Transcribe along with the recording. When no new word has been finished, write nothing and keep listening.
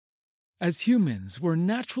As humans, we're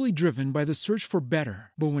naturally driven by the search for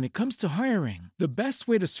better. But when it comes to hiring, the best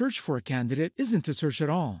way to search for a candidate isn't to search at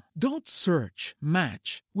all. Don't search,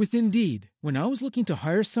 match with Indeed. When I was looking to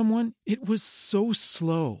hire someone, it was so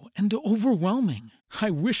slow and overwhelming.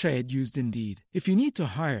 I wish I had used Indeed. If you need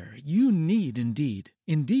to hire, you need Indeed.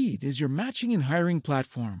 Indeed is your matching and hiring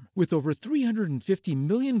platform with over 350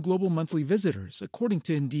 million global monthly visitors, according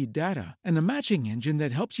to Indeed data, and a matching engine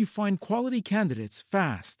that helps you find quality candidates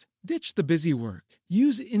fast. Ditch the busy work.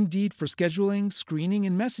 Use Indeed for scheduling, screening,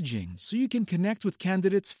 and messaging so you can connect with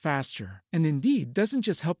candidates faster. And Indeed doesn't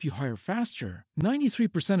just help you hire faster.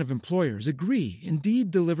 93% of employers agree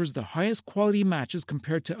Indeed delivers the highest quality matches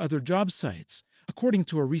compared to other job sites, according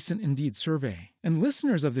to a recent Indeed survey. And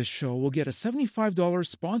listeners of this show will get a $75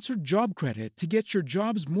 sponsored job credit to get your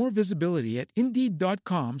jobs more visibility at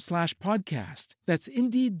Indeed.com/podcast. That's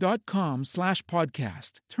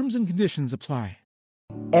Indeed.com/podcast. Terms and conditions apply.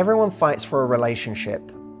 Everyone fights for a relationship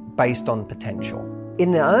based on potential.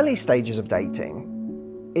 In the early stages of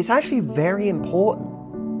dating, it's actually very important.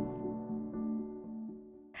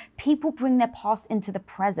 People bring their past into the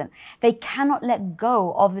present. They cannot let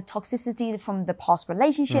go of the toxicity from the past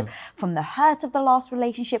relationship, from the hurt of the last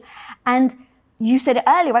relationship. And you said it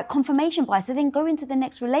earlier, right? Confirmation bias. They then go into the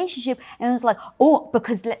next relationship and it's like, oh,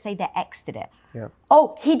 because let's say their ex did it. Yeah.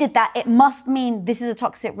 Oh, he did that. It must mean this is a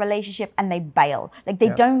toxic relationship, and they bail. Like they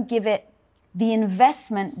don't give it the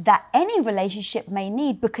investment that any relationship may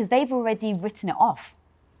need because they've already written it off.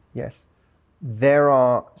 Yes.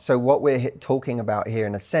 So what we're talking about here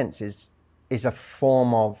in a sense is a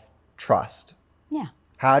form of trust. Yeah.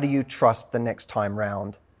 How do you trust the next time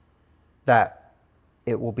round that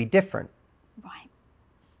it will be different? Right.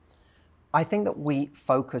 I think that we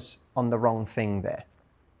focus on the wrong thing there.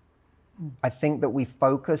 I think that we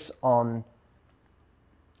focus on,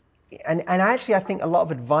 and actually I think a lot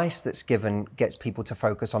of advice that's given gets people to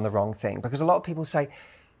focus on the wrong thing, because a lot of people say,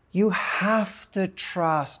 you have to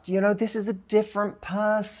trust, this is a different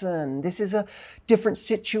person. This is a different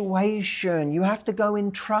situation. You have to go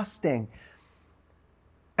in trusting.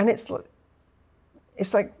 And it's like,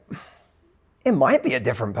 it might be a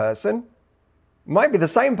different person. It might be the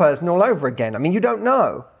same person all over again. I mean, you don't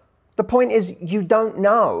know. The point is you don't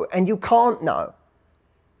know, and you can't know.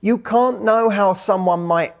 You can't know how someone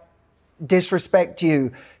might disrespect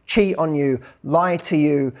you, cheat on you, lie to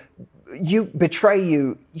you, betray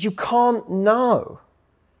you. You can't know.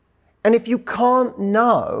 And if you can't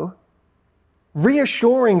know,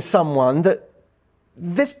 reassuring someone that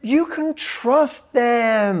you can trust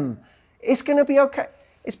them, it's going to be okay,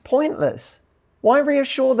 it's pointless. Why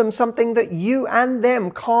reassure them something that you and them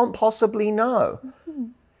can't possibly know? Mm-hmm.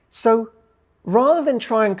 So rather than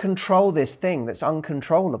try and control this thing that's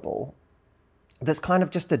uncontrollable, that's kind of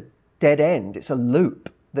just a dead end, it's a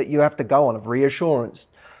loop that you have to go on of reassurance,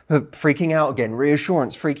 freaking out again,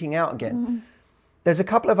 reassurance, freaking out again. Mm-hmm. There's a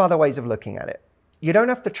couple of other ways of looking at it. You don't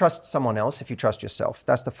have to trust someone else if you trust yourself.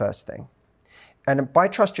 That's the first thing. And by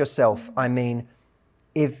trust yourself, I mean,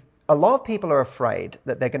 if a lot of people are afraid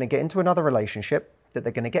that they're going to get into another relationship, that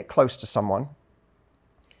they're going to get close to someone,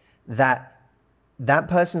 that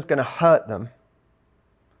person's going to hurt them.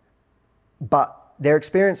 But their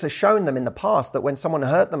experience has shown them in the past that when someone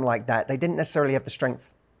hurt them like that, they didn't necessarily have the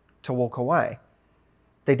strength to walk away.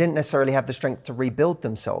 They didn't necessarily have the strength to rebuild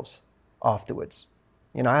themselves afterwards.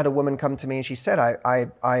 I had a woman come to me and she said,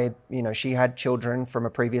 she had children from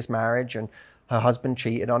a previous marriage and her husband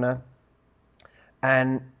cheated on her.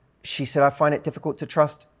 And she said, I find it difficult to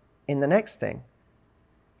trust in the next thing.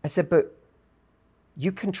 I said, but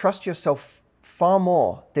you can trust yourself far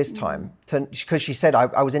more this time, because she said,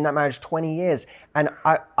 I was in that marriage 20 years and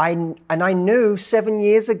I knew 7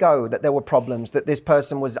 years ago that there were problems, that this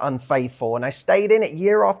person was unfaithful, and I stayed in it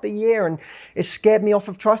year after year and it scared me off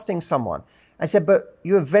of trusting someone. I said, but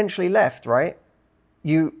you eventually left, right?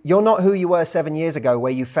 You're not who you were 7 years ago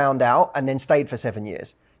where you found out and then stayed for 7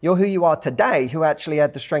 years. You're who you are today, who actually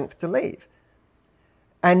had the strength to leave.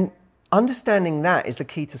 And understanding that is the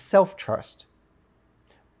key to self-trust.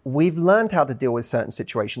 We've learned how to deal with certain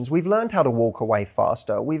situations. We've learned how to walk away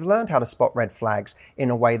faster. We've learned how to spot red flags in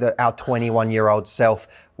a way that our 21-year-old self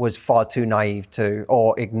was far too naive to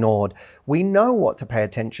or ignored. We know what to pay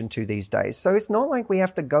attention to these days. So it's not like we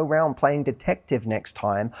have to go around playing detective next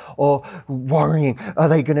time or worrying, are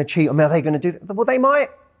they going to cheat on me? Are they going to do that? Well, they might.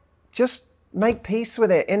 Just make peace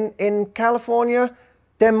with it. In California,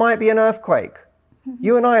 there might be an earthquake.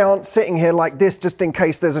 You and I aren't sitting here like this just in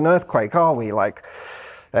case there's an earthquake, are we? Like,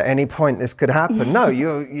 at any point this could happen. No,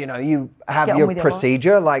 you have your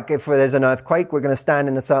procedure. Like, if there's an earthquake, we're going to stand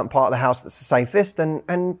in a certain part of the house that's the safest,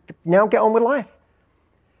 and now get on with life.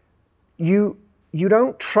 you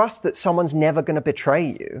don't trust that someone's never going to betray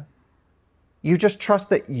you. You just trust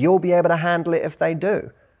that you'll be able to handle it if they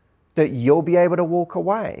do, that you'll be able to walk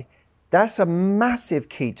away. That's a massive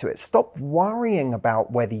key to it. Stop worrying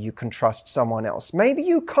about whether you can trust someone else. Maybe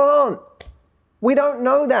you can't. We don't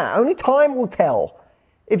know that. Only time will tell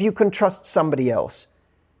if you can trust somebody else.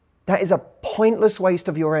 That is a pointless waste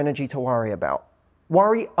of your energy to worry about.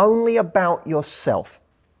 Worry only about yourself.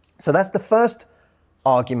 So that's the first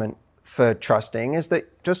argument for trusting, is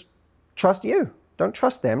that just trust you. Don't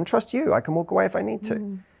trust them, trust you. I can walk away if I need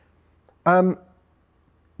to.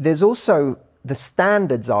 There's also the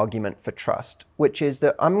standards argument for trust, which is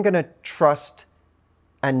that I'm going to trust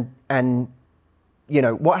and you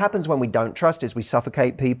know, what happens when we don't trust is we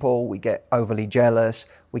suffocate people, we get overly jealous,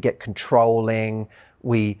 we get controlling,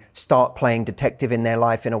 we start playing detective in their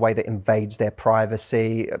life in a way that invades their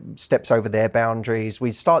privacy, steps over their boundaries.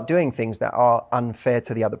 We start doing things that are unfair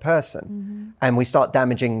to the other person. And we start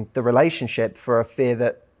damaging the relationship for a fear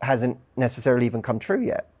that hasn't necessarily even come true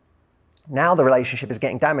yet. Now the relationship is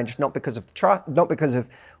getting damaged, not because of not because of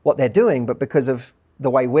what they're doing, but because of the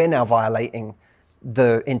way we're now violating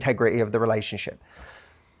the integrity of the relationship.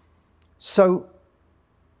 So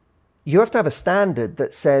you have to have a standard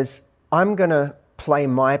that says, I'm going to play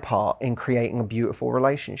my part in creating a beautiful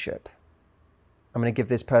relationship. I'm going to give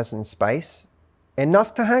this person space,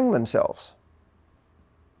 enough to hang themselves,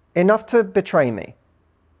 enough to betray me.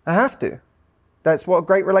 I have to. That's what a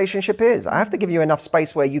great relationship is. I have to give you enough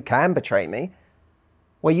space where you can betray me,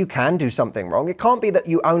 where you can do something wrong. It can't be that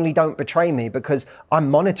you only don't betray me because I'm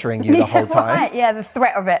monitoring you the whole time. Right. Yeah, the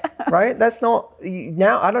threat of it. Right? That's not,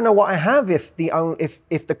 now I don't know what I have if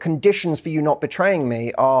the conditions for you not betraying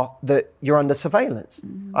me are that you're under surveillance.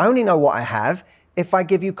 I only know what I have if I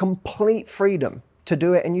give you complete freedom to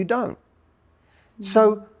do it and you don't.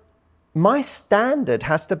 So my standard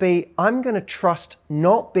has to be, I'm going to trust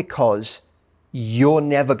not because you're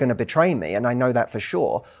never going to betray me, and I know that for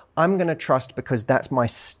sure. I'm going to trust because that's my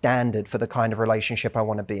standard for the kind of relationship I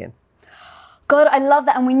want to be in. God, I love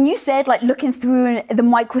that. And when you said like looking through the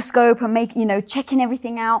microscope and checking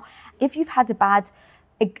everything out, if you've had a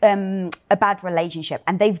bad relationship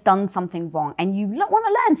and they've done something wrong and you want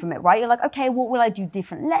to learn from it, right? You're like, okay, what will I do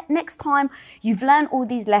different next time? You've learned all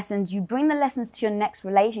these lessons. You bring the lessons to your next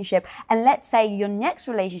relationship. And let's say your next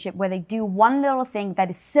relationship where they do one little thing that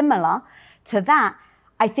is similar to that,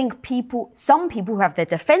 I think some people who have their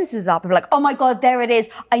defenses up are like, oh my God, there it is.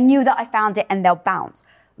 I knew that I found it, and they'll bounce.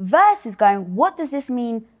 Versus going, what does this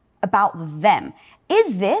mean about them?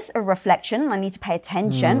 Is this a reflection? I need to pay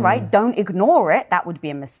attention, right? Don't ignore it. That would be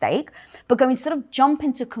a mistake. But go, instead of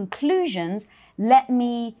jumping to conclusions, let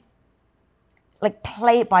me like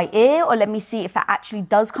play it by ear, or let me see if that actually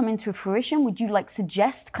does come into fruition. Would you like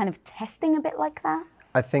suggest kind of testing a bit like that?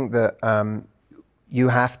 I think that you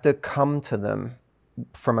have to come to them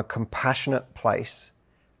from a compassionate place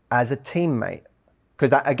as a teammate, because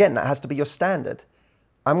that has to be your standard.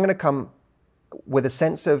 I'm going to come with a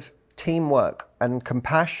sense of teamwork and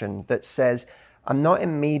compassion that says, I'm not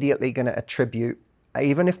immediately going to attribute,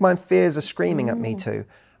 even if my fears are screaming at me too,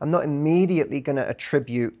 I'm not immediately going to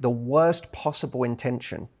attribute the worst possible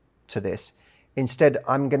intention to this. Instead,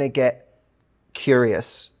 I'm going to get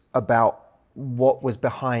curious about what was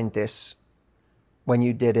behind this when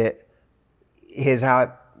you did it. Here's how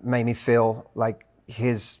it made me feel, like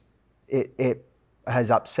it has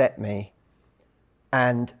upset me.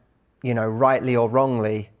 And, rightly or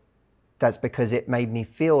wrongly, that's because it made me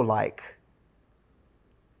feel like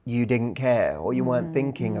you didn't care or you weren't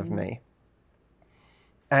thinking of me.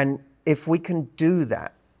 And if we can do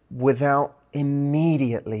that without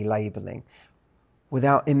immediately labeling,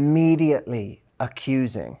 without immediately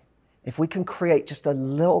accusing, if we can create just a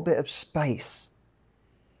little bit of space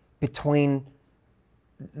between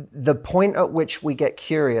the point at which we get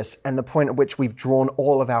curious and the point at which we've drawn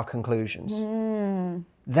all of our conclusions,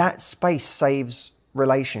 that space saves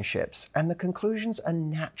relationships. And the conclusions are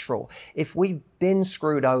natural. If we've been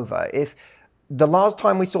screwed over, if the last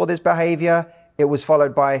time we saw this behavior, it was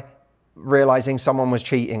followed by realizing someone was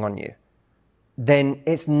cheating on you, then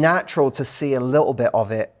it's natural to see a little bit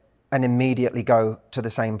of it and immediately go to the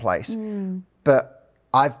same place. But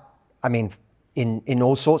in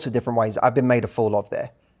all sorts of different ways, I've been made a fool of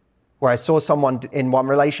there. Where I saw someone in one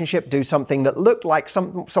relationship do something that looked like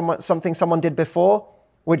something someone did before,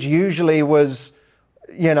 which usually was,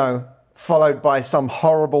 followed by some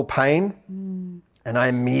horrible pain. And I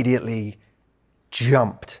immediately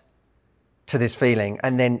jumped to this feeling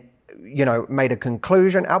and then, made a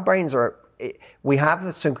conclusion. Our brains we have a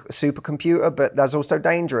supercomputer, but that's also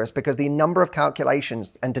dangerous because the number of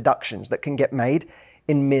calculations and deductions that can get made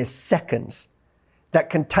in mere seconds that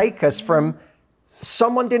can take us from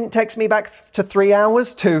someone didn't text me back to 3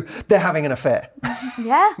 hours to they're having an affair.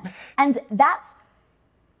 Yeah. And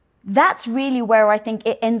that's really where I think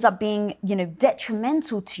it ends up being,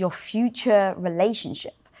 detrimental to your future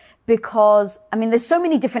relationship. Because, there's so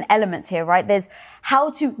many different elements here, right? There's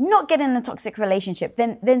how to not get in a toxic relationship.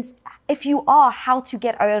 Then if you are, how to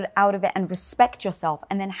get out of it and respect yourself.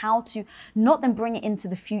 And then how to not then bring it into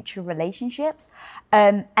the future relationships.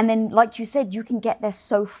 And then, like you said, you can get there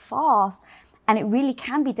so fast. And it really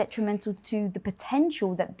can be detrimental to the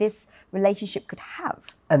potential that this relationship could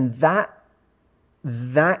have. And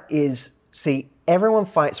that is, see, everyone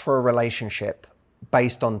fights for a relationship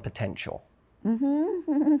based on potential.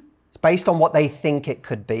 Mm-hmm. It's based on what they think it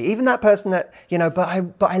could be. Even that person that,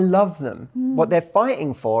 but I love them. What they're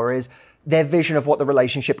fighting for is their vision of what the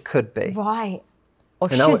relationship could be. Right. Or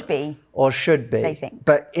should be. Or should be. They think.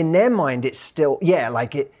 But in their mind, it's still,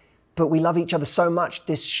 but we love each other so much,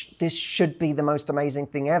 this should be the most amazing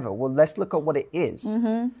thing ever. Well, let's look at what it is.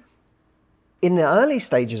 Mm-hmm. In the early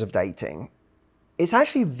stages of dating, it's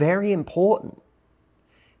actually very important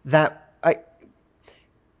that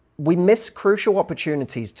we miss crucial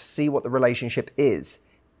opportunities to see what the relationship is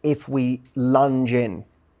if we lunge in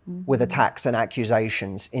with attacks and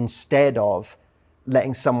accusations instead of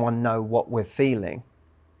letting someone know what we're feeling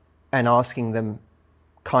and asking them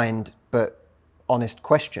kind but honest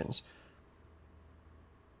questions.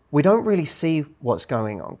 We don't really see what's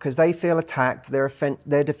going on because they feel attacked,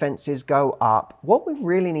 their defenses go up. What we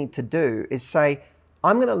really need to do is say,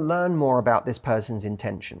 I'm going to learn more about this person's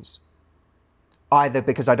intentions. Either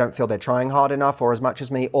because I don't feel they're trying hard enough or as much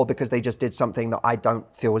as me, or because they just did something that I don't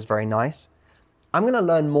feel was very nice. I'm going to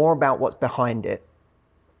learn more about what's behind it.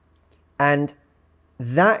 And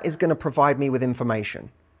that is going to provide me with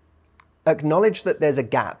information. Acknowledge that there's a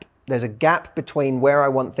gap. There's a gap between where I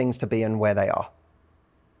want things to be and where they are.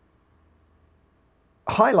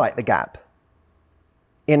 Highlight the gap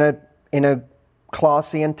in a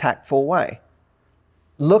classy and tactful way.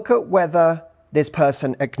 Look at whether this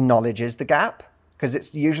person acknowledges the gap, because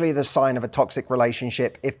it's usually the sign of a toxic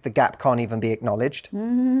relationship if the gap can't even be acknowledged.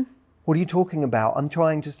 Mm-hmm. What are you talking about? I'm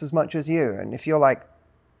trying just as much as you. And if you're like,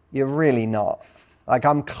 you're really not. Like,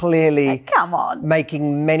 I'm clearly come on,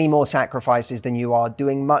 making many more sacrifices than you are,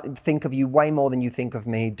 think of you way more than you think of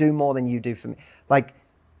me, do more than you do for me. Like,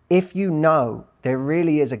 if you know there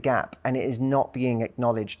really is a gap and it is not being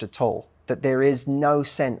acknowledged at all, that there is no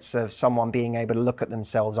sense of someone being able to look at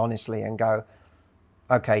themselves honestly and go,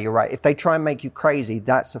 okay, you're right. If they try and make you crazy,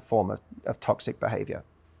 that's a form of toxic behavior.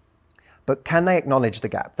 But can they acknowledge the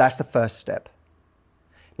gap? That's the first step.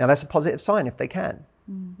 Now, that's a positive sign if they can.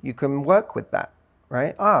 You can work with that,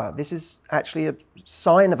 right? This is actually a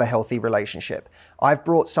sign of a healthy relationship. I've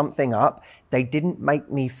brought something up. They didn't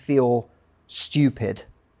make me feel stupid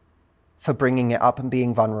for bringing it up and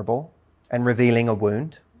being vulnerable and revealing a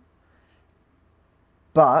wound.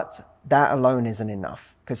 But that alone isn't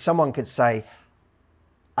enough, because someone could say,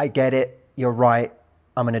 I get it, you're right,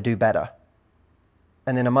 I'm going to do better.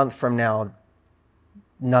 And then a month from now,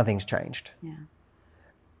 nothing's changed. Yeah.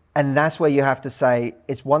 And that's where you have to say,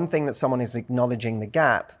 it's one thing that someone is acknowledging the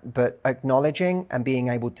gap, but acknowledging and being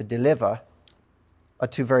able to deliver are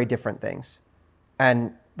two very different things.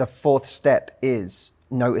 And the fourth step is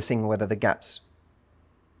noticing whether the gap's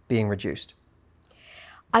being reduced.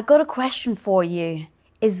 I got a question for you.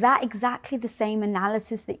 Is that exactly the same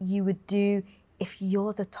analysis that you would do if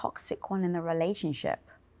you're the toxic one in the relationship?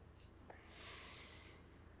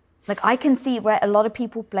 Like, I can see where a lot of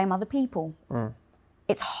people blame other people.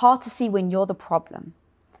 It's hard to see when you're the problem.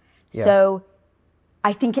 Yeah. So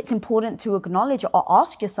I think it's important to acknowledge or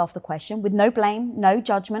ask yourself the question with no blame, no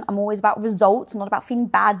judgment. I'm always about results, not about feeling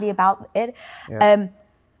badly about it. Yeah.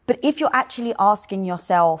 But if you're actually asking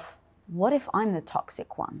yourself, what if I'm the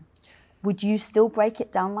toxic one? Would you still break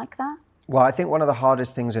it down like that? Well, I think one of the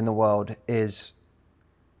hardest things in the world is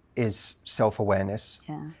self-awareness.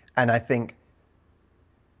 Yeah. And I think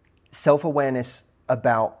self-awareness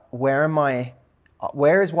about where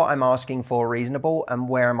is what I'm asking for reasonable and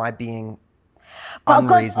where am I being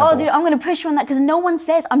unreasonable? Dude, I'm going to push you on that, because no one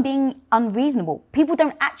says I'm being unreasonable. People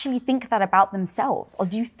don't actually think that about themselves. Or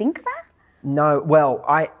do you think that? No. Well,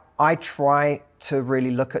 I try to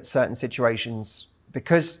really look at certain situations,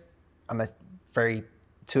 because I'm a very,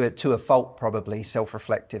 to a fault probably,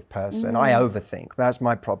 self-reflective person. I overthink. That's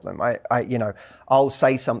my problem. I'll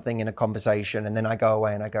say something in a conversation and then I go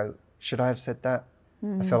away and I go, should I have said that?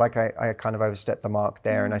 I feel like I kind of overstepped the mark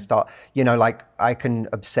there, and I start, I can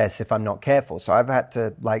obsess if I'm not careful. So I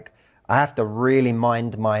have to really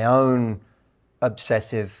mind my own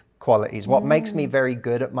obsessive qualities. What makes me very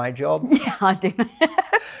good at my job Yeah, I do.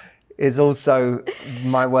 is also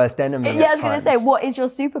my worst enemy Yeah, I at was going to say, times. what is your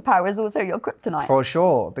superpower is also your kryptonite. For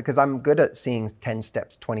sure, because I'm good at seeing 10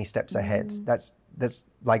 steps, 20 steps ahead. That's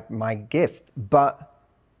like my gift. But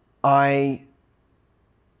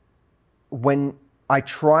when I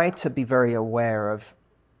try to be very aware of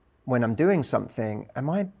when I'm doing something,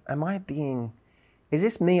 is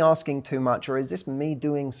this me asking too much, or is this me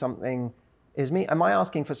doing something? Am I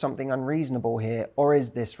asking for something unreasonable here, or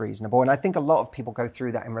is this reasonable? And I think a lot of people go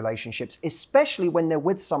through that in relationships, especially when they're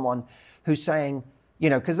with someone who's saying,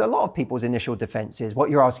 because a lot of people's initial defense is what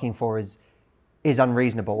you're asking for is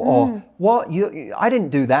unreasonable, or I didn't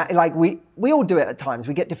do that. Like we all do it at times.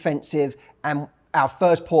 We get defensive, and our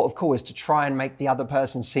first port of call is to try and make the other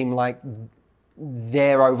person seem like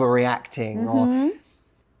they're overreacting, or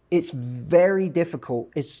it's very difficult,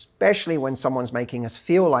 especially when someone's making us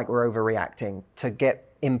feel like we're overreacting, to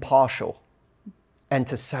get impartial and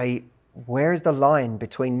to say, where's the line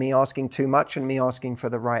between me asking too much and me asking for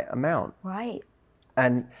the right amount? Right.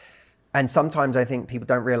 And sometimes I think people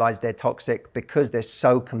don't realize they're toxic because they're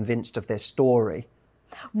so convinced of their story.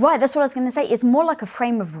 Right, that's what I was going to say. It's more like a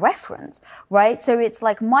frame of reference, right? So it's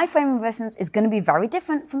like my frame of reference is going to be very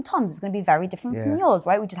different from Tom's. It's going to be very different from yours,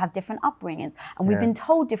 right? We just have different upbringings, and we've been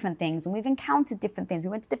told different things, and we've encountered different things. We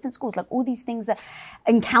went to different schools, like all these things that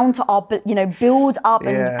encounter our, build up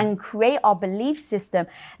and create our belief system.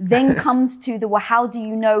 Then comes to the, well, how do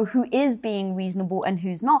you know who is being reasonable and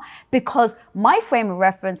who's not? Because my frame of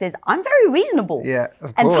reference is I'm very reasonable. Yeah,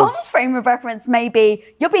 of and course. Tom's frame of reference may be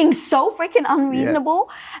you're being so freaking unreasonable.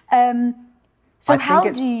 So how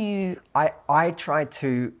do you... I try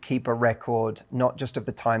to keep a record, not just of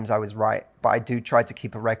the times I was right, but I do try to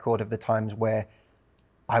keep a record of the times where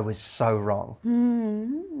I was so wrong.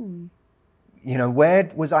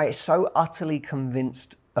 Where was I so utterly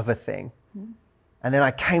convinced of a thing? And then I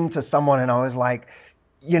came to someone and I was like,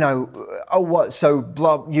 oh, what? So,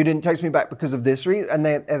 blah, you didn't text me back because of this reason? And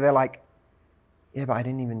they're like, yeah, but I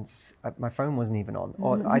didn't even, my phone wasn't even on.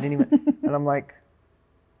 Or I didn't even, and I'm like,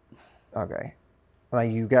 okay.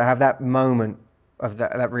 Like you have that moment of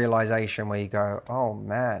that realization where you go, oh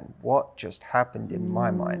man, what just happened in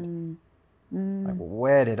my mind? Like,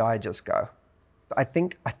 where did I just go? I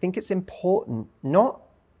think it's important, not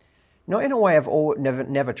in a way of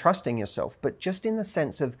never trusting yourself, but just in the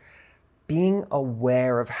sense of being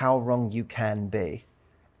aware of how wrong you can be.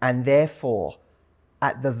 And therefore,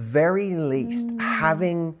 at the very least,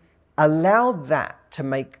 allow that to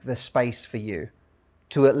make the space for you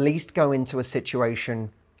to at least go into a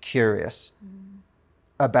situation curious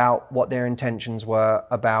about what their intentions were,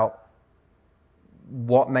 about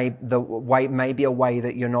what maybe a way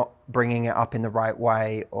that you're not bringing it up in the right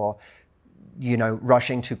way, or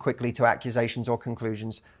rushing too quickly to accusations or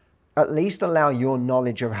conclusions. At least allow your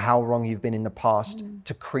knowledge of how wrong you've been in the past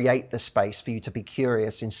to create the space for you to be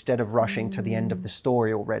curious instead of rushing to the end of the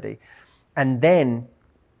story already. And then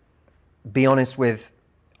be honest with,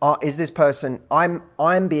 is this person,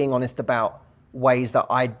 I'm being honest about ways that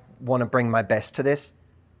I want to bring my best to this,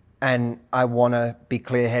 and I want to be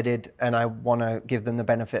clear-headed, and I want to give them the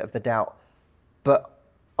benefit of the doubt. But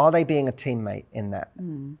are they being a teammate in that?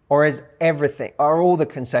 Or are all the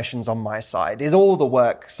concessions on my side? Is all the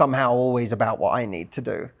work somehow always about what I need to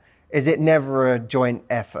do? Is it never a joint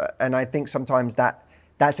effort? And I think sometimes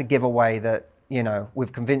that's a giveaway that,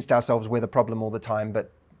 we've convinced ourselves we're the problem all the time,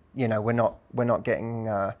 but we're not getting,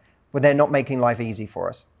 they're not making life easy for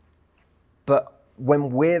us. But when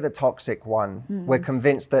we're the toxic one, we're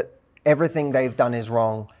convinced that everything they've done is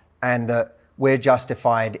wrong and that we're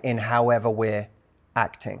justified in however we're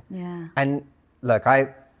acting. Yeah. And look,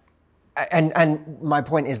 and my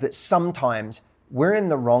point is that sometimes we're in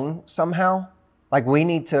the wrong somehow. Like we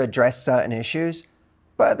need to address certain issues,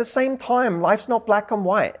 but at the same time, life's not black and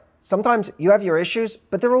white. Sometimes you have your issues,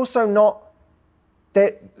 but they're also not,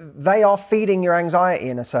 they are feeding your anxiety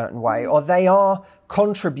in a certain way, or they are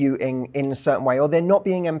contributing in a certain way, or they're not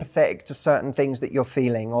being empathetic to certain things that you're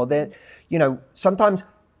feeling, or they're, sometimes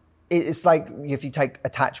it's like if you take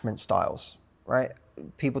attachment styles, right?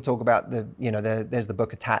 People talk about there's the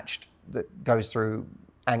book Attached that goes through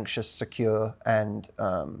anxious, secure, and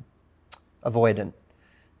avoidant.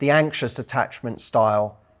 The anxious attachment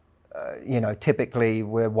style, typically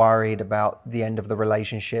we're worried about the end of the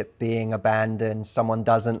relationship, being abandoned, someone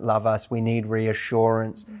doesn't love us, we need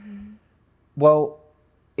reassurance. Well,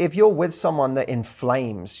 if you're with someone that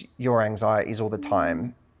inflames your anxieties all the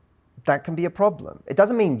time, that can be a problem. It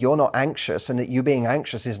doesn't mean you're not anxious and that you being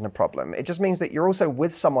anxious isn't a problem. It just means that you're also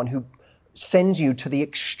with someone who sends you to the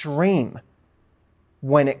extreme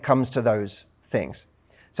when it comes to those things.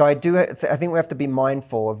 So I think we have to be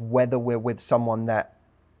mindful of whether we're with someone that,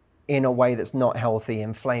 in a way that's not healthy,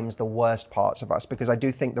 inflames the worst parts of us, because I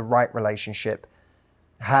do think the right relationship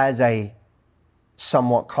has a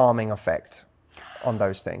somewhat calming effect on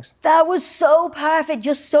those things. That was so perfect.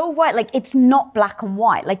 You're so right. Like, it's not black and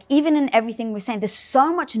white. Like, even in everything we're saying, there's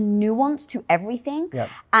so much nuance to everything. Yep.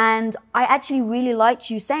 And I actually really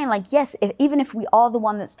liked you saying, like, yes, even if we are the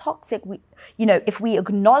one that's toxic, if we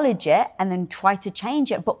acknowledge it and then try to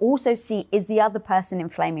change it, but also see, is the other person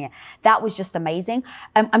inflaming it? That was just amazing.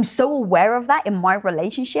 I'm so aware of that in my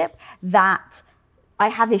relationship that I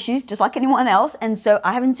have issues just like anyone else. And so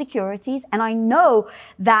I have insecurities. And I know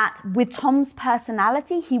that with Tom's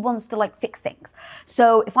personality, he wants to like fix things.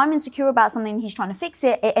 So if I'm insecure about something and he's trying to fix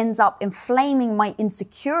it, it ends up inflaming my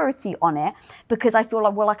insecurity on it, because I feel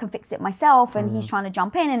like, well, I can fix it myself. And he's trying to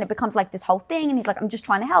jump in, and it becomes like this whole thing. And he's like, I'm just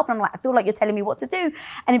trying to help. And I'm like, I feel like you're telling me what to do.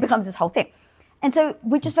 And it becomes this whole thing. And so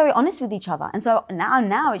we're just very honest with each other. And so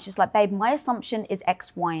now it's just like, babe, my assumption is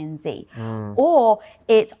X, Y, and Z. Or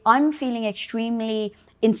it's, I'm feeling extremely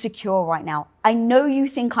insecure right now. I know you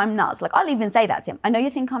think I'm nuts. Like, I'll even say that to him. I know you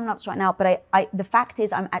think I'm nuts right now, but the fact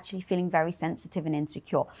is I'm actually feeling very sensitive and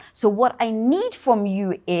insecure. So what I need from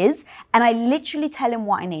you is, and I literally tell him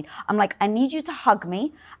what I need. I'm like, I need you to hug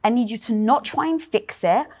me. I need you to not try and fix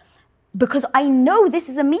it, because I know this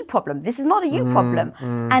is a me problem. This is not a you problem.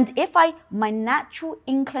 And if my natural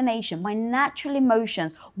inclination, my natural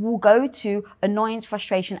emotions will go to annoyance,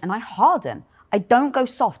 frustration, and I harden. I don't go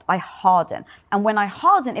soft, I harden. And when I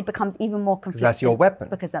harden, it becomes even more conflicting. Because that's your weapon.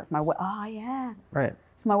 Because that's my weapon. Oh, yeah. Right.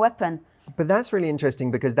 It's my weapon. But that's really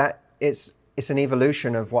interesting, because it's an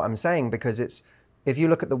evolution of what I'm saying, because if you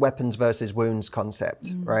look at the weapons versus wounds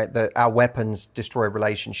concept, right? That our weapons destroy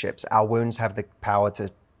relationships. Our wounds have the power to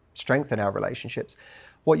strengthen our relationships.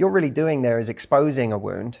 What you're really doing there is exposing a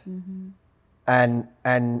wound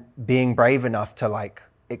and being brave enough to like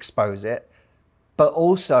expose it, but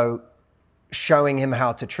also showing him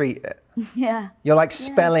how to treat it. Yeah. You're like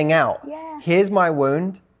spelling out, Yeah. here's my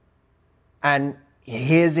wound, and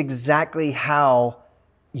here's exactly how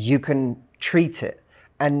you can treat it.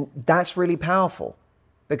 And that's really powerful,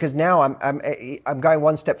 because now I'm going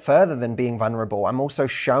one step further than being vulnerable. I'm also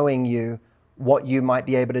showing you what you might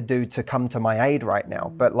be able to do to come to my aid right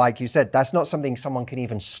now. But like you said, that's not something someone can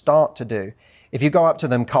even start to do. If you go up to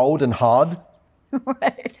them cold and hard,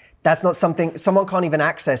 Right. that's not something, someone can't even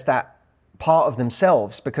access that part of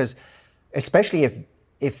themselves, because especially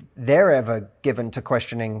if they're ever given to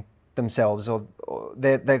questioning themselves, or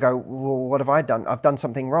they go, well, what have I done? I've done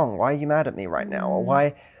something wrong. Why are you mad at me right now? Or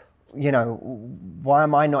why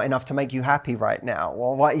am I not enough to make you happy right now?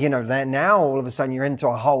 Or why, then now all of a sudden you're into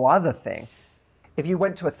a whole other thing. If you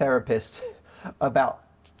went to a therapist about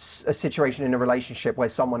a situation in a relationship where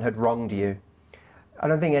someone had wronged you, I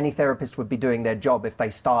don't think any therapist would be doing their job if they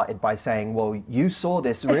started by saying, well, you saw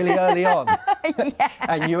this really early on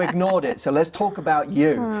and you ignored it. So let's talk about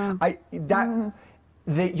you.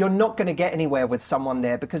 You're not going to get anywhere with someone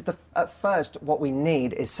there, because at first what we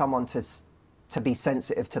need is someone to be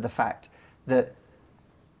sensitive to the fact that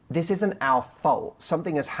this isn't our fault.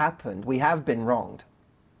 Something has happened. We have been wronged.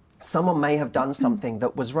 Someone may have done something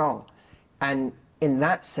that was wrong. And in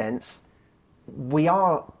that sense, we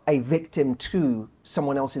are a victim to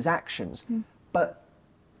someone else's actions. But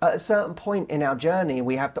at a certain point in our journey,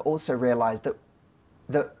 we have to also realize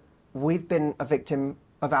that we've been a victim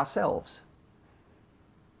of ourselves.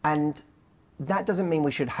 And that doesn't mean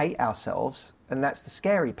we should hate ourselves. And that's the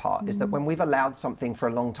scary part, is that when we've allowed something for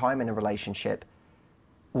a long time in a relationship,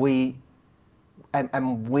 we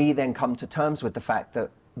then come to terms with the fact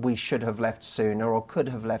that we should have left sooner or could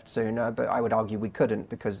have left sooner, but I would argue we couldn't,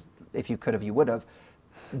 because if you could have, you would have.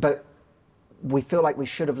 But we feel like we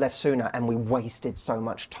should have left sooner, and we wasted so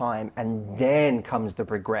much time, and then comes the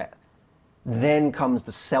regret. Then comes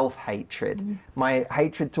the self-hatred. My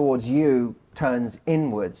hatred towards you turns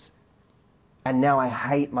inwards, and now I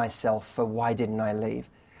hate myself for why didn't I leave?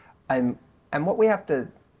 And what we have to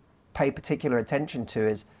pay particular attention to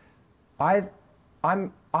is I've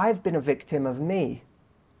been a victim of me,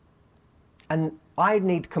 and I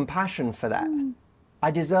need compassion for that.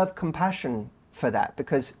 I deserve compassion for that,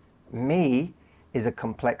 because me is a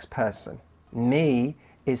complex person. Me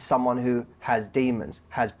is someone who has demons,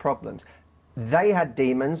 has problems. They had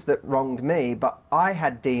demons that wronged me, but I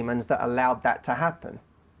had demons that allowed that to happen.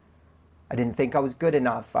 I didn't think I was good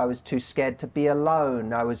enough. I was too scared to be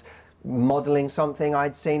alone. I was modeling something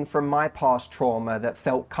I'd seen from my past trauma that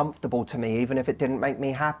felt comfortable to me, even if it didn't make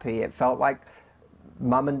me happy. It felt like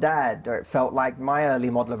mum and dad, or it felt like my early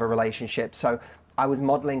model of a relationship. So I was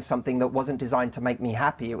modeling something that wasn't designed to make me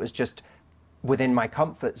happy. It was just within my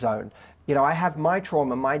comfort zone. You know, I have my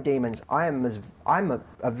trauma, my demons. I'm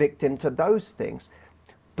a victim to those things.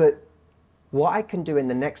 But what I can do in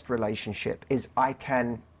the next relationship is I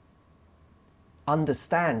can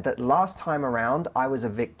understand that last time around I was a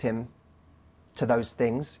victim to those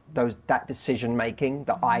things, that decision making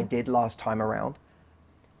that I did last time around.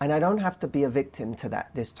 And I don't have to be a victim to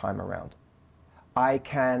that this time around. I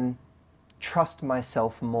can trust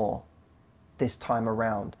myself more this time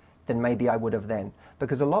around than maybe I would have then.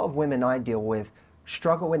 Because a lot of women I deal with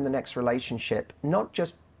struggle in the next relationship, not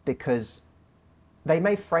just because they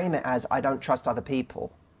may frame it as I don't trust other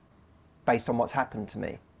people based on what's happened to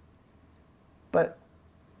me. But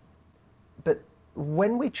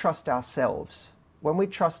when we trust ourselves, when we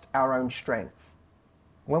trust our own strength,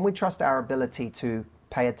 when we trust our ability to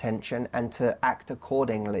pay attention and to act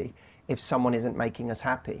accordingly if someone isn't making us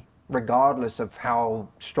happy, regardless of how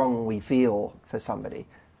strong we feel for somebody,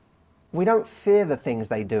 we don't fear the things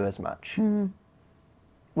they do as much.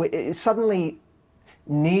 Suddenly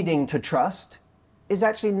needing to trust is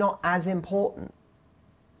actually not as important.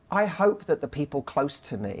 I hope that the people close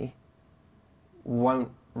to me won't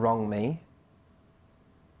wrong me,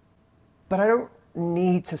 but I don't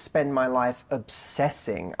need to spend my life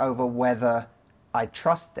obsessing over whether I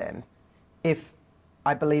trust them if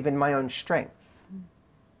I believe in my own strength,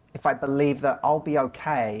 if I believe that I'll be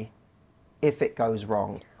okay if it goes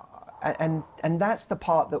wrong. And that's the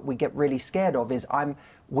part that we get really scared of, is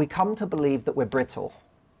we come to believe that we're brittle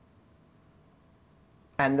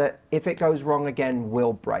and that if it goes wrong again,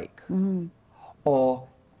 we'll break. Or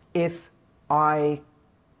if I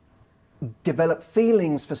develop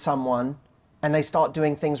feelings for someone and they start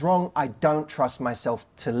doing things wrong, I don't trust myself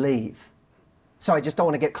to leave. So I just don't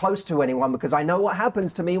want to get close to anyone because I know what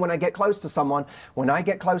happens to me when I get close to someone. When I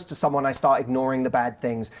get close to someone, I start ignoring the bad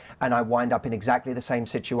things and I wind up in exactly the same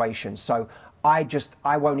situation. So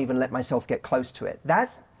I won't even let myself get close to it.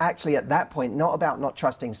 That's actually at that point not about not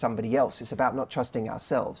trusting somebody else. It's about not trusting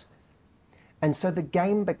ourselves. And so the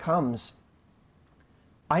game becomes,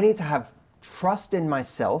 I need to have trust in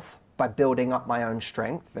myself by building up my own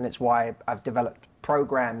strength. And it's why I've developed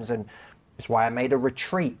programs, and it's why I made a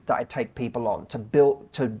retreat that I take people on to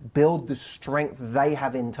build the strength they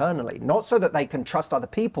have internally, not so that they can trust other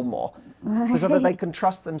people more, but so that they can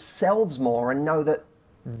trust themselves more and know that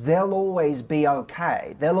they'll always be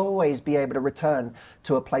okay. They'll always be able to return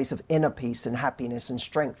to a place of inner peace and happiness and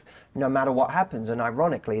strength no matter what happens. And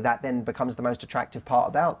ironically, that then becomes the most attractive part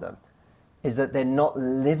about them, is that they're not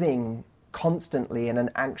living constantly in an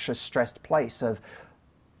anxious, stressed place of,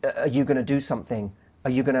 are you going to do something? Are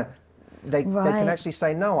you going to... They can actually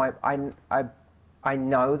say, no, I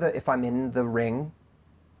know that if I'm in the ring,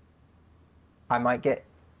 I might get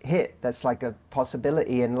hit. That's like a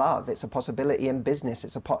possibility in love. It's a possibility in business.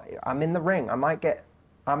 I'm in the ring. I might get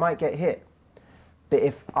hit. But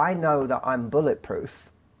if I know that I'm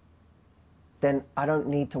bulletproof, then I don't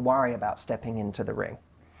need to worry about stepping into the ring.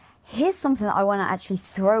 Here's something that I want to actually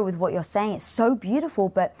throw with what you're saying. It's so beautiful,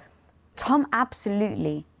 but Tom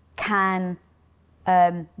absolutely can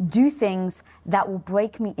do things that will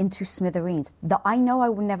break me into smithereens that I know I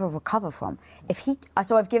will never recover from.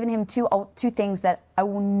 So I've given him two things that I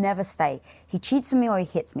will never stay. He cheats on me or he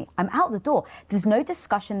hits me. I'm out the door. There's no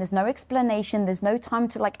discussion. There's no explanation. There's no time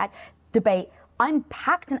to debate. I'm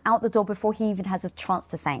packed and out the door before he even has a chance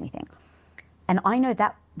to say anything. And I know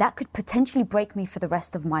that could potentially break me for the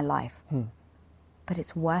rest of my life. But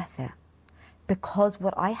it's worth it. Because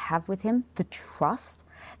what I have with him, the trust,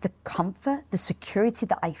 the comfort, the security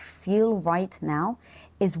that I feel right now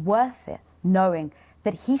is worth it, knowing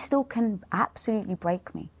that he still can absolutely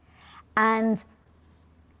break me. And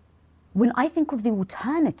when I think of the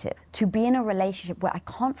alternative, to be in a relationship where I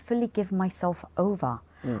can't fully give myself over,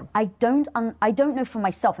 I don't know for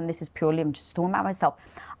myself, and this is purely, I'm just talking about myself,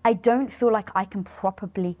 I don't feel like I can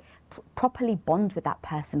properly bond with that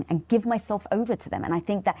person and give myself over to them. And I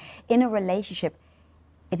think that in a relationship,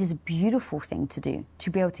 it is a beautiful thing to do, to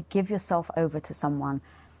be able to give yourself over to someone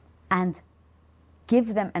and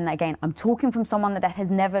give them, and again, I'm talking from someone that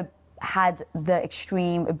has never had the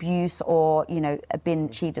extreme abuse or, been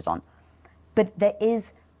cheated on. But there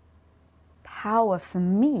is power for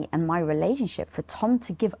me and my relationship, for Tom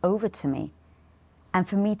to give over to me and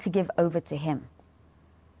for me to give over to him.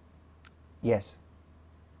 Yes.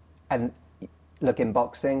 And look, in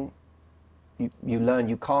boxing, you learn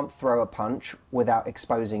you can't throw a punch without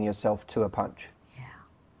exposing yourself to a punch. Yeah.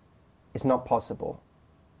 It's not possible.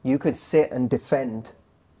 You could sit and defend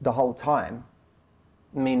the whole time.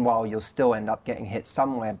 Meanwhile, you'll still end up getting hit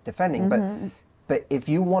somewhere defending. But if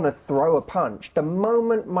you want to throw a punch, the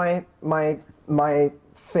moment my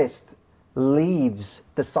fist leaves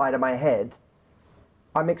the side of my head,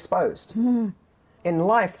 I'm exposed. In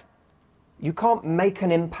life, you can't make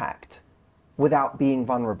an impact without being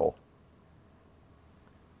vulnerable,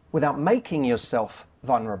 without making yourself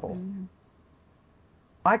vulnerable.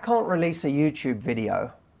 I can't release a YouTube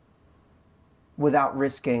video without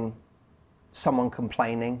risking someone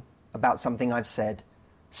complaining about something I've said,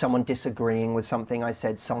 someone disagreeing with something I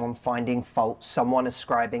said, someone finding fault, someone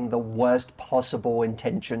ascribing the worst possible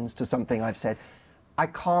intentions to something I've said. I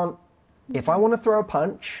can't, if I want to throw a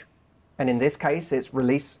punch, and in this case it's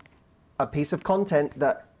release a piece of content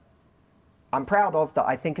that I'm proud of, that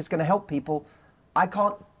I think is going to help people, I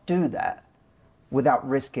can't do that without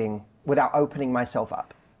opening myself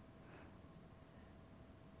up.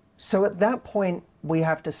 So at that point, we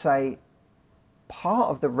have to say, part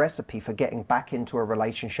of the recipe for getting back into a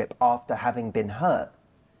relationship after having been hurt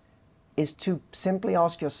is to simply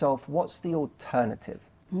ask yourself, what's the alternative?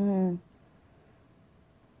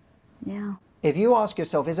 Yeah. If you ask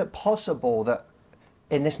yourself, is it possible that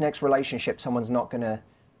in this next relationship, someone's not going to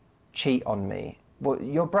cheat on me? Well,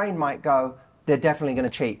 your brain might go, they're definitely going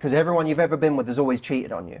to cheat, because everyone you've ever been with has always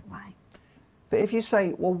cheated on you. Right. But if you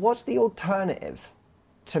say, well, what's the alternative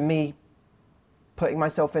to me putting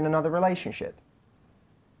myself in another relationship?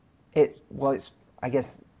 It's, I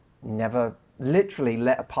guess, never literally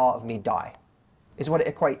let a part of me die, is what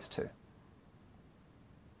it equates to.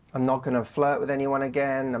 I'm not going to flirt with anyone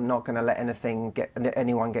again. I'm not going to let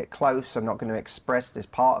anyone get close. I'm not going to express this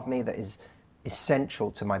part of me that is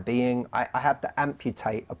essential to my being. I have to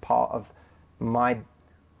amputate a part of my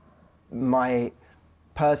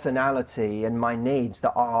personality and my needs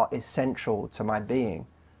that are essential to my being.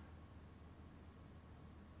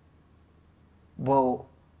 Well,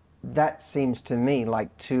 that seems to me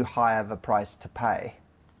like too high of a price to pay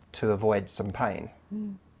to avoid some pain.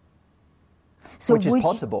 So which is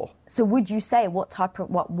possible. So would you say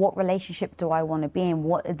what relationship do I want to be in?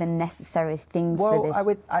 What are the necessary things for this?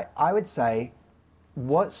 I would say,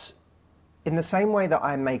 what's in the same way that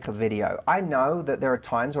I make a video. I know that there are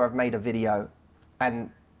times where I've made a video and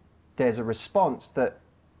there's a response that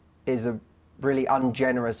is a really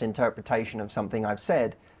ungenerous interpretation of something I've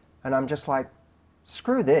said, and I'm just like,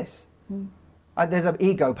 screw this. There's an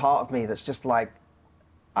ego part of me that's just like,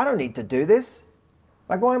 I don't need to do this.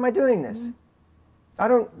 Like, why am I doing this? I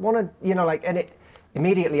don't want to, and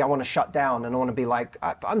immediately I want to shut down and I want to be like,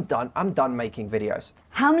 I'm done making videos.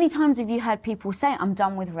 How many times have you had people say, I'm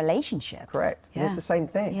done with relationships? Correct. Yeah. And it's the same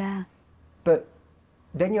thing. Yeah. But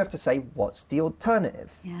then you have to say, what's the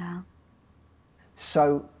alternative? Yeah.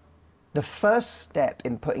 So the first step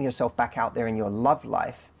in putting yourself back out there in your love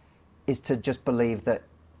life is to just believe that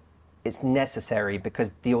it's necessary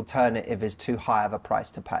because the alternative is too high of a price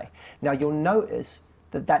to pay. Now you'll notice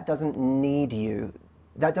that doesn't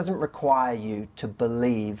require you to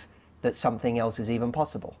believe that something else is even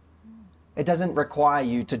possible. It doesn't require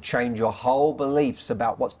you to change your whole beliefs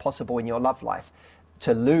about what's possible in your love life,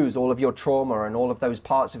 to lose all of your trauma and all of those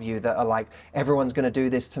parts of you that are like, everyone's going to do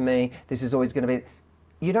this to me, this is always going to be...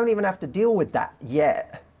 You don't even have to deal with that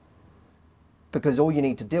yet, because all you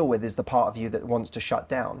need to deal with is the part of you that wants to shut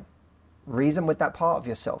down. Reason with that part of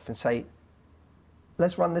yourself and say,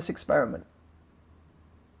 let's run this experiment.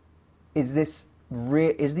 Is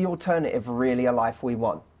the alternative really a life we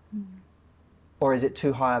want? Or is it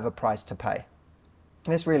too high of a price to pay?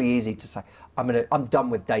 And it's really easy to say, I'm done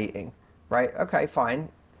with dating, right? Okay, fine.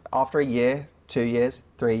 After a year, 2 years,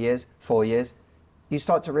 3 years, 4 years, you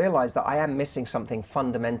start to realize that I am missing something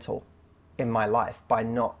fundamental in my life by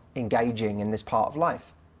not engaging in this part of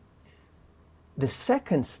life. The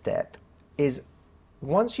second step is,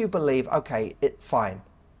 once you believe, okay, fine,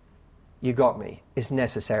 you got me, it's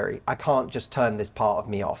necessary, I can't just turn this part of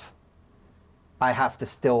me off. I have to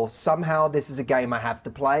still, somehow this is a game I have to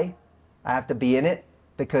play, I have to be in it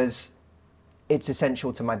because it's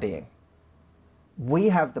essential to my being. We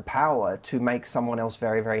have the power to make someone else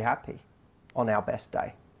very, very happy on our best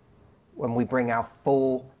day. When we bring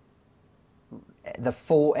the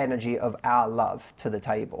full energy of our love to the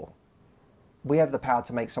table, we have the power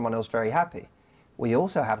to make someone else very happy. We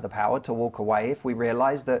also have the power to walk away if we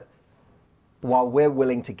realize that while we're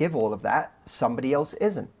willing to give all of that, somebody else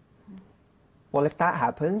isn't. Well, if that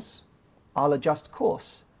happens, I'll adjust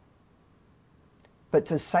course. But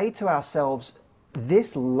to say to ourselves,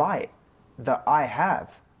 this light that I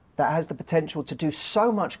have, that has the potential to do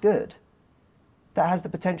so much good, that has the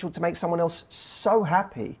potential to make someone else so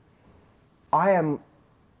happy, I am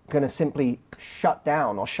going to simply shut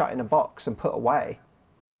down or shut in a box and put away.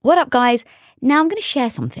 What up, guys? Now I'm going to share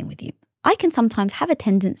something with you. I can sometimes have a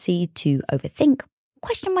tendency to overthink,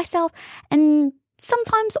 question myself, and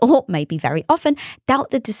sometimes, or maybe very often,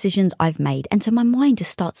 doubt the decisions I've made, and so my mind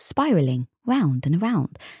just starts spiraling round and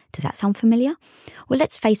around. Does that sound familiar? Well,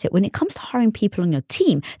 let's face it, when it comes to hiring people on your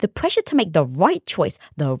team, the pressure to make the right choice,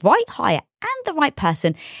 the right hire, and the right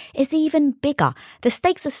person is even bigger. The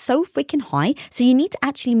stakes are so freaking high, so you need to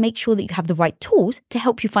actually make sure that you have the right tools to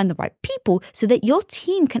help you find the right people so that your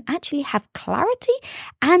team can actually have clarity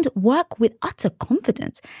and work with utter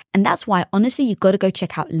confidence. And that's why, honestly, you've got to go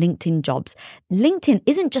check out LinkedIn Jobs. LinkedIn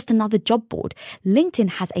isn't just another job board.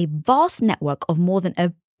 LinkedIn has a vast network of more than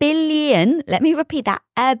 1 billion, let me repeat that,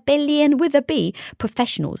 1 billion with a B,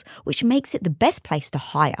 professionals, which makes it the best place to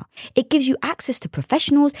hire. It gives you access to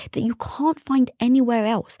professionals that you can't find anywhere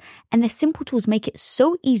else. And their simple tools make it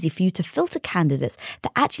so easy for you to filter candidates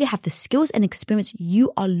that actually have the skills and experience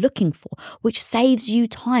you are looking for, which saves you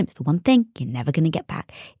time. It's the one thing you're never going to get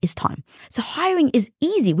back is time. So hiring is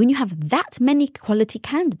easy when you have that many quality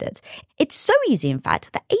candidates. It's so easy, in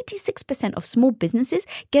fact, that 86% of small businesses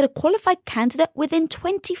get a qualified candidate within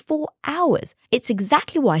 24 hours. It's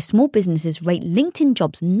exactly why small businesses rate LinkedIn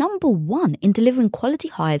Jobs #1 in delivering quality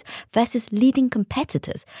hires versus leading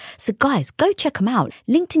competitors. So guys, go check them out.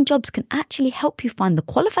 LinkedIn Jobs can actually help you find the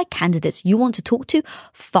qualified candidates you want to talk to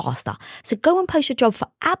faster. So go and post your job for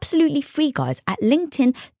absolutely free, guys, at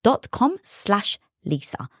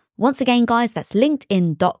linkedin.com/Lisa. Once again, guys, that's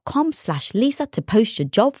linkedin.com/Lisa to post your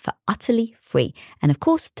job for utterly free. And of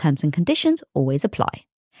course, terms and conditions always apply.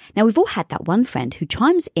 Now, we've all had that one friend who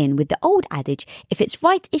chimes in with the old adage, if it's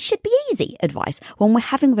right, it should be easy advice when we're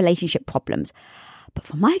having relationship problems. But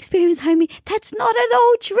from my experience, homie, that's not at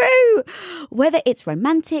all true. Whether it's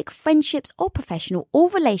romantic, friendships, or professional, all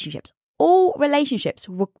relationships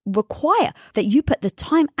require that you put the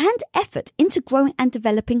time and effort into growing and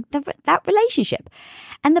developing that relationship.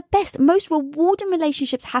 And the best, most rewarding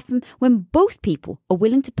relationships happen when both people are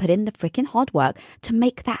willing to put in the freaking hard work to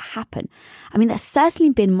make that happen. I mean, that's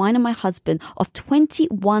certainly been mine and my husband of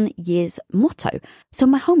 21 years motto. So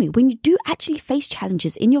my homie, when you do actually face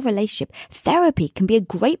challenges in your relationship, therapy can be a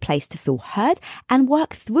great place to feel heard and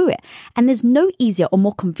work through it. And there's no easier or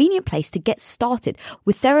more convenient place to get started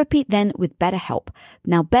with therapy than with BetterHelp.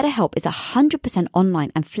 Now, BetterHelp is 100%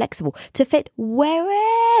 online and flexible to fit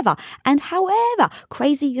wherever and however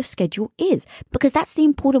crazy your schedule is, because that's the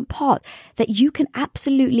important part, that you can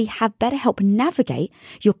absolutely have BetterHelp navigate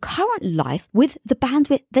your current life with the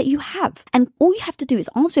bandwidth that you have. And all you have to do is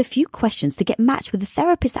answer a few questions to get matched with a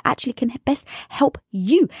therapist that actually can best help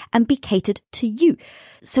you and be catered to you.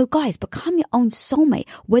 So guys, become your own soulmate,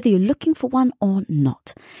 whether you're looking for one or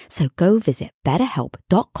not. So go visit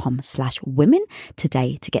betterhelp.com/women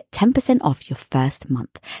today to get 10% off your first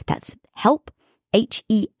month. That's help,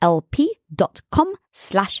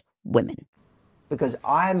 HELP.com/women. Because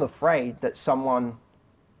I'm afraid that someone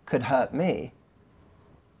could hurt me.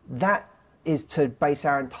 That is to base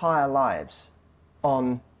our entire lives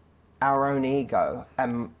on our own ego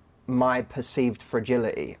and my perceived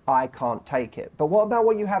fragility. I can't take it. But what about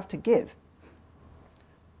what you have to give?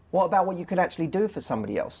 What about what you could actually do for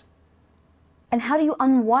somebody else? And how do you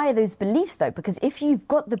unwire those beliefs, though? Because if you've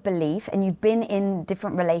got the belief and you've been in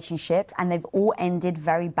different relationships and they've all ended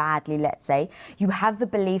very badly, let's say, you have the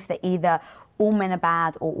belief that either all men are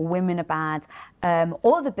bad or all women are bad,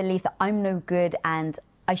 or the belief that I'm no good and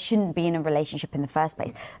I shouldn't be in a relationship in the first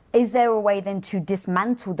place. Is there a way then to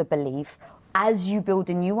dismantle the belief as you build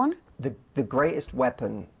a new one? The greatest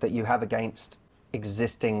weapon that you have against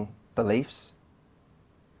existing beliefs,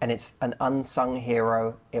 and it's an unsung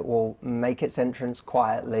hero, it will make its entrance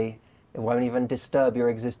quietly, it won't even disturb your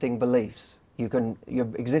existing beliefs. Your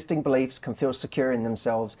existing beliefs can feel secure in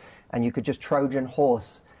themselves, and you could just Trojan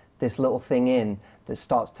horse this little thing in that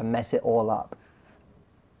starts to mess it all up.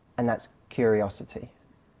 And that's curiosity.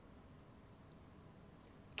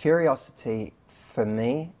 Curiosity, for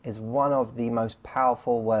me, is one of the most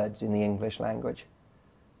powerful words in the English language.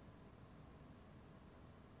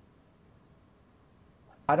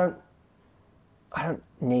 I don't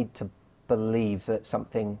need to believe that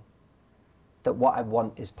what I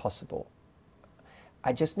want is possible.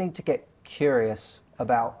 I just need to get curious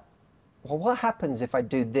about, well, what happens if I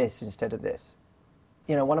do this instead of this?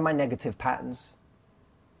 You know, one of my negative patterns,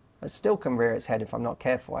 it still can rear its head if I'm not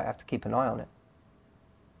careful. I have to keep an eye on it.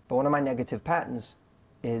 But one of my negative patterns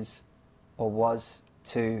was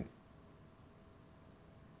to,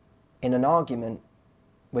 in an argument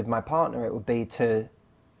with my partner, it would be to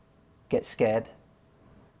get scared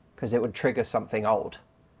because it would trigger something old.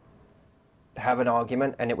 Have an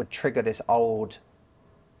argument and it would trigger this old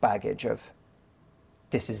baggage of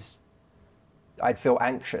I'd feel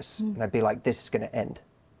anxious and I'd be like, this is going to end.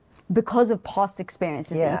 because of past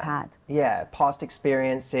experiences that you've had. Yeah, past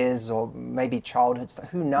experiences or maybe childhood stuff.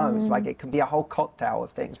 Who knows? Like it could be a whole cocktail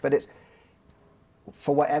of things. But it's,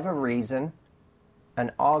 for whatever reason,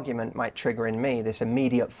 an argument might trigger in me this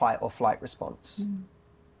immediate fight or flight response.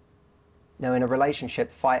 Now, in a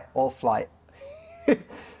relationship, fight or flight,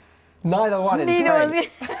 neither one is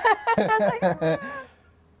great.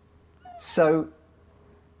 So,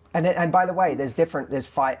 and by the way, there's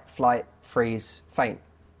fight, flight, freeze, faint,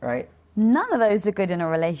 right? None of those are good in a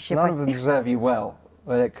relationship. None of them serve you well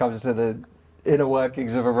when it comes to the inner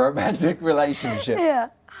workings of a romantic relationship. Yeah.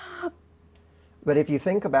 But if you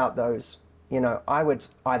think about those, you know, I would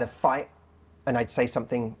either fight and I'd say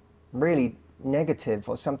something really negative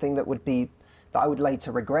or something that I would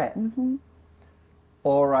later regret.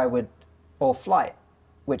 Or flight,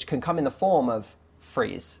 which can come in the form of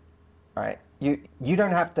freeze, right? You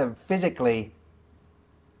don't have to physically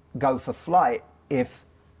go for flight if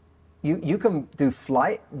you can do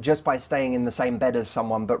flight just by staying in the same bed as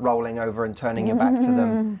someone but rolling over and turning your back to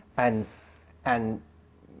them and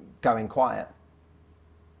going quiet.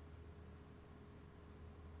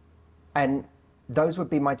 And those would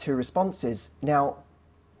be my two responses. Now,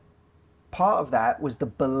 part of that was the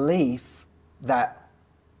belief that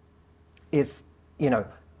if, you know,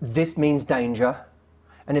 this means danger,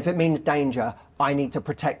 and if it means danger, I need to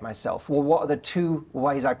protect myself. Well, what are the two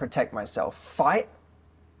ways I protect myself? Fight.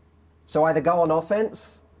 So either go on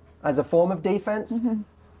offense as a form of defense,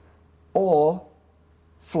 or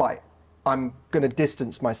flight. I'm going to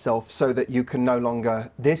distance myself so that you can no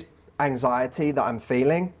longer, this anxiety that I'm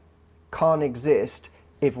feeling can't exist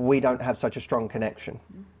if we don't have such a strong connection.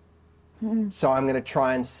 So I'm going to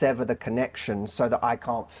try and sever the connection so that I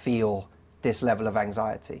can't feel this level of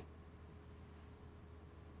anxiety.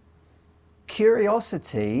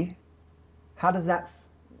 Curiosity, how does that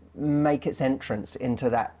make its entrance into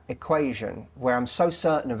that equation where I'm so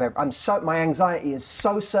certain of my anxiety is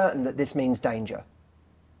so certain that this means danger.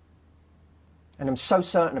 And I'm so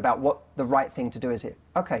certain about what the right thing to do is here.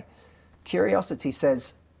 Okay, curiosity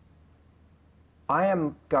says, I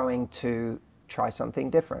am going to try something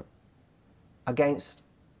different. Against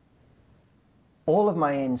all of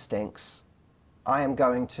my instincts, I am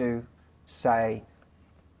going to say,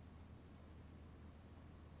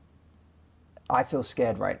 I feel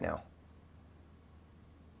scared right now.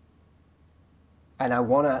 And I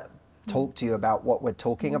want to talk to you about what we're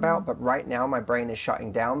talking about, but right now my brain is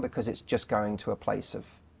shutting down because it's just going to a place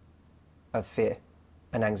of fear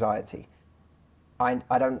and anxiety. I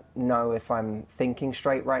don't know if I'm thinking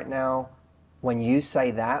straight right now. When you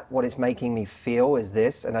say that, what it's making me feel is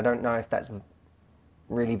this, and I don't know if that's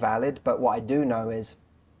really valid, but what I do know is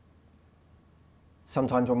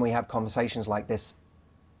sometimes when we have conversations like this,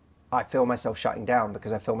 I feel myself shutting down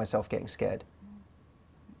because I feel myself getting scared.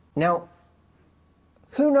 Now,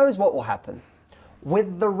 who knows what will happen?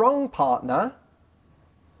 With the wrong partner,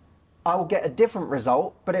 I will get a different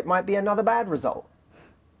result, but it might be another bad result.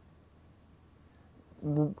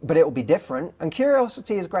 But it will be different. And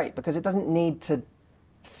curiosity is great because it doesn't need to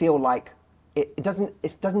feel like, it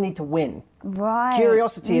doesn't need to win. Right.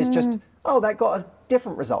 Curiosity is just, oh, that got a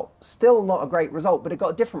different result. Still not a great result, but it got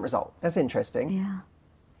a different result. That's interesting. Yeah.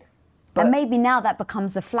 But, and maybe now that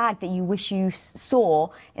becomes the flag that you wish you saw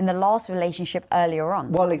in the last relationship earlier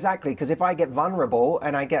on. Well, exactly, because if I get vulnerable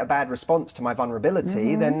and I get a bad response to my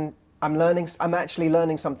vulnerability, then I'm actually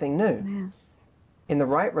learning something new. Yeah. In the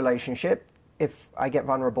right relationship, if I get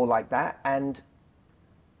vulnerable like that, and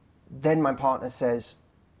then my partner says,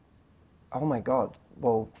 oh my God,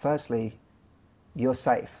 well, firstly, you're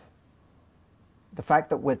safe. The fact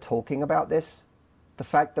that we're talking about this, the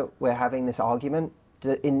fact that we're having this argument,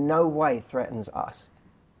 in no way threatens us.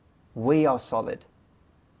 We are solid.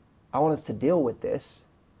 I want us to deal with this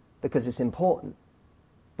because it's important,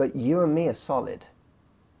 but you and me are solid.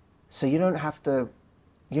 So you don't have to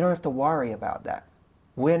worry about that.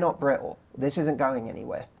 We're not brittle. This isn't going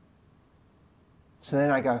anywhere. So then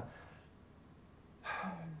I go,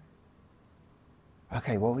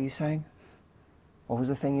 okay, what were you saying? What was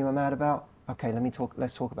the thing you were mad about? Okay,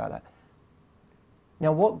 let's talk about that.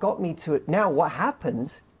 Now what got me to it, now what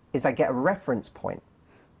happens is I get a reference point.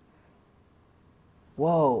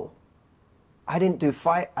 Whoa, I didn't do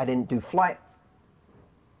fight, I didn't do flight.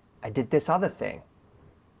 I did this other thing.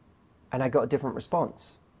 And I got a different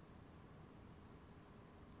response.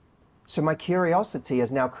 So my curiosity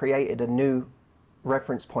has now created a new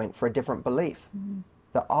reference point for a different belief.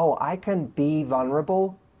 That, oh, I can be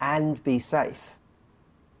vulnerable and be safe.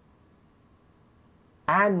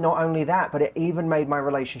 And not only that, but it even made my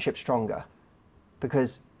relationship stronger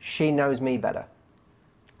because she knows me better.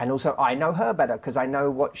 And also I know her better because I know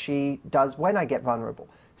what she does when I get vulnerable.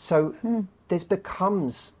 So this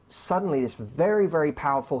becomes suddenly this very, very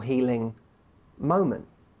powerful healing moment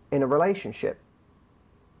in a relationship.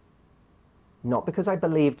 Not because I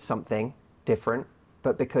believed something different,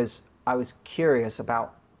 but because I was curious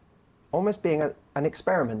about almost being an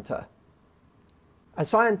experimenter. A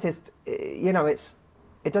scientist, you know, it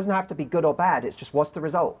doesn't have to be good or bad. It's just, what's the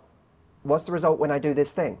result? What's the result when I do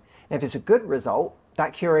this thing? And if it's a good result,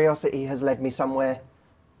 that curiosity has led me somewhere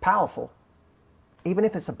powerful. Even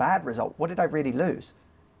if it's a bad result, what did I really lose?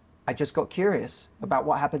 I just got curious about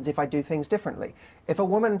what happens if I do things differently. If a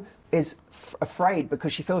woman is afraid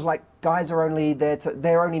because she feels like guys are only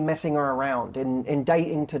they're only messing her around. In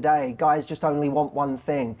dating today, guys just only want one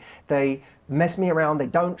thing. They mess me around, they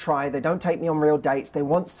don't try, they don't take me on real dates, they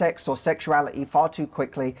want sex or sexuality far too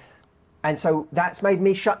quickly. And so that's made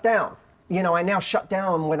me shut down. You know, I now shut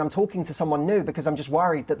down when I'm talking to someone new because I'm just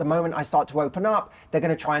worried that the moment I start to open up, they're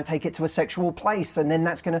going to try and take it to a sexual place, and then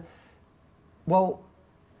that's going to... Well,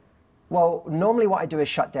 normally what I do is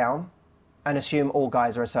shut down and assume all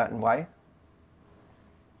guys are a certain way.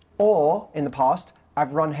 Or, in the past,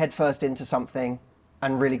 I've run headfirst into something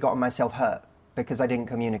and really gotten myself hurt because I didn't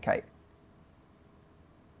communicate.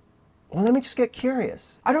 Well, let me just get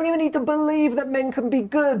curious. I don't even need to believe that men can be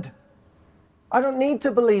good. I don't need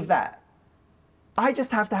to believe that. I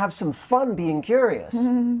just have to have some fun being curious.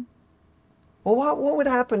 Well, what would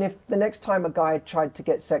happen if the next time a guy tried to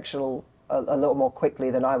get sexual a little more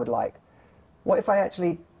quickly than I would like? What if I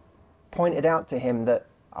actually pointed out to him that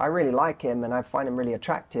I really like him and I find him really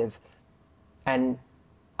attractive, and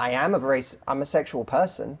I'm a sexual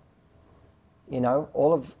person, you know,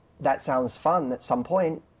 all of that sounds fun at some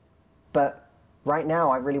point, but right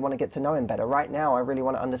now I really want to get to know him better. Right now I really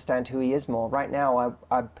want to understand who he is more. Right now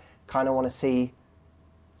I kind of want to see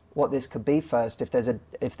what this could be first, if there's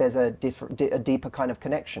a deeper kind of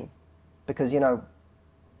connection. Because, you know,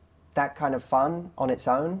 that kind of fun on its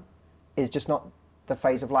own is just not the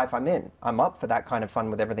phase of life I'm in. I'm up for that kind of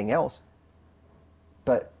fun with everything else.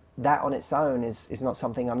 But that on its own is not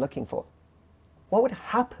something I'm looking for. What would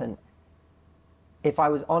happen if I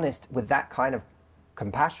was honest with that kind of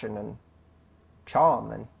compassion and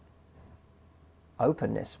charm and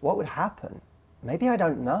openness? What would happen? Maybe I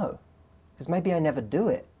don't know, because maybe I never do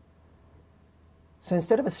it. So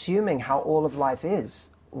instead of assuming how all of life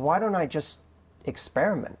is, why don't I just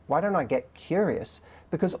experiment? Why don't I get curious?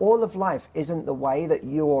 Because all of life isn't the way that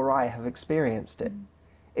you or I have experienced it.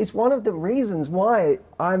 It's one of the reasons why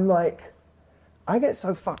I'm like, I get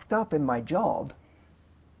so fucked up in my job,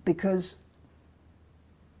 because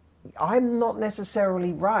I'm not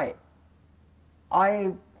necessarily right.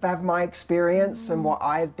 I have my experience and what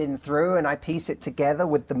I've been through, and I piece it together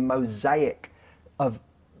with the mosaic of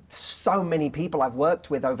so many people I've worked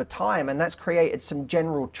with over time, and that's created some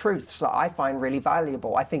general truths that I find really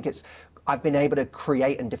valuable. I think I've been able to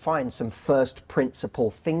create and define some first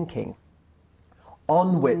principle thinking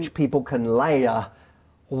on which people can layer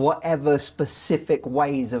whatever specific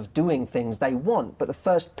ways of doing things they want. But the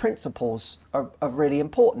first principles are really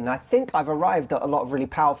important. I think I've arrived at a lot of really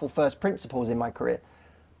powerful first principles in my career.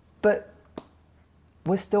 But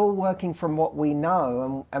we're still working from what we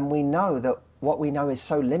know, and we know that what we know is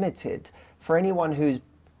so limited. For anyone who's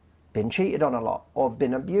been cheated on a lot, or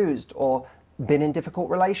been abused, or been in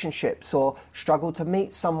difficult relationships, or struggled to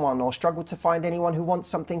meet someone, or struggled to find anyone who wants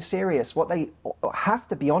something serious, what they have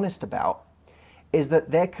to be honest about is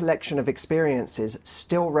that their collection of experiences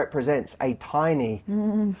still represents a tiny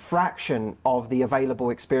fraction of the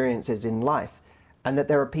available experiences in life, and that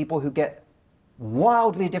there are people who get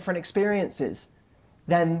wildly different experiences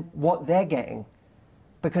than what they're getting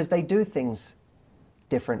because they do things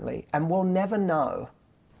differently. And we'll never know,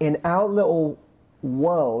 in our little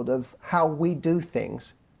world of how we do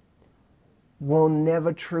things, we'll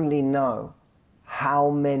never truly know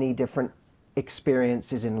how many different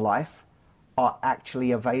experiences in life are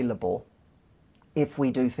actually available if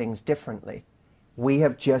we do things differently. We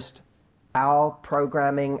have just, our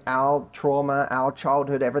programming, our trauma, our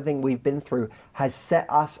childhood, everything we've been through has set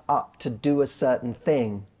us up to do a certain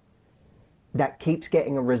thing that keeps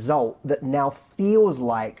getting a result that now feels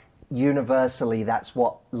like universally that's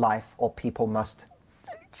what life or people must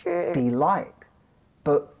be like.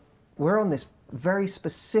 But we're on this very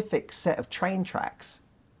specific set of train tracks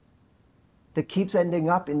that keeps ending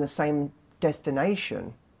up in the same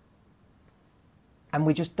destination, and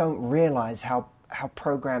we just don't realize how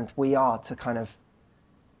programmed we are to kind of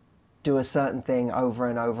do a certain thing over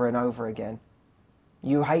and over and over again.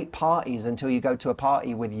 You hate parties until you go to a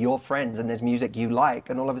party with your friends and there's music you like,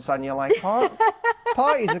 and all of a sudden you're like,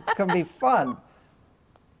 parties can be fun.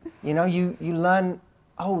 You know, you learn,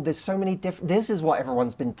 oh, there's so many different, this is what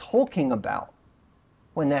everyone's been talking about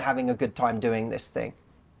when they're having a good time doing this thing.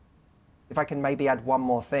 If I can maybe add one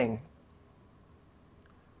more thing.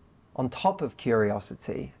 On top of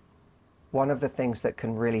curiosity, one of the things that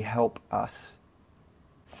can really help us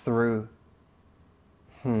through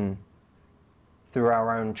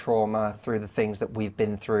our own trauma, through the things that we've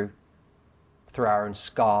been through our own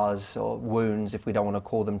scars or wounds, if we don't want to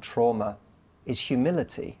call them trauma, is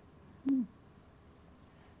humility.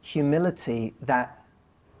 Humility that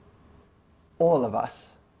all of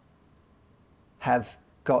us have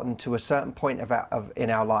gotten to a certain point in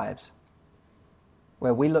our lives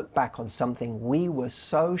where we look back on something we were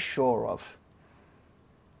so sure of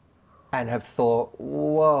and have thought,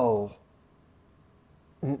 whoa,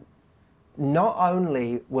 not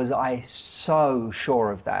only was I so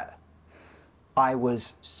sure of that, I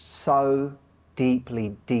was so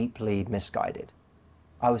deeply, deeply misguided.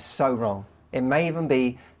 I was so wrong. It may even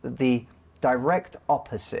be that the direct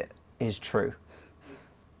opposite is true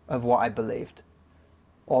of what I believed.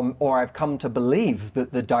 Or I've come to believe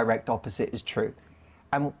that the direct opposite is true.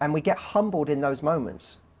 And we get humbled in those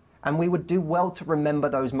moments. And we would do well to remember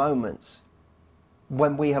those moments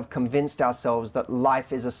when we have convinced ourselves that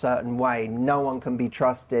life is a certain way, no one can be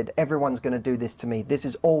trusted, everyone's going to do this to me, this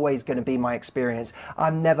is always going to be my experience,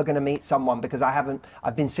 I'm never going to meet someone because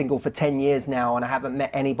I've been single for 10 years now and I haven't met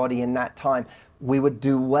anybody in that time. We would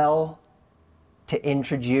do well to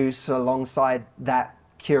introduce alongside that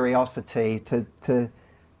curiosity to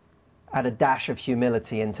add a dash of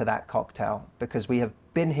humility into that cocktail, because we have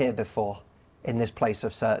been here before in this place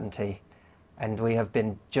of certainty and we have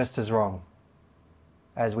been just as wrong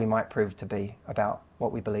as we might prove to be about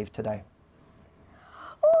what we believe today.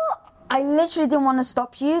 I literally didn't want to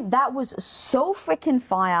stop you. That was so freaking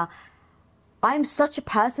fire. I'm such a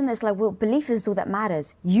person that's like, well, belief is all that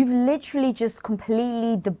matters. You've literally just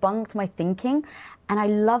completely debunked my thinking, and I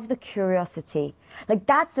love the curiosity. Like,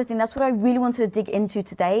 that's the thing. That's what I really wanted to dig into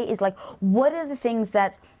today, is like, what are the things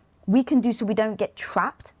that we can do so we don't get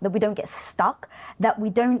trapped, that we don't get stuck, that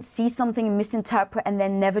we don't see something and misinterpret and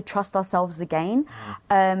then never trust ourselves again.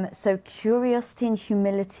 So curiosity and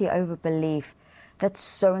humility over belief. That's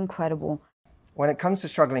so incredible. When it comes to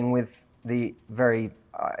struggling with the very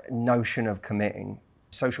notion of committing,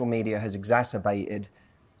 social media has exacerbated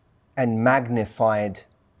and magnified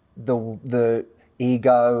the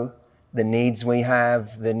ego, the needs we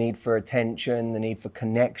have, the need for attention, the need for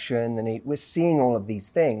connection, we're seeing all of these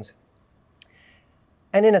things.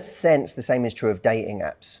 And in a sense, the same is true of dating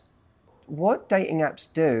apps. What dating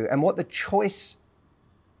apps do, and what the choice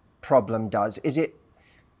problem does, is it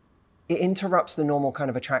interrupts the normal kind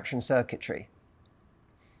of attraction circuitry.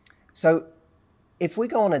 So if we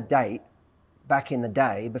go on a date back in the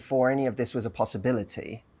day, before any of this was a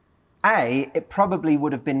possibility, it probably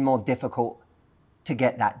would have been more difficult to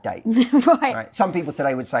get that date. Right. Some people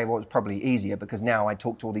today would say, well, it's probably easier because now I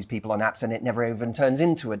talk to all these people on apps and it never even turns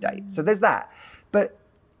into a date. So there's that. But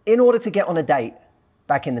in order to get on a date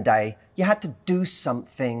back in the day, you had to do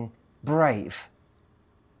something brave,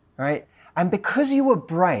 right? And because you were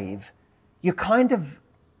brave, you kind of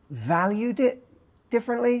valued it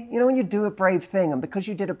differently. You know, when you do a brave thing, and because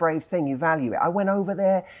you did a brave thing, you value it. I went over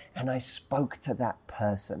there and I spoke to that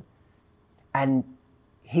person, and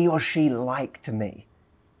he or she liked me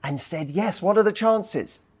and said, yes, what are the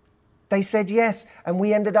chances? They said yes, and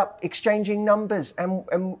we ended up exchanging numbers,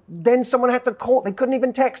 and then someone had to call. They couldn't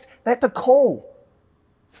even text. They had to call.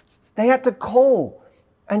 They had to call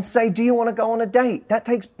and say, do you want to go on a date? That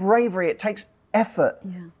takes bravery. It takes effort.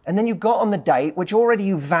 Yeah. And then you got on the date, which already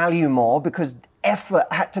you value more because effort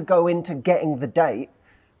had to go into getting the date.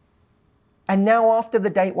 And now after the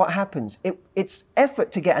date, what happens? It's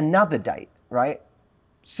effort to get another date, right?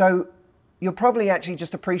 So you're probably actually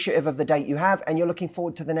just appreciative of the date you have, and you're looking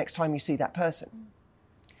forward to the next time you see that person.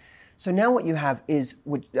 So now what you have is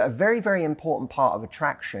a very, very important part of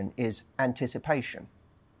attraction is anticipation.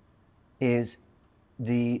 There's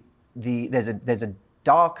a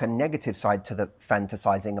dark and negative side to the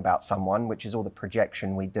fantasizing about someone, which is all the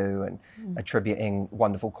projection we do and attributing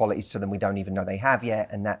wonderful qualities to them we don't even know they have yet,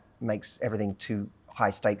 and that makes everything too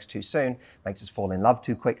high stakes too soon, makes us fall in love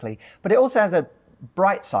too quickly. But it also has a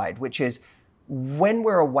bright side, which is when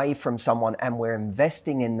we're away from someone and we're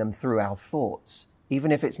investing in them through our thoughts,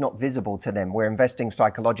 even if it's not visible to them, we're investing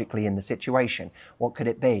psychologically in the situation. What could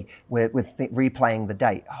it be? We're replaying the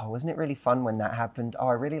date. Oh, wasn't it really fun when that happened? Oh,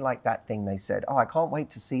 I really like that thing they said. Oh, I can't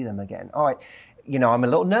wait to see them again. Oh, I'm a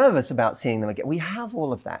little nervous about seeing them again. We have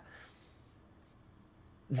all of that.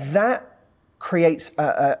 That creates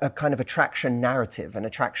a kind of attraction narrative, an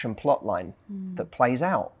attraction plot line that plays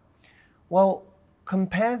out. Well,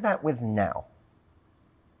 compare that with now.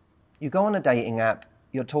 You go on a dating app,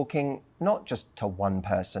 you're talking not just to one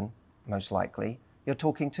person, most likely, you're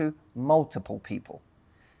talking to multiple people.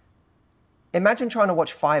 Imagine trying to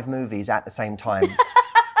watch 5 movies at the same time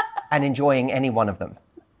and enjoying any one of them.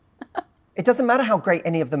 It doesn't matter how great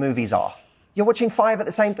any of the movies are. You're watching 5 at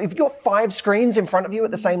the same time. If you've got 5 screens in front of you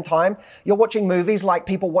at the same time, you're watching movies like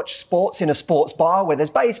people watch sports in a sports bar where there's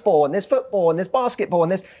baseball and there's football and there's basketball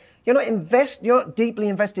and you're not deeply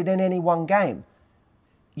invested in any one game.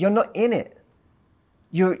 You're not in it.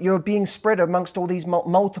 You're being spread amongst all these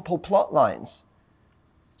multiple plot lines.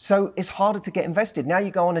 So it's harder to get invested. Now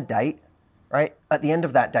you go on a date, right? At the end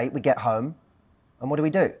of that date, we get home, and what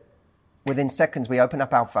do? Within seconds, we open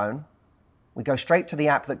up our phone, we go straight to the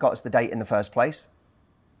app that got us the date in the first place,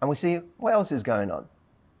 and we see what else is going on.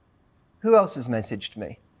 Who else has messaged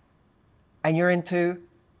me? And you're into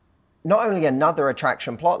not only another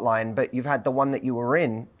attraction plot line, but you've had the one that you were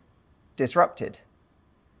in disrupted.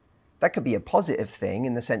 That could be a positive thing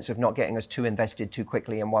in the sense of not getting us too invested too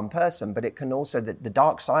quickly in one person, but it can also, the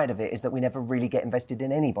dark side of it is that we never really get invested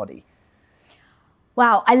in anybody.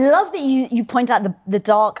 Wow, I love that you point out the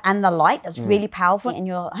dark and the light. That's really powerful, and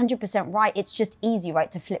you're 100% right. It's just easy, right,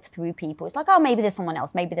 to flip through people. It's like, oh, maybe there's someone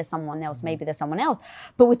else, maybe there's someone else, maybe there's someone else.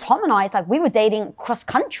 But with Tom and I, it's like we were dating cross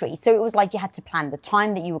country. So it was like you had to plan the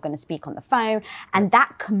time that you were going to speak on the phone, and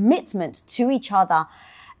that commitment to each other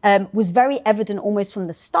was very evident almost from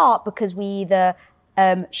the start, because we either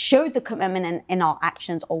showed the commitment in our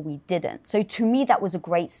actions or we didn't. So to me, that was a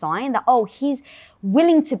great sign that, oh, he's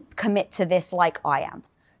willing to commit to this like I am.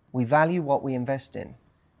 We value what we invest in.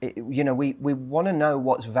 We want to know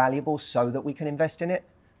what's valuable so that we can invest in it,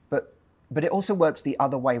 but it also works the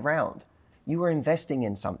other way round. You are investing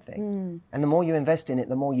in something, and the more you invest in it,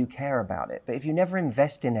 the more you care about it. But if you never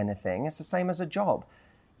invest in anything, it's the same as a job.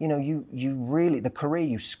 You really, the career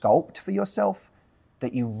you sculpt for yourself,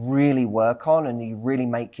 that you really work on and you really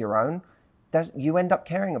make your own, you end up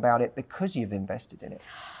caring about it because you've invested in it.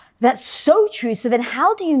 That's so true. So then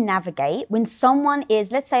how do you navigate when someone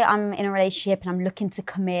is, let's say I'm in a relationship and I'm looking to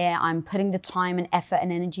commit, I'm putting the time and effort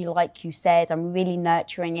and energy, like you said, I'm really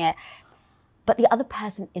nurturing it, but the other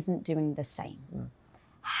person isn't doing the same.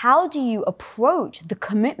 How do you approach the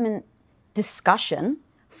commitment discussion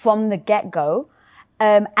from the get-go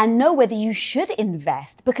and know whether you should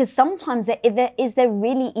invest? Because sometimes is there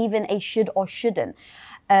really even a should or shouldn't?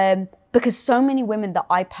 Because so many women that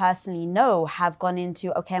I personally know have gone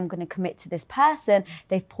into, okay, I'm going to commit to this person.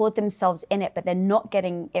 They've poured themselves in it, but they're not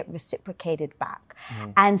getting it reciprocated back.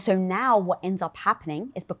 And so now what ends up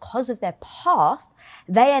happening is because of their past,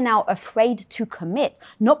 they are now afraid to commit,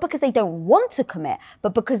 not because they don't want to commit,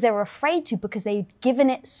 but because they're afraid to, because they've given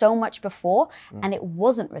it so much before and it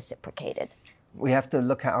wasn't reciprocated. We have to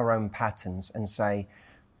look at our own patterns and say,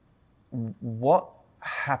 what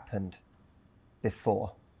happened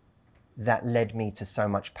before that led me to so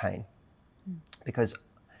much pain? Because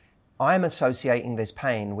I'm associating this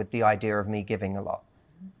pain with the idea of me giving a lot.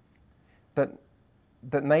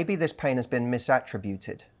 But maybe this pain has been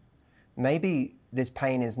misattributed. Maybe this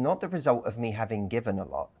pain is not the result of me having given a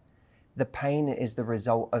lot. The pain is the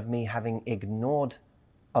result of me having ignored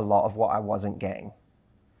a lot of what I wasn't getting.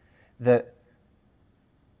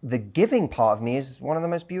 The giving part of me is one of the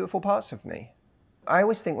most beautiful parts of me. I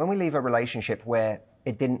always think when we leave a relationship where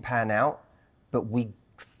it didn't pan out, but we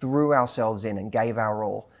threw ourselves in and gave our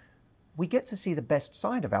all, we get to see the best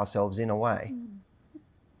side of ourselves in a way.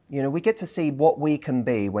 We get to see what we can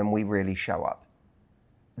be when we really show up.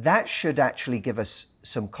 That should actually give us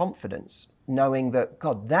some confidence, knowing that,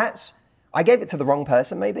 God, I gave it to the wrong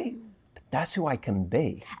person maybe, but that's who I can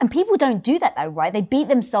be. And people don't do that though, right? They beat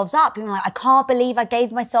themselves up. You're like, I can't believe I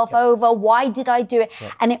gave myself over. Why did I do it?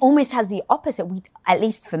 And it almost has the opposite. At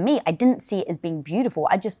least for me, I didn't see it as being beautiful.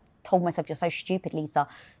 I just told myself, you're so stupid, Lisa.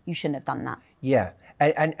 You shouldn't have done that. Yeah.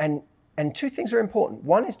 And two things are important.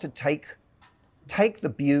 One is to take the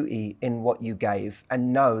beauty in what you gave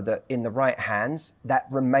and know that in the right hands, that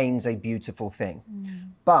remains a beautiful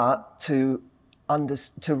thing. But to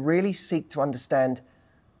really seek to understand,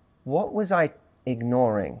 what was I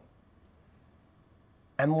ignoring?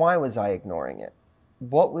 And why was I ignoring it?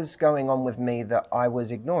 What was going on with me that I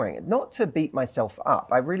was ignoring it? Not to beat myself up.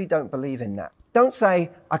 I really don't believe in that. Don't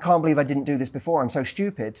say, I can't believe I didn't do this before. I'm so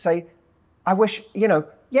stupid. Say, I wish,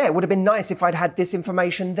 it would have been nice if I'd had this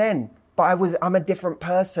information then, but I'm a different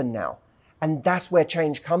person now. And that's where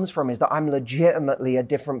change comes from, is that I'm legitimately a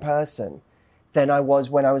different person than I was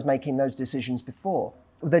when I was making those decisions before.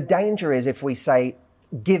 The danger is if we say,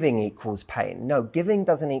 giving equals pain. No, giving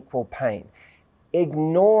doesn't equal pain.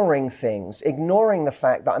 Ignoring things, ignoring the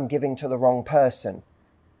fact that I'm giving to the wrong person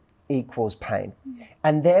equals pain.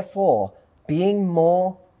 And therefore, being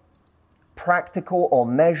more practical or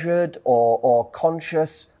measured or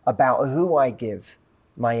conscious about who I give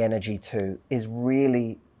my energy to is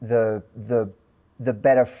really the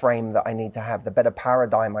better frame that I need to have, the better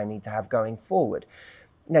paradigm I need to have going forward.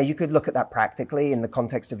 Now, you could look at that practically in the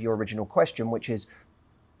context of your original question, which is,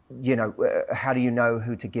 how do you know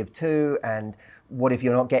who to give to, and what if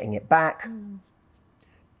you're not getting it back?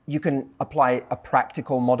 You can apply a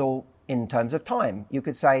practical model in terms of time. You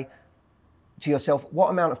could say to yourself, what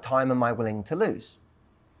amount of time am I willing to lose?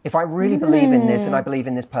 If I really believe in this and I believe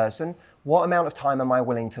in this person, what amount of time am I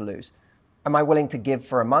willing to lose? Am I willing to give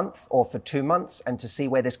for a month or for 2 months and to see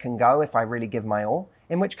where this can go if I really give my all?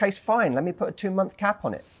 In which case, fine, let me put a 2-month cap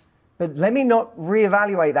on it. But let me not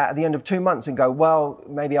reevaluate that at the end of 2 months and go, well,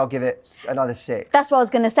 maybe I'll give it another 6. That's what I was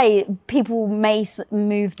going to say. People may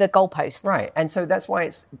move the goalpost. Right. And so that's why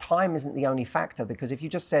time isn't the only factor, because if you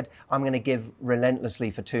just said, I'm going to give relentlessly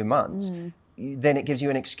for 2 months, then it gives you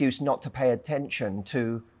an excuse not to pay attention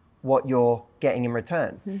to what you're getting in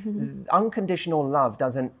return. Unconditional love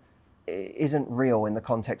isn't real in the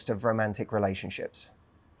context of romantic relationships.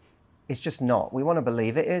 It's just not. We want to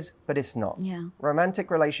believe it is, but it's not. Yeah.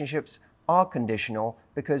 Romantic relationships are conditional,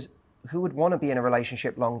 because who would want to be in a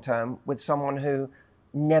relationship long term with someone who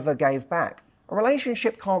never gave back? A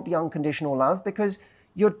relationship can't be unconditional love, because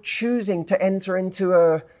you're choosing to enter into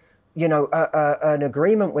an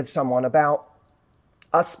agreement with someone about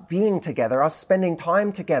us being together, us spending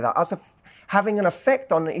time together, us having an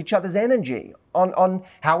effect on each other's energy, on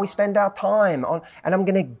how we spend our time, and I'm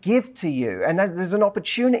going to give to you. And there's an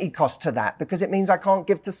opportunity cost to that, because it means I can't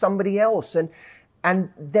give to somebody else. And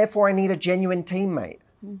therefore I need a genuine teammate.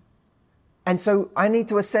 And so I need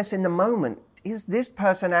to assess in the moment, is this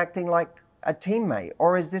person acting like a teammate,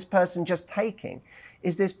 or is this person just taking?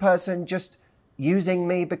 Is this person just using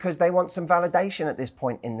me because they want some validation at this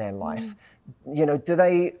point in their life?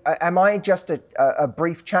 Am I just a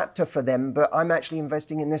brief chapter for them, but I'm actually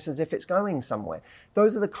investing in this as if it's going somewhere?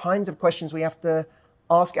 Those are the kinds of questions we have to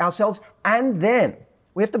ask ourselves and them.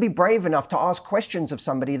 We have to be brave enough to ask questions of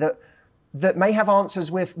somebody that may have answers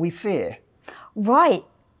we fear. Right.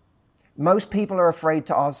 Most people are afraid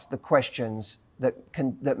to ask the questions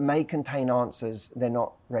that may contain answers they're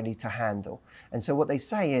not ready to handle. And so what they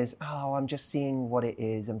say is, I'm just seeing what it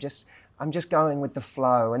is. I'm just going with the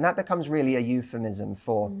flow. And that becomes really a euphemism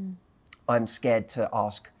for I'm scared to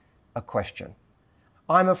ask a question.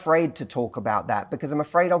 I'm afraid to talk about that because I'm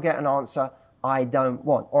afraid I'll get an answer I don't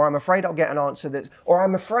want. Or I'm afraid I'll get an answer or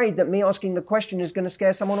I'm afraid that me asking the question is going to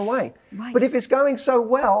scare someone away. Right. But if it's going so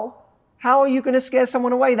well, how are you going to scare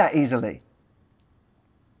someone away that easily?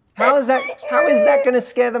 How is that going to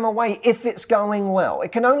scare them away if it's going well?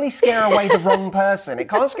 It can only scare away the wrong person. It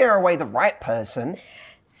can't scare away the right person.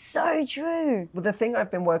 So true. Well, the thing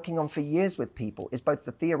I've been working on for years with people is both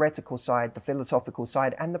the theoretical side, the philosophical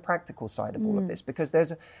side, and the practical side of all of this. Because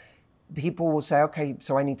people will say, okay,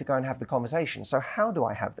 so I need to go and have the conversation. So how do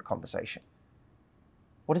I have the conversation?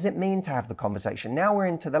 What does it mean to have the conversation? Now we're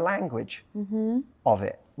into the language of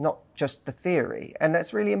it, not just the theory. And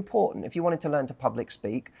that's really important. If you wanted to learn to public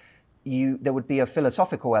speak, there would be a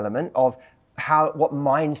philosophical element of what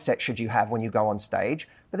mindset should you have when you go on stage.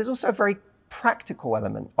 But there's also a very practical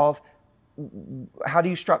element of how do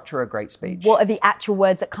you structure a great speech? What are the actual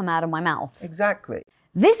words that come out of my mouth? Exactly.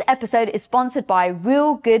 This episode is sponsored by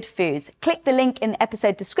Real Good Foods. Click the link in the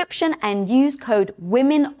episode description and use code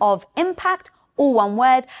WomenOfImpact, all one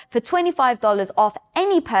word, for $25 off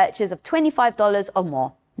any purchase of $25 or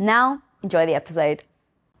more. Now, enjoy the episode.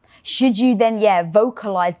 Should you then,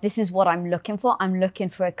 vocalize, this is what I'm looking for. I'm looking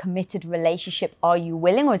for a committed relationship. Are you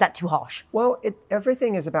willing, or is that too harsh? Well,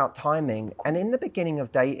 everything is about timing. And in the beginning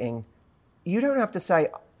of dating, you don't have to say,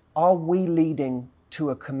 are we leading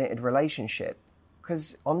to a committed relationship?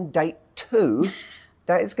 Because on date 2,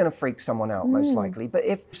 that is going to freak someone out, most likely. But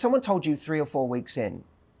if someone told you 3 or 4 weeks in,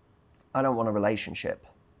 I don't want a relationship,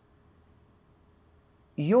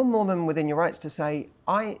 you're more than within your rights to say,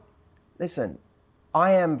 I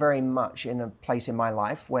am very much in a place in my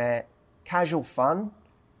life where casual fun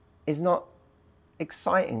is not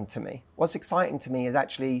exciting to me. What's exciting to me is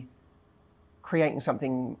actually creating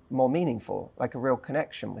something more meaningful, like a real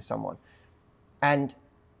connection with someone. And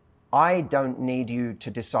I don't need you to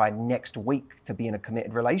decide next week to be in a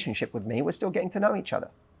committed relationship with me. We're still getting to know each other.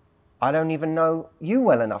 I don't even know you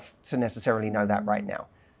well enough to necessarily know that right now.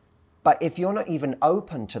 But if you're not even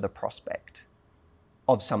open to the prospect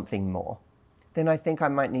of something more, then I think I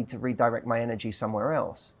might need to redirect my energy somewhere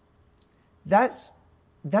else. That's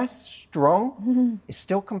strong. It's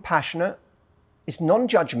still compassionate. It's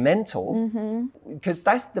non-judgmental, because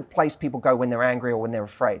that's the place people go when they're angry or when they're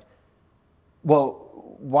afraid. Well,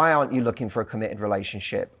 why aren't you looking for a committed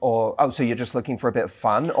relationship? Or, oh, so you're just looking for a bit of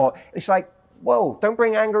fun? Or it's like, whoa, don't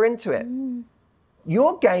bring anger into it.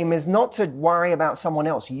 Your game is not to worry about someone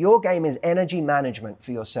else. Your game is energy management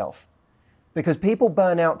for yourself. Because people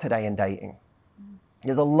burn out today in dating.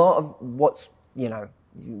 There's a lot of what's,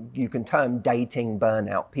 you can term dating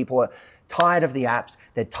burnout. People are tired of the apps.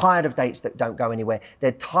 They're tired of dates that don't go anywhere.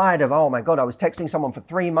 They're tired of, oh my God, I was texting someone for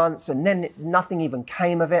 3 months and then nothing even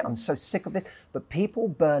came of it. I'm so sick of this. But people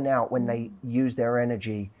burn out when they use their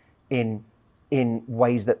energy in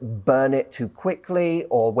ways that burn it too quickly,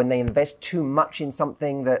 or when they invest too much in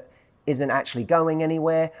something that isn't actually going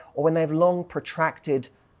anywhere, or when they have long, protracted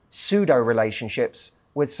pseudo relationships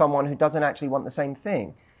with someone who doesn't actually want the same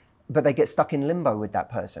thing, but they get stuck in limbo with that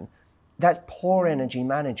person. That's poor energy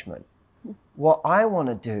management. What I want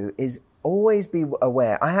to do is always be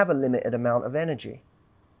aware. I have a limited amount of energy.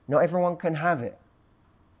 Not everyone can have it.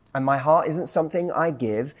 And my heart isn't something I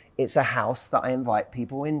give. It's a house that I invite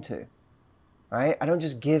people into. Right? I don't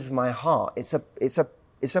just give my heart. It's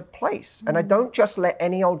a place. And I don't just let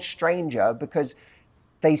any old stranger, because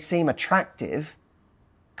they seem attractive,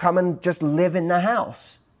 come and just live in the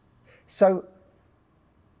house. So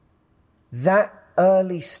that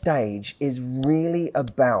early stage is really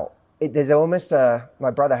about, there's almost my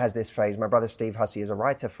brother has this phrase. My brother Steve Hussey is a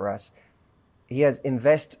writer for us. He has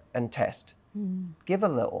invest and test. Give a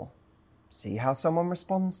little. See how someone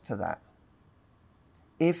responds to that.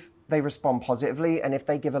 If they respond positively and if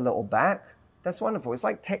they give a little back, that's wonderful. It's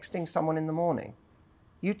like texting someone in the morning.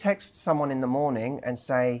 You text someone in the morning and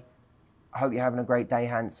say, I hope you're having a great day,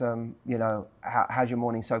 handsome. How's your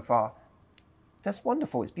morning so far? That's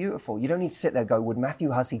wonderful. It's beautiful. You don't need to sit there and go, would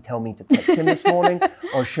Matthew Hussey tell me to text him this morning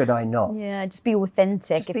or should I not? Yeah, just be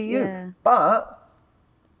authentic. Just be you. Yeah. But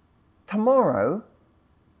tomorrow,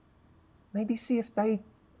 maybe see if they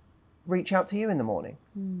reach out to you in the morning.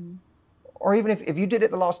 Or even if you did it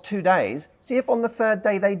the last 2 days, see if on the third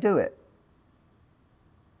day they do it.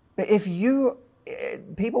 But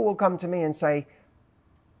people will come to me and say,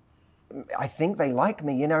 I think they like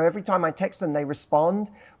me. Every time I text them, they respond.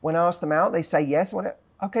 When I ask them out, they say yes.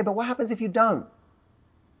 Okay, but what happens if you don't?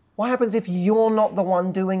 What happens if you're not the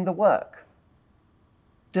one doing the work?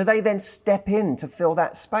 Do they then step in to fill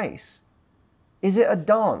that space? Is it a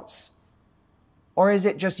dance? Or is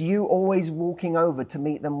it just you always walking over to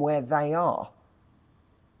meet them where they are?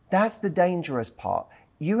 That's the dangerous part.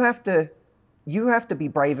 You have to be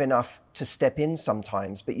brave enough to step in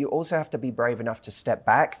sometimes, but you also have to be brave enough to step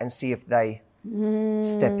back and see if they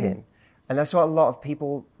step in. And that's what a lot of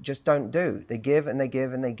people just don't do. They give and they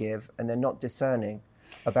give and they give, and they're not discerning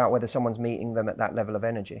about whether someone's meeting them at that level of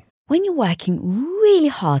energy. When you're working really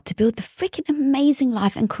hard to build the freaking amazing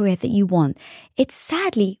life and career that you want, it's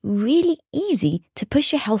sadly really easy to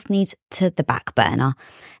push your health needs to the back burner.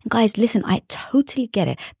 And guys, listen, I totally get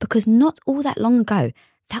it, because not all that long ago,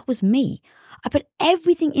 that was me. I put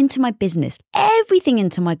everything into my business, everything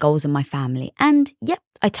into my goals and my family. And yep,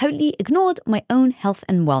 I totally ignored my own health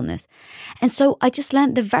and wellness. And so I just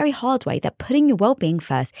learned the very hard way that putting your well-being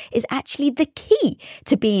first is actually the key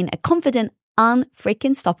to being a confident,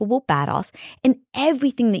 unfreaking stoppable badass in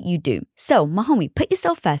everything that you do. So, my homie, put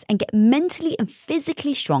yourself first and get mentally and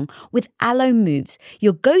physically strong with Alo Moves,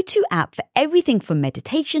 your go-to app for everything from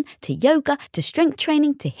meditation to yoga to strength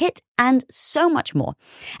training to HIIT and so much more.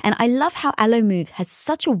 And I love how Alo Moves has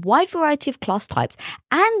such a wide variety of class types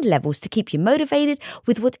and levels to keep you motivated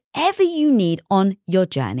with whatever you need on your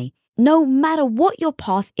journey. No matter what your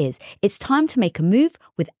path is, it's time to make a move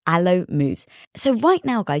with Alo Moves. So right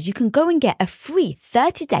now, guys, you can go and get a free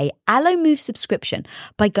 30-day Alo Moves subscription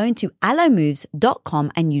by going to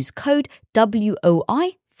alomoves.com and use code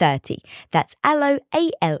WOI30. That's Alo,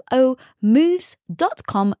 A-L-O,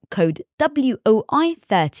 moves.com, code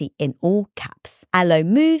WOI30 in all caps.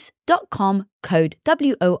 alomoves.com, code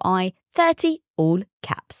WOI30, all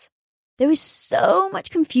caps. There is so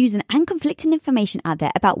much confusing and conflicting information out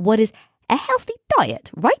there about what is a healthy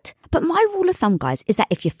diet, right? But my rule of thumb, guys, is that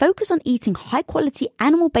if you focus on eating high-quality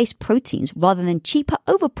animal-based proteins rather than cheaper,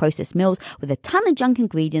 over-processed meals with a ton of junk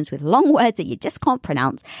ingredients with long words that you just can't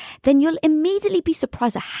pronounce, then you'll immediately be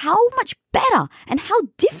surprised at how much better and how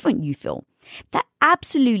different you feel. That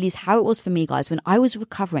absolutely is how it was for me, guys, when I was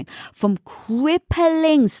recovering from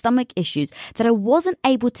crippling stomach issues that I wasn't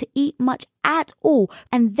able to eat much at all.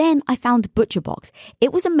 And then I found ButcherBox.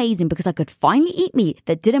 It was amazing because I could finally eat meat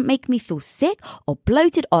that didn't make me feel sick or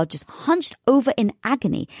bloated or just hunched over in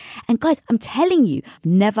agony. And guys, I'm telling you, I've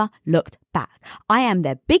never looked back. I am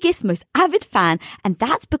their biggest, most avid fan, and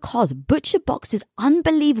that's because ButcherBox's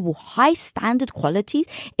unbelievable high standard qualities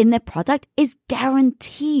in their product is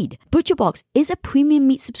guaranteed. ButcherBox is a premium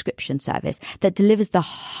meat subscription service that delivers the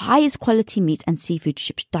highest quality meats and seafood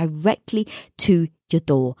shipped directly to your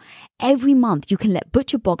door. Every month, you can let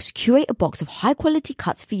ButcherBox curate a box of high quality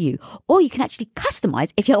cuts for you, or you can actually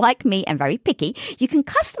customize. If you're like me and very picky, you can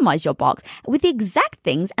customize your box with the exact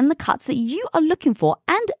things and the cuts that you are looking for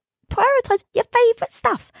and prioritize your favorite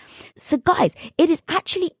stuff. So guys, it is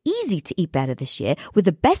actually easy to eat better this year with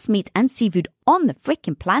the best meats and seafood on the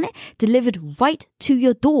freaking planet delivered right to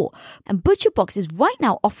your door. And ButcherBox is right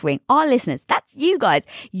now offering our listeners, that's you guys,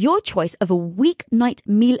 your choice of a weeknight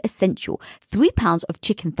meal essential. 3 pounds of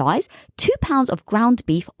chicken thighs, 2 pounds of ground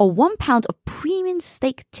beef, or 1 pound of premium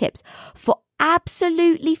steak tips for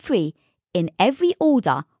absolutely free in every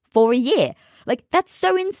order for a year. Like, that's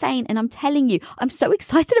so insane. And I'm telling you, I'm so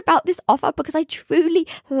excited about this offer because I truly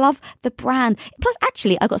love the brand. Plus,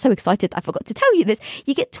 actually, I got so excited, I forgot to tell you this.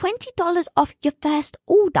 You get $20 off your first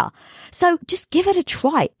order. So just give it a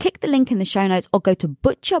try. Click the link in the show notes or go to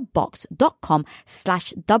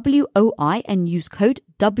butcherbox.com/WOI and use code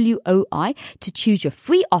WOI to choose your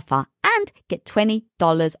free offer and get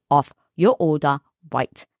 $20 off your order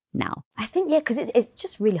right now. I think, yeah, because it's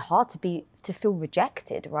just really hard to feel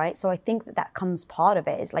rejected, right? So I think that comes part of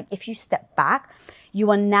it is like, if you step back,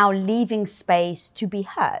 you are now leaving space to be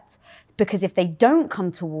hurt. Because if they don't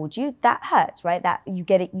come towards you, that hurts, right? That you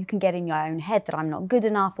can get in your own head that I'm not good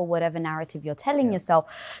enough or whatever narrative you're telling yourself.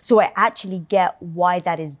 So I actually get why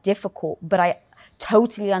that is difficult, but I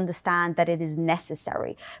totally understand that it is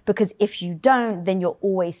necessary, because if you don't, then you're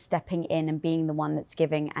always stepping in and being the one that's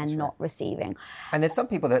giving and not receiving. And there's some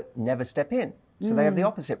people that never step in. So they have the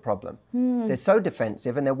opposite problem. They're so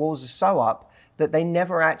defensive and their walls are so up that they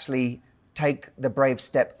never actually take the brave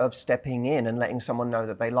step of stepping in and letting someone know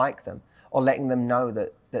that they like them, or letting them know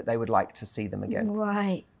that they would like to see them again.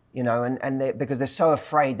 Right. You know, because they're so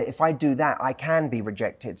afraid that if I do that, I can be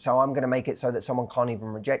rejected. So I'm going to make it so that someone can't even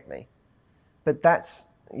reject me. But that's,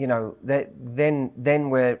 you know, then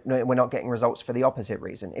we're not getting results for the opposite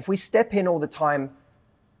reason. If we step in all the time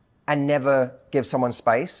and never give someone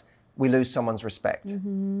space, we lose someone's respect.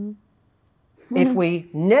 Mm-hmm. If we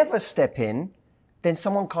never step in, then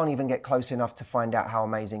someone can't even get close enough to find out how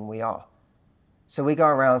amazing we are. So we go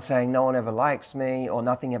around saying no one ever likes me or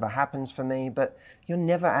nothing ever happens for me, but you're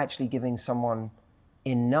never actually giving someone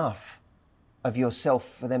enough of yourself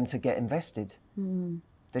for them to get invested.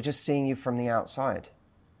 They're just seeing you from the outside.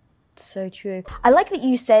 So true. I like that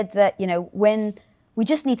you said that, you know, when we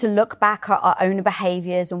just need to look back at our own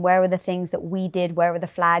behaviors and where are the things that we did, where are the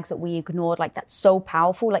flags that we ignored. Like, that's so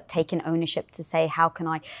powerful, like taking ownership to say, how can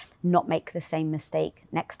I not make the same mistake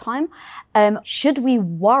next time? Should we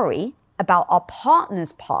worry about our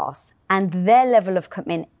partner's past and their level of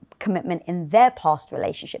commitment in their past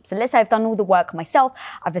relationships? So let's say I've done all the work myself.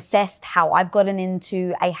 I've assessed how I've gotten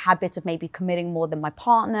into a habit of maybe committing more than my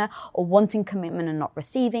partner or wanting commitment and not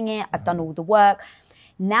receiving it. I've done all the work.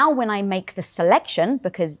 Now when I make the selection,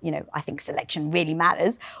 because, you know, I think selection really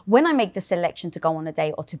matters. When I make the selection to go on a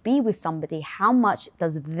date or to be with somebody, how much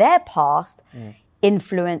does their past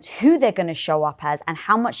influence who they're going to show up as, and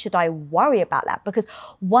how much should I worry about that? Because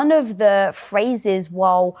one of the phrases,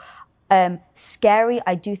 while scary,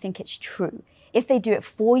 I do think it's true. If they do it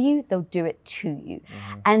for you, they'll do it to you.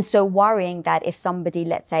 And so worrying that if somebody,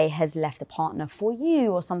 let's say, has left a partner for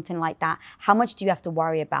you or something like that, how much do you have to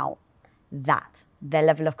worry about that, their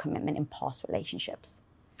level of commitment in past relationships?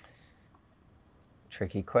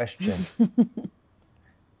 Tricky question.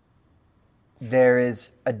 There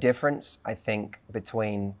is a difference, I think,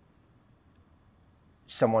 between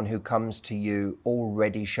someone who comes to you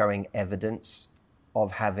already showing evidence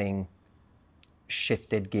of having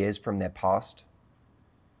shifted gears from their past,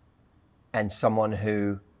 and someone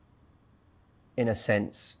who, in a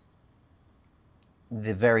sense,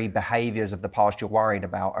 the very behaviors of the past you're worried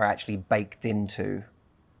about are actually baked into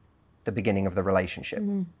the beginning of the relationship,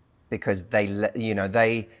 because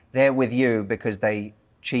they're with you because they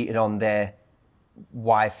cheated on their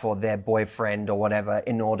wife or their boyfriend or whatever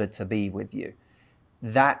in order to be with you.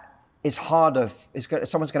 That is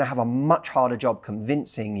someone's going to have a much harder job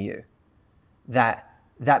convincing you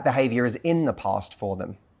that behavior is in the past for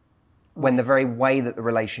them, when the very way that the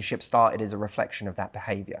relationship started is a reflection of that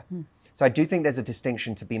behavior. So I do think there's a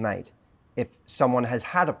distinction to be made. If someone has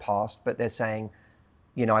had a past, but they're saying,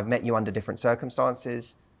 you know, I've met you under different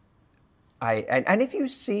circumstances, and if you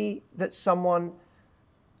see that someone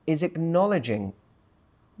is acknowledging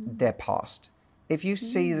their past, if you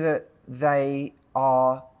see that they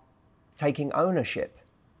are taking ownership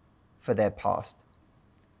for their past,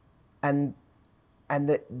 and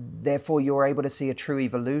that therefore you're able to see a true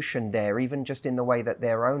evolution there, even just in the way that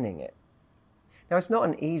they're owning it. Now, it's not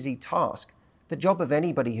an easy task. The job of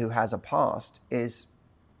anybody who has a past is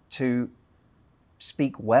to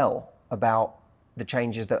speak well about the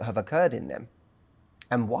changes that have occurred in them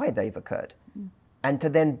and why they've occurred, and to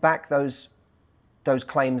then back those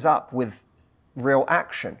claims up with real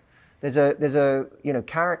action. There's a you know,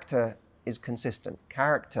 character is consistent.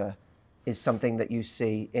 Character is something that you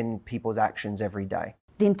see in people's actions every day.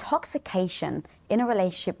 The intoxication in a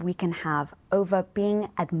relationship we can have over being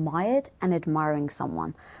admired and admiring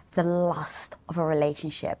someone, the lust of a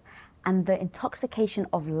relationship, and the intoxication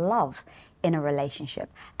of love in a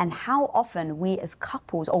relationship, and how often we as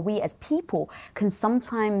couples or we as people can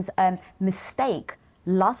sometimes mistake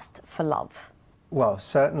lust for love. Well,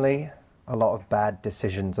 certainly a lot of bad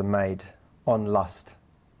decisions are made on lust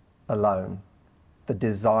alone, the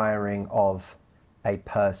desiring of a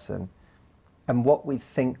person, and what we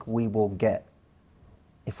think we will get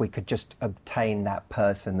if we could just obtain that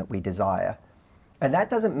person that we desire. And that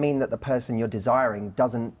doesn't mean that the person you're desiring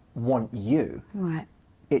doesn't want you. Right.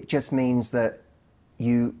 It just means that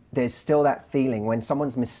there's still that feeling when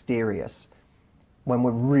someone's mysterious, when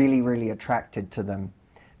we're really, really attracted to them,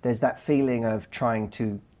 there's that feeling of trying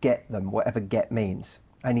to get them, whatever get means.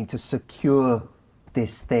 I need to secure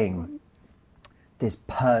this thing, this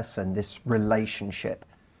person, this relationship.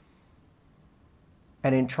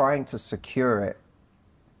 And in trying to secure it,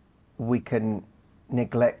 we can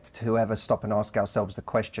neglect to ever stop and ask ourselves the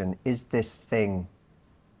question, is this thing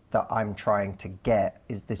that I'm trying to get,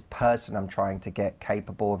 is this person I'm trying to get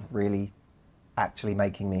capable of really actually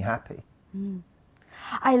making me happy?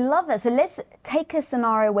 I love that. So let's take a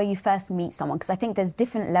scenario where you first meet someone, because I think there's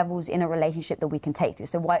different levels in a relationship that we can take through.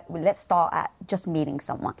 So let's start at just meeting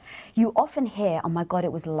someone. You often hear, oh my God,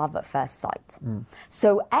 it was love at first sight.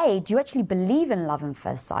 So A, do you actually believe in love at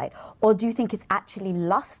first sight? Or do you think it's actually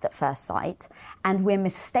lust at first sight and we're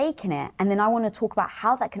mistaking it? And then I want to talk about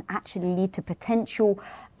how that can actually lead to potential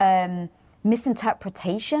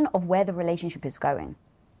misinterpretation of where the relationship is going.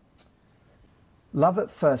 Love at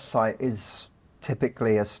first sight is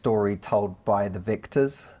typically a story told by the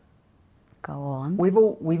victors. Go on. We've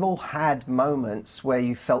all had moments where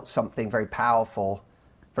you felt something very powerful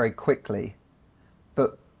very quickly,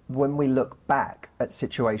 but when we look back at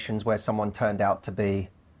situations where someone turned out to be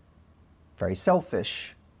very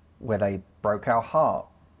selfish, where they broke our heart,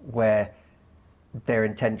 where their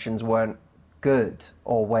intentions weren't good,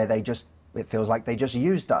 or where it feels like they just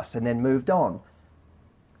used us and then moved on,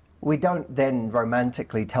 we don't then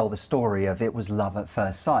romantically tell the story of it was love at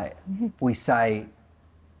first sight. We say,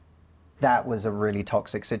 that was a really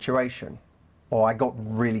toxic situation, or I got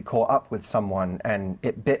really caught up with someone and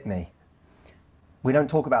it bit me. We don't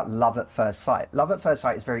talk about love at first sight. Love at first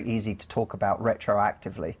sight is very easy to talk about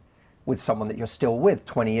retroactively with someone that you're still with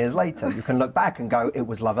 20 years later. You can look back and go, it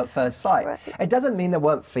was love at first sight. Right. It doesn't mean there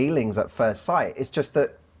weren't feelings at first sight. It's just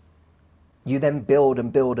that you then build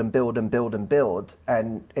and build and build and build and build,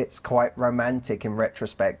 and it's quite romantic in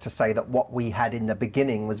retrospect to say that what we had in the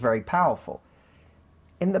beginning was very powerful.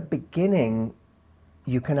 In the beginning,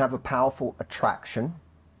 you can have a powerful attraction,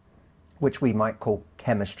 which we might call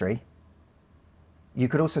chemistry. You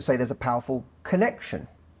could also say there's a powerful connection,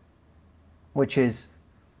 which is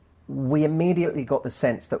we immediately got the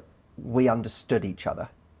sense that we understood each other,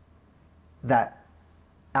 that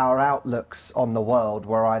our outlooks on the world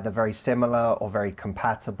were either very similar or very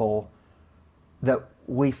compatible, that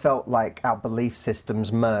we felt like our belief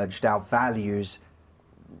systems merged, our values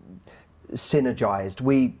synergized.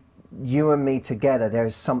 You and me together, there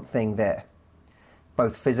is something there,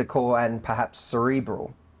 both physical and perhaps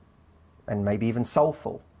cerebral, and maybe even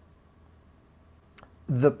soulful.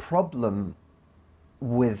 The problem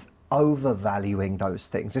with overvaluing those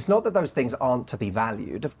things, it's not that those things aren't to be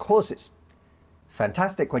valued. Of course, it's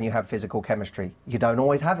fantastic when you have physical chemistry. You don't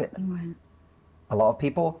always have it. Right. A lot of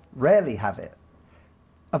people rarely have it.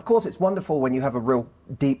 Of course, it's wonderful when you have a real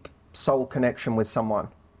deep soul connection with someone.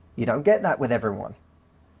 You don't get that with everyone.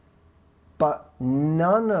 But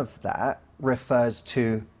none of that refers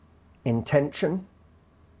to intention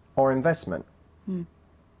or investment.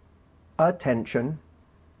 Attention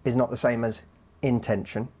is not the same as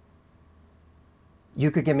intention.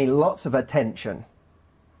 You could give me lots of attention,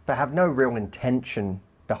 but have no real intention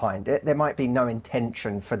behind it. There might be no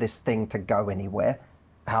intention for this thing to go anywhere.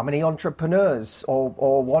 How many entrepreneurs or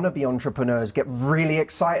wannabe entrepreneurs get really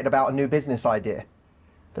excited about a new business idea,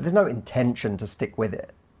 but there's no intention to stick with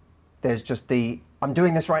it? There's just I'm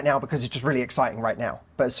doing this right now because it's just really exciting right now.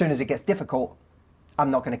 But as soon as it gets difficult, I'm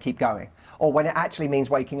not going to keep going. Or when it actually means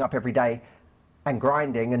waking up every day and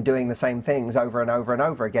grinding and doing the same things over and over and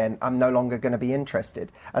over again, I'm no longer going to be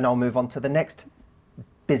interested. And I'll move on to the next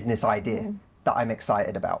business idea that I'm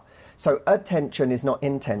excited about. So attention is not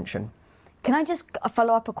intention. Can I just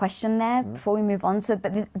follow up a question there before we move on? So,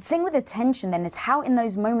 but the thing with attention then is how in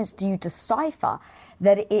those moments do you decipher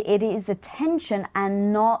that it is attention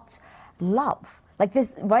and not love? Like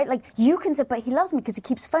this, right? Like you can say, but he loves me because he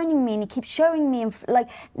keeps phoning me and he keeps showing me and like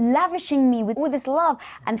lavishing me with all this love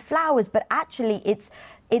and flowers. But actually, it's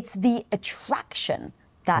the attraction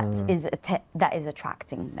that is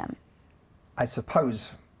attracting them. I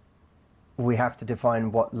suppose we have to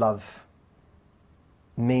define what love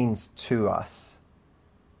means to us.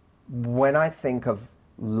 When I think of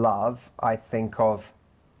love, I think of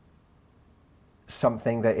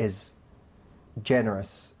something that is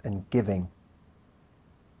generous and giving.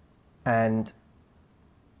 And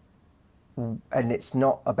it's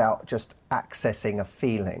not about just accessing a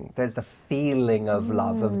feeling. There's the feeling of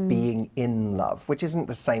love, of being in love, which isn't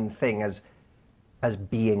the same thing as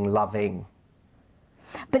being loving.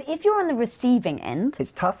 But if you're on the receiving end,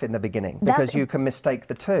 it's tough in the beginning because you can mistake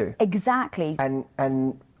the two. Exactly.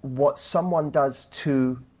 And what someone does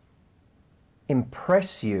to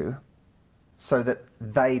impress you so that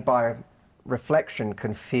they, by reflection,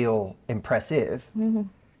 can feel impressive,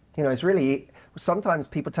 you know, it's really, sometimes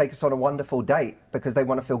people take us on a wonderful date because they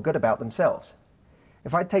want to feel good about themselves.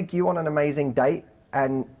 If I take you on an amazing date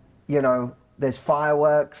and, you know, there's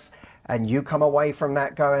fireworks and you come away from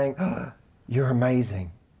that going, oh, you're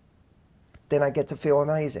amazing, then I get to feel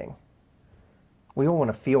amazing. We all want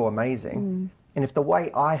to feel amazing. And if the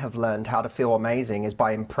way I have learned how to feel amazing is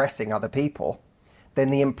by impressing other people, then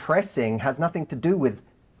the impressing has nothing to do with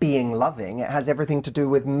being loving. It has everything to do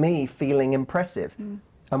with me feeling impressive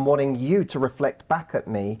and wanting you to reflect back at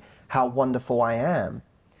me how wonderful I am.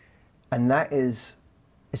 And that is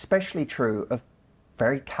especially true of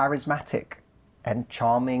very charismatic and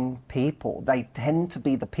charming people. They tend to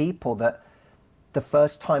be the people that the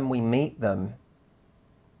first time we meet them,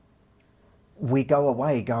 we go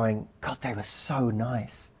away going, God, they were so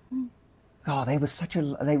nice. Oh, they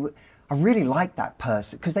were I really liked that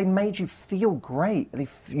person because they made you feel great.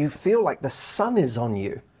 You feel like the sun is on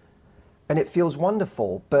you and it feels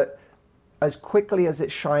wonderful. But as quickly as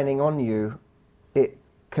it's shining on you, it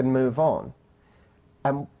can move on.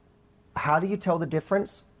 And how do you tell the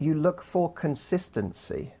difference? You look for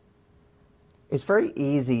consistency. It's very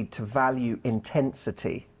easy to value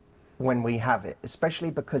intensity when we have it,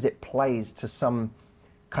 especially because it plays to some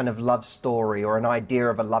kind of love story or an idea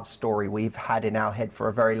of a love story we've had in our head for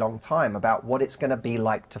a very long time about what it's going to be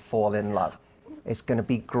like to fall in love. It's going to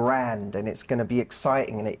be grand and it's going to be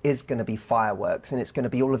exciting and it is going to be fireworks and it's going to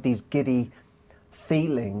be all of these giddy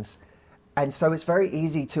feelings. And so it's very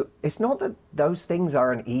easy to, it's not that those things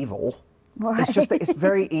aren't evil. Right. It's just that it's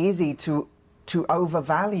very easy to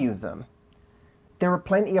overvalue them. There are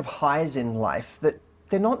plenty of highs in life that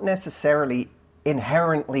they're not necessarily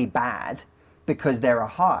inherently bad because they're a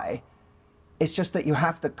high. It's just that you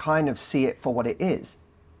have to kind of see it for what it is.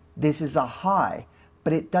 This is a high,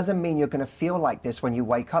 but it doesn't mean you're going to feel like this when you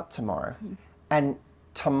wake up tomorrow. And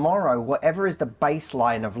tomorrow, whatever is the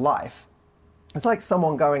baseline of life, it's like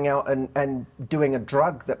someone going out and doing a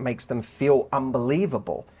drug that makes them feel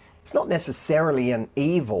unbelievable. It's not necessarily an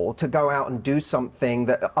evil to go out and do something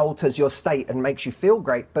that alters your state and makes you feel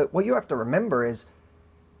great. But what you have to remember is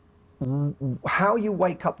how you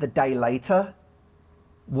wake up the day later,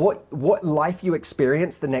 what life you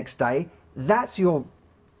experience the next day, that's your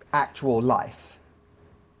actual life.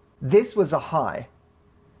 This was a high,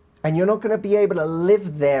 and you're not going to be able to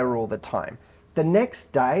live there all the time. The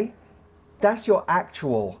next day, that's your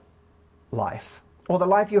actual life. Or the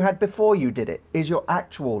life you had before you did it is your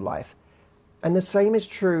actual life. And the same is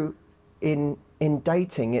true in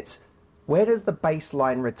dating. It's where does the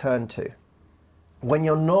baseline return to? When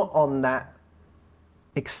you're not on that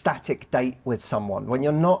ecstatic date with someone, when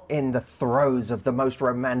you're not in the throes of the most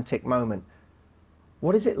romantic moment,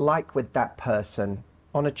 what is it like with that person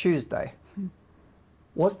on a Tuesday?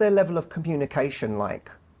 What's their level of communication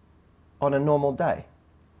like on a normal day?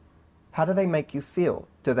 How do they make you feel?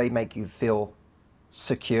 Do they make you feel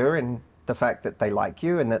secure in the fact that they like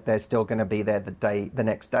you and that they're still going to be there the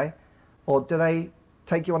next day? Or do they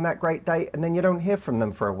take you on that great date and then you don't hear from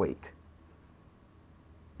them for a week?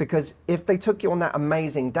 Because if they took you on that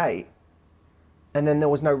amazing date and then there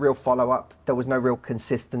was no real follow-up, there was no real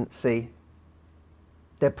consistency,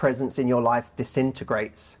 their presence in your life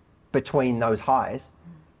disintegrates between those highs,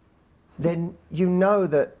 then you know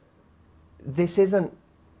that this isn't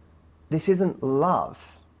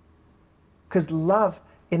love. Because love,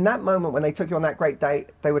 in that moment when they took you on that great date,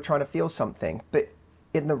 they were trying to feel something. But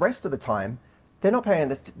in the rest of the time,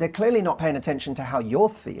 they're clearly not paying attention to how you're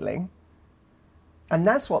feeling. And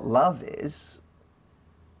that's what love is.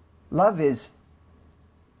 Love is,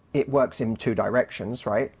 it works in two directions,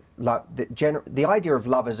 right? The idea of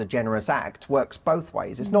love as a generous act works both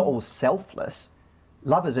ways. It's not all selfless.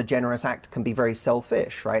 Love as a generous act can be very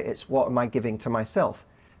selfish, right? It's what am I giving to myself?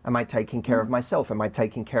 Am I taking care of myself? Am I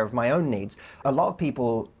taking care of my own needs? A lot of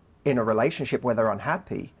people in a relationship where they're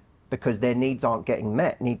unhappy because their needs aren't getting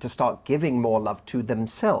met need to start giving more love to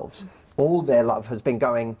themselves. All their love has been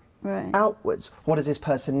going outwards. What does this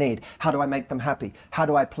person need? How do I make them happy? How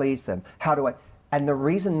do I please them? And the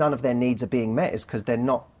reason none of their needs are being met is because they're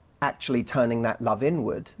not actually turning that love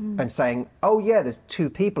inward and saying, oh yeah, there's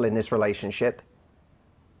two people in this relationship.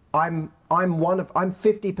 I'm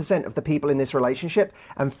 50% of the people in this relationship,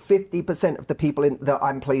 and 50% of the people that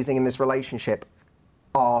I'm pleasing in this relationship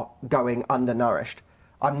are going undernourished.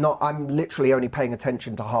 I'm literally only paying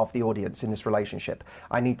attention to half the audience in this relationship.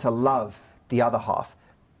 I need to love the other half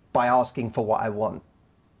by asking for what I want,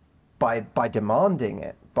 by demanding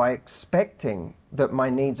it, by expecting that my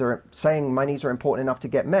needs are important enough to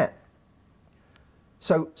get met.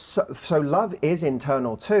 So love is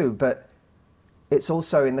internal too, but it's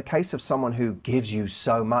also in the case of someone who gives you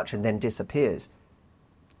so much and then disappears,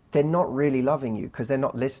 they're not really loving you because they're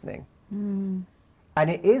not listening. And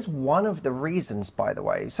it is one of the reasons, by the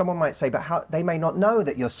way, someone might say, but how, they may not know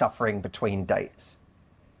that you're suffering between dates.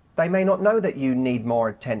 They may not know that you need more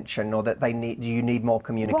attention or that you need more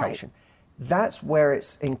communication. Right. That's where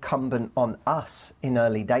it's incumbent on us in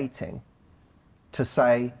early dating to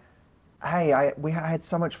say, hey, I had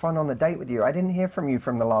so much fun on the date with you. I didn't hear from you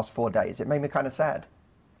from the last 4 days. It made me kind of sad.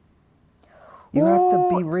 You have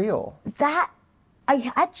to be real. That,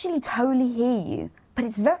 I actually totally hear you, but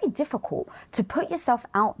it's very difficult to put yourself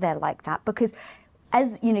out there like that because,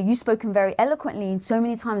 as you know, you've spoken very eloquently so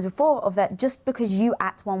many times before of that just because you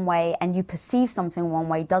act one way and you perceive something one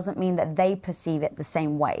way doesn't mean that they perceive it the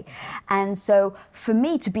same way. And so for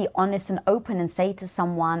me to be honest and open and say to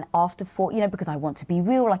someone after because I want to be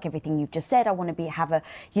real, like everything you've just said, I want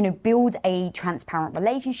to build a transparent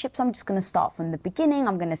relationship. So I'm just going to start from the beginning.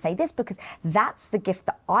 I'm going to say this because that's the gift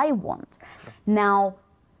that I want. Now,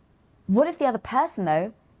 what if the other person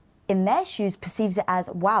though, in their shoes perceives it as,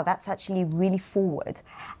 wow, that's actually really forward.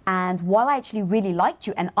 And while I actually really liked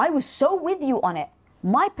you and I was so with you on it,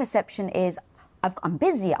 my perception is I'm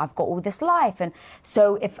busy, I've got all this life. And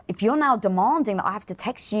so if you're now demanding that I have to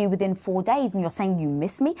text you within 4 days and you're saying you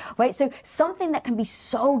miss me, right? So something that can be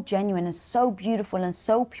so genuine and so beautiful and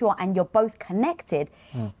so pure and you're both connected,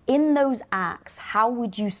 in those acts, how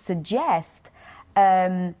would you suggest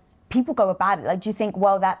people go about it? Like, do you think,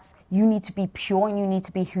 well, you need to be pure and you need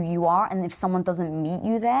to be who you are, and if someone doesn't meet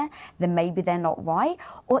you there, then maybe they're not right?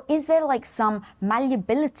 Or is there like some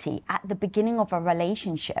malleability at the beginning of a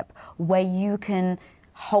relationship where you can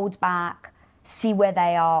hold back, see where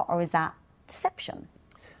they are, or is that deception?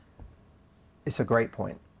 It's a great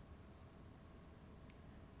point.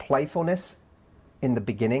 Playfulness in the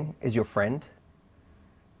beginning is your friend.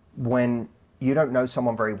 When you don't know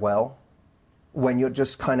someone very well, when you're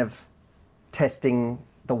just kind of testing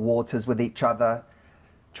the waters with each other,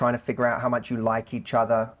 trying to figure out how much you like each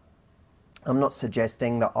other. I'm not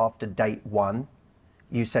suggesting that after date 1,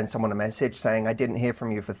 you send someone a message saying, I didn't hear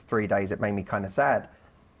from you for 3 days, it made me kind of sad.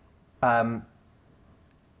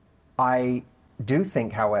 I do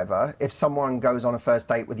think, however, if someone goes on a first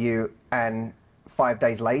date with you and 5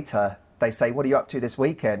 days later, they say, what are you up to this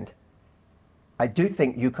weekend? I do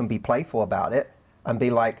think you can be playful about it and be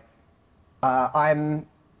like, I'm,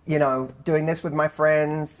 doing this with my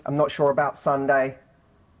friends. I'm not sure about Sunday.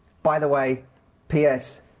 By the way,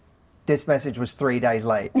 P.S., this message was 3 days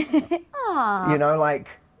late.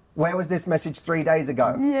 Where was this message 3 days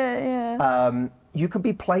ago? Yeah. You could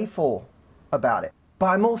be playful about it. But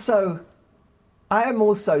I am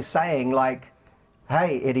also saying, like,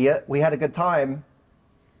 hey, idiot, we had a good time.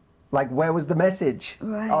 Like, where was the message?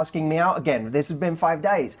 Right. Asking me out again. This has been 5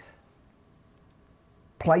 days.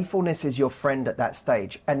 Playfulness is your friend at that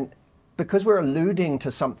stage. And because we're alluding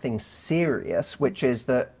to something serious, which is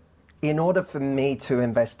that in order for me to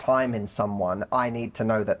invest time in someone, I need to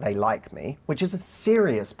know that they like me, which is a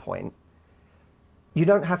serious point. You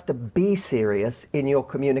don't have to be serious in your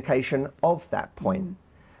communication of that point.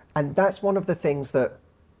 And that's one of the things that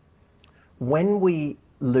when we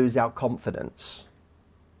lose our confidence,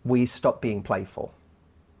 we stop being playful.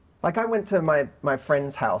 Like I went to my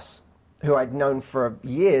friend's house, who I'd known for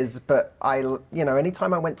years, but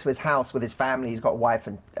anytime I went to his house with his family, he's got a wife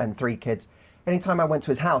and 3 kids, anytime I went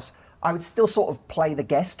to his house, I would still sort of play the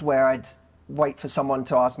guest where I'd wait for someone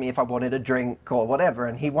to ask me if I wanted a drink or whatever.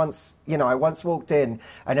 And I once walked in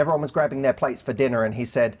and everyone was grabbing their plates for dinner, and he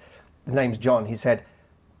said, his name's John, he said,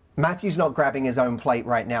 Matthew's not grabbing his own plate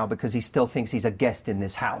right now because he still thinks he's a guest in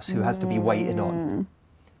this house who has to be waited on.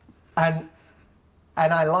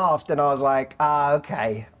 And I laughed and I was like,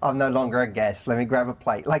 okay, I'm no longer a guest. Let me grab a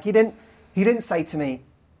plate. Like he didn't say to me,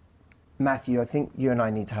 Matthew, I think you and I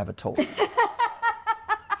need to have a talk.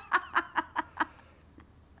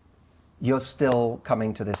 You're still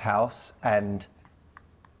coming to this house and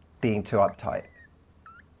being too uptight.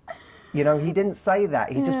 He didn't say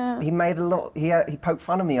that. He poked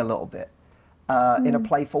fun of me a little bit in a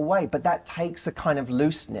playful way, but that takes a kind of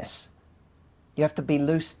looseness. You have to be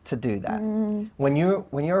loose to do that. When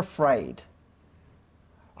you're afraid,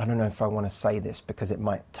 I don't know if I want to say this because it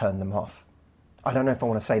might turn them off. I don't know if I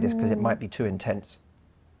want to say this because it might be too intense.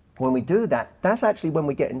 When we do that, that's actually when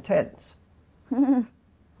we get intense.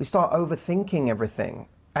 We start overthinking everything.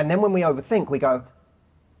 And then when we overthink, we go,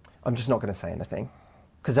 I'm just not going to say anything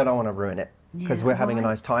because I don't want to ruin it, because we're having a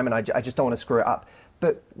nice time and I just don't want to screw it up.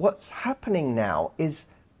 But what's happening now is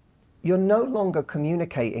you're no longer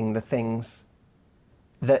communicating the things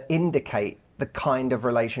that indicate the kind of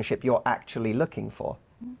relationship you're actually looking for.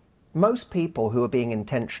 Most people who are being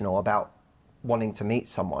intentional about wanting to meet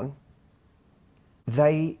someone,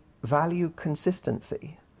 they value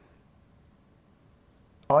consistency.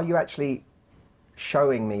 Are you actually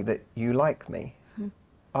showing me that you like me?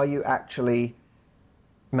 Are you actually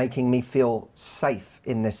making me feel safe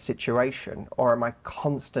in this situation? Or am I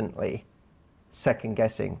constantly second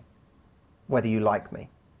guessing whether you like me?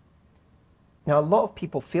 Now, a lot of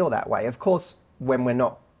people feel that way. Of course, when we're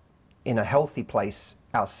not in a healthy place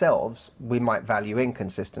ourselves, we might value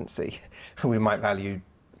inconsistency. We might value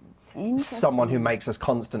someone who makes us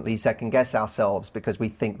constantly second guess ourselves because we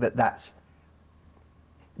think that that's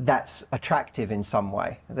attractive in some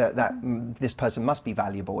way, that this person must be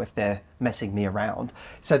valuable if they're messing me around.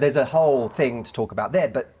 So there's a whole thing to talk about there.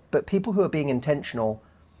 But people who are being intentional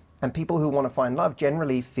and people who want to find love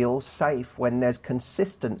generally feel safe when there's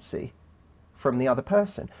consistency from the other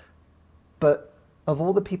person. But of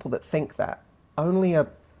all the people that think that, only a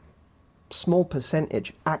small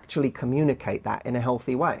percentage actually communicate that in a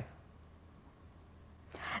healthy way.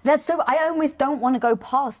 I almost don't want to go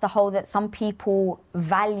past the whole that some people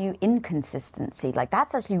value inconsistency. Like,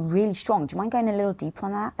 that's actually really strong. Do you mind going a little deeper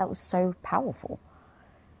on that? That was so powerful.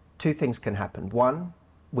 2 things can happen. 1,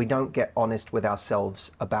 we don't get honest with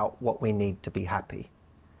ourselves about what we need to be happy.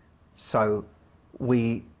 So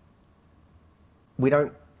we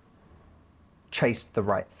don't chase the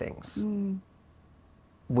right things.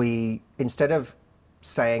 We, instead of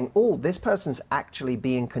saying, oh, this person's actually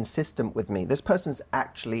being consistent with me, this person's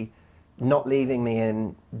actually not leaving me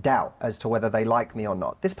in doubt as to whether they like me or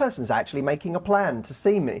not, this person's actually making a plan to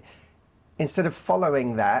see me, instead of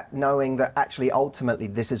following that, knowing that actually ultimately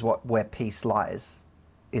this is where peace lies,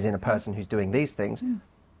 is in a person who's doing these things,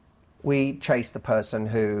 we chase the person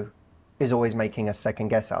who is always making us second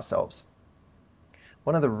guess ourselves.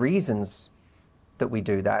 One of the reasons that we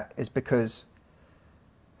do that is because,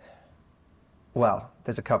 well,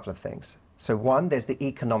 there's a couple of things. So 1, there's the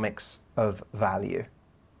economics of value.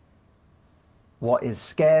 What is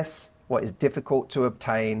scarce, what is difficult to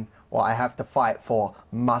obtain, what I have to fight for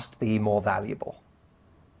must be more valuable.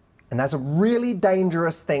 And that's a really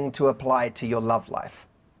dangerous thing to apply to your love life.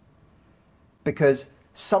 Because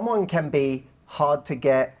someone can be hard to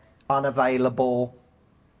get, unavailable,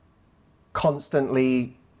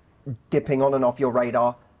 constantly dipping on and off your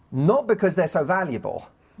radar, not because they're so valuable,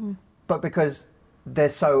 but because they're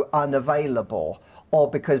so unavailable, or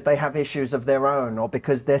because they have issues of their own, or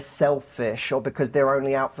because they're selfish, or because they're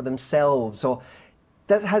only out for themselves, or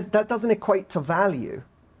that doesn't equate to value.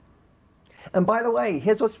 And by the way,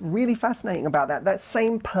 here's what's really fascinating about that. That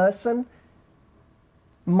same person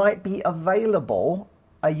might be available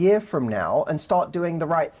a year from now and start doing the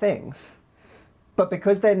right things. But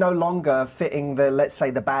because they're no longer fitting the, let's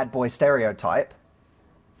say, the bad boy stereotype,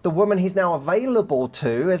 the woman he's now available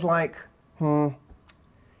to is like,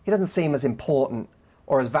 he doesn't seem as important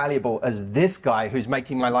or as valuable as this guy who's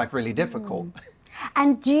making my life really difficult.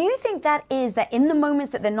 And do you think that in the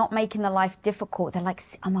moments that they're not making their life difficult, they're like,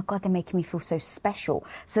 oh my God, they're making me feel so special.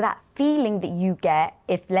 So that feeling that you get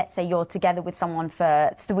if, let's say, you're together with someone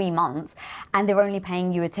for 3 months and they're only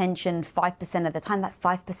paying you attention 5% of the time, that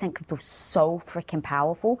 5% can feel so freaking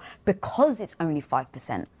powerful because it's only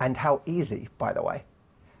 5%. And how easy, by the way.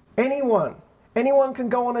 Anyone can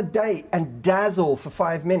go on a date and dazzle for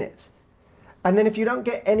 5 minutes. And then if you don't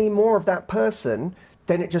get any more of that person,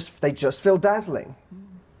 then they just feel dazzling.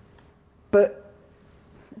 But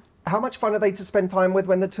how much fun are they to spend time with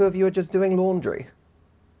when the two of you are just doing laundry?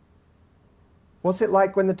 What's it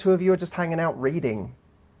like when the two of you are just hanging out reading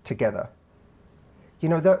together? You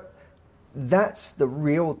know, that's the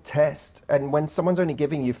real test. And when someone's only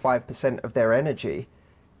giving you 5% of their energy,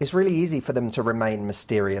 it's really easy for them to remain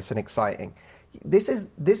mysterious and exciting. This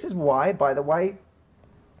is why, by the way,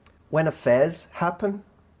 when affairs happen,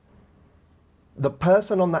 the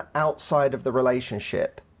person on the outside of the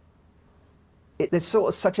relationship, there's sort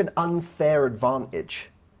of such an unfair advantage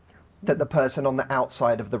that the person on the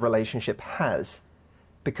outside of the relationship has,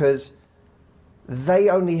 because they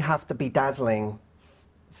only have to be dazzling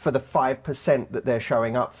for the 5% that they're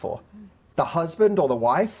showing up for. The husband or the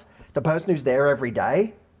wife, the person who's there every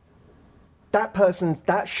day,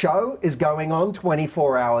 that show is going on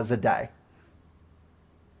 24 hours a day.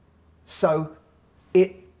 So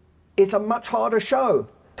it's a much harder show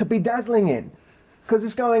to be dazzling in because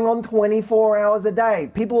it's going on 24 hours a day.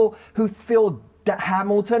 People who feel that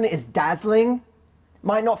Hamilton is dazzling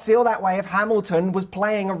might not feel that way if Hamilton was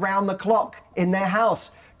playing around the clock in their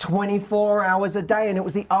house 24 hours a day and it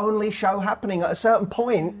was the only show happening. At a certain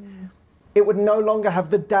point, it would no longer have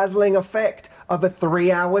the dazzling effect of a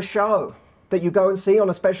 3-hour show that you go and see on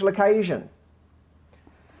a special occasion.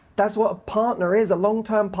 That's what a partner is. A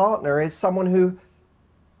long-term partner is someone who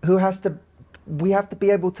we have to be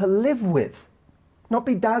able to live with, not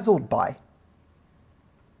be dazzled by.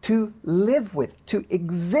 To live with, to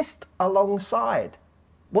exist alongside.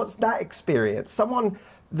 What's that experience? Someone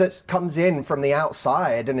that comes in from the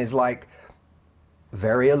outside and is like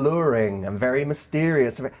very alluring and very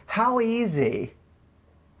mysterious. How easy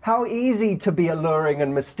to be alluring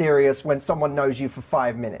and mysterious when someone knows you for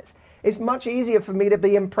 5 minutes. It's much easier for me to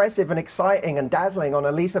be impressive and exciting and dazzling on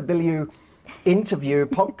a Lisa Bilyeu interview,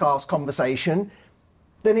 podcast conversation,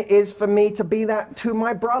 than it is for me to be that to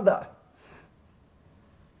my brother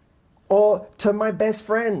or to my best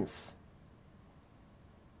friends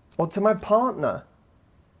or to my partner,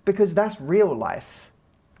 because that's real life.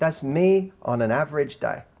 That's me on an average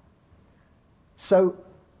day. So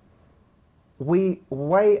we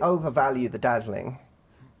way overvalue the dazzling.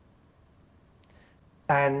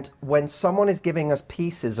 And when someone is giving us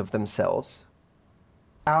pieces of themselves,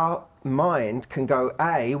 our mind can go,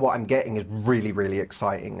 what I'm getting is really, really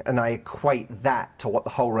exciting. And I equate that to what the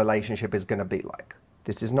whole relationship is going to be like.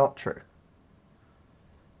 This is not true.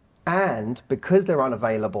 And because they're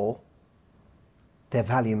unavailable, their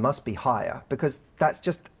value must be higher, because that's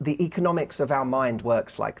just the economics of our mind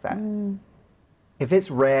works like that. If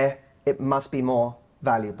it's rare, it must be more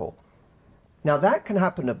valuable. Now that can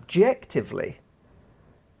happen objectively,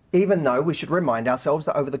 even though we should remind ourselves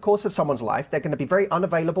that over the course of someone's life, they're going to be very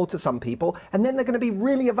unavailable to some people, and then they're going to be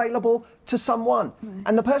really available to someone.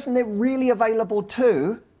 And the person they're really available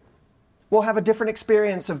to will have a different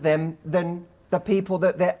experience of them than the people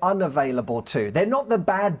that they're unavailable to. They're not the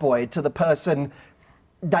bad boy to the person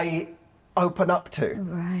they open up to.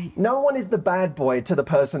 Right. No one is the bad boy to the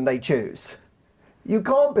person they choose. You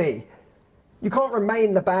can't be. You can't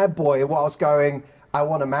remain the bad boy whilst going, I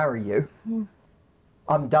want to marry you.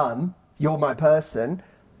 I'm done. You're my person.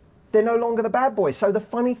 They're no longer the bad boy. So the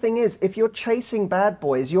funny thing is, if you're chasing bad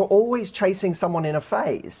boys, you're always chasing someone in a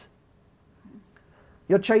phase.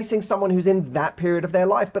 You're chasing someone who's in that period of their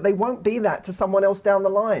life, but they won't be that to someone else down the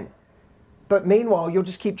line. But meanwhile, you'll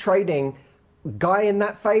just keep trading guy in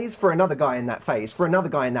that phase for another guy in that phase, for another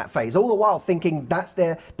guy in that phase, all the while thinking that's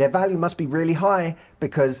their value must be really high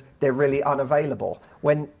because they're really unavailable,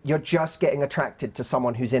 when you're just getting attracted to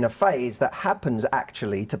someone who's in a phase that happens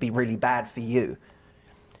actually to be really bad for you.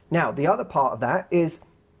 Now, the other part of that is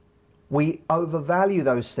we overvalue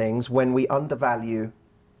those things when we undervalue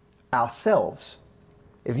ourselves.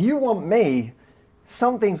 If you want me,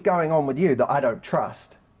 something's going on with you that I don't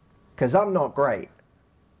trust, because I'm not great.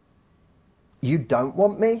 You don't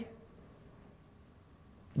want me?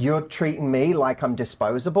 You're treating me like I'm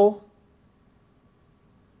disposable?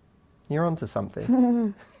 You're onto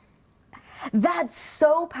something. That's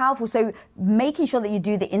so powerful. So making sure that you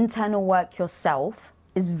do the internal work yourself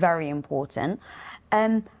is very important.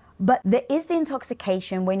 But there is the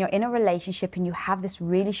intoxication when you're in a relationship and you have this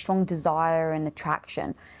really strong desire and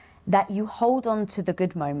attraction that you hold on to the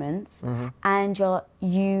good moments and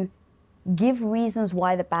you give reasons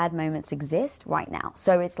why the bad moments exist right now.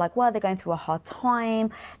 So it's like, well, they're going through a hard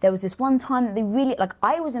time. There was this one time that they really, like,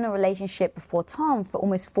 I was in a relationship before Tom for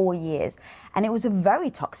almost 4 years, and it was a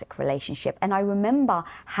very toxic relationship. And I remember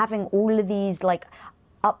having all of these like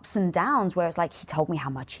ups and downs where it's like he told me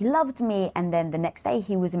how much he loved me, and then the next day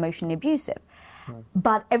he was emotionally abusive.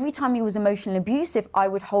 But every time he was emotionally abusive, I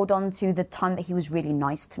would hold on to the time that he was really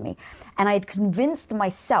nice to me. And I had convinced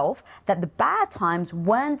myself that the bad times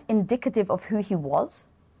weren't indicative of who he was,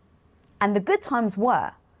 and the good times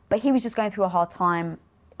were. But he was just going through a hard time,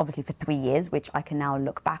 obviously for 3 years, which I can now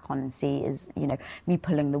look back on and see is, you know, me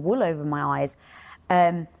pulling the wool over my eyes.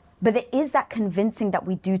 But there is that convincing that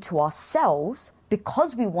we do to ourselves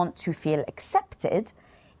because we want to feel accepted,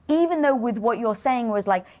 even though with what you're saying was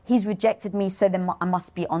like, he's rejected me, so then I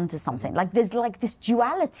must be onto something. Like there's like this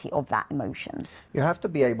duality of that emotion. You have to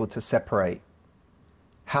be able to separate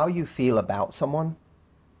how you feel about someone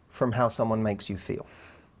from how someone makes you feel.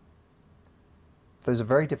 Those are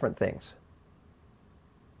very different things.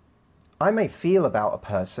 I may feel about a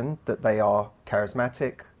person that they are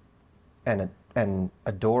charismatic and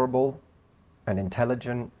adorable and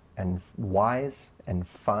intelligent and wise and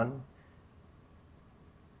fun.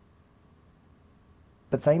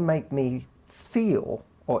 But they make me feel,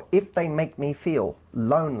 or if they make me feel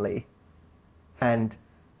lonely and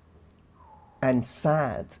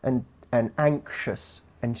sad and anxious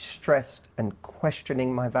and stressed and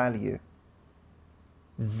questioning my value,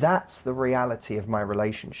 that's the reality of my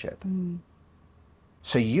relationship.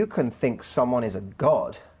 So you can think someone is a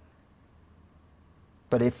god,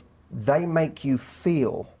 but if they make you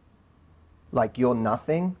feel like you're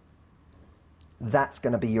nothing, that's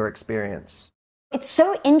going to be your experience. It's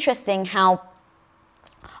so interesting how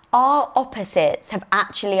our opposites have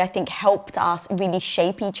actually, I think, helped us really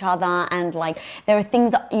shape each other. And like, there are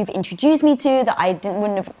things that you've introduced me to that I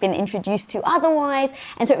wouldn't have been introduced to otherwise.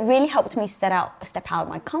 And so it really helped me step out of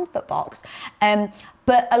my comfort box.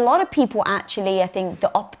 But a lot of people actually, I think,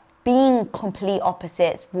 being complete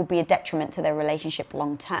opposites will be a detriment to their relationship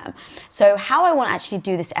long term. So how I want to actually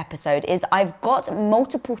do this episode is I've got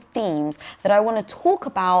multiple themes that I want to talk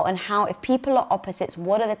about, and how if people are opposites,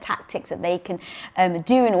 what are the tactics that they can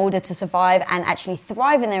do in order to survive and actually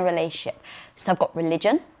thrive in their relationship. So I've got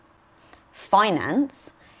religion,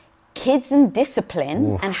 finance, kids and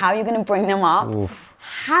discipline, and how you're going to bring them up,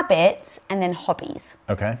 habits, and then hobbies.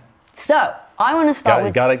 Okay. So I want to start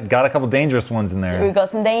with... Got a couple dangerous ones in there. We've got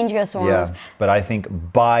some dangerous ones. Yeah, but I think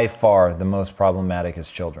by far the most problematic is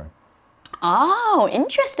children. Oh,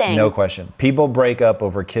 interesting. No question. People break up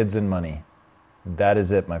over kids and money. That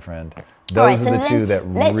is it, my friend. Those are the two that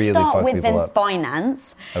really fuck people up. Let's start with then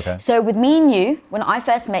finance. Okay. So with me and you, when I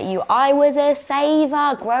first met you, I was a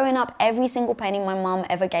saver. Growing up, every single penny my mum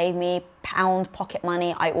ever gave me, pound, pocket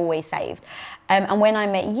money, I always saved. And when I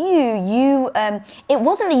met you, it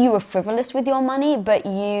wasn't that you were frivolous with your money, but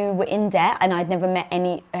you were in debt, and I'd never met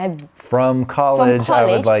any... From college, I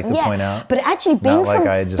would like to point out. But actually being Not like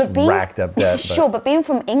I just racked up debt. Sure, but being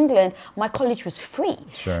from England, my college was free.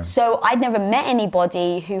 Sure. So I'd never met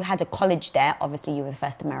anybody who had a college debt. Obviously, you were the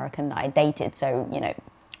first American that I dated, so, you know...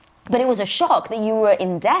 But it was a shock that you were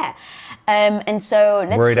in debt. And so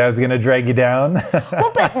worried I was going to drag you down?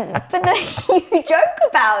 Well, but you joke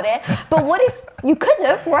about it. But what if you could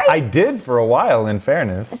have, right? I did for a while, in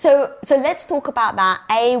fairness. So let's talk about that.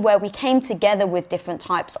 Where we came together with different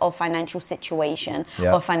types of financial situation.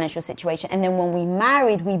 And then when we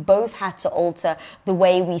married, we both had to alter the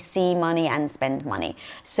way we see money and spend money.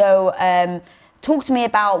 So... talk to me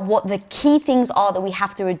about what the key things are that we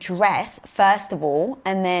have to address, first of all,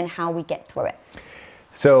 and then how we get through it.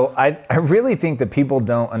 So I really think that people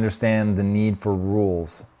don't understand the need for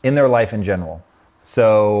rules in their life in general.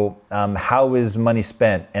 So how is money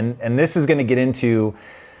spent? And this is going to get into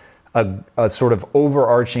a sort of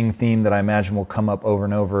overarching theme that I imagine will come up over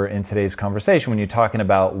and over in today's conversation when you're talking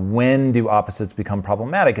about when do opposites become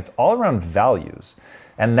problematic. It's all around values.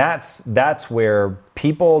 And that's where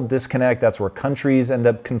people disconnect, that's where countries end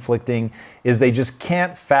up conflicting, is they just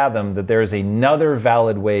can't fathom that there is another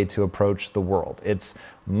valid way to approach the world. It's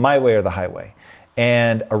my way or the highway.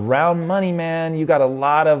 And around money, man, you got a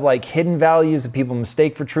lot of like hidden values that people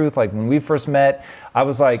mistake for truth. Like when we first met, I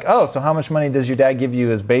was like, oh, so how much money does your dad give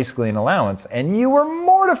you as basically an allowance? And you were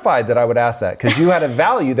mortified that I would ask that because you had a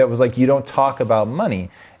value that was like, you don't talk about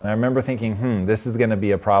money. And I remember thinking, this is going to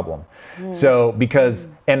be a problem. So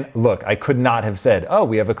and look, I could not have said, oh,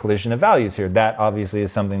 we have a collision of values here. That obviously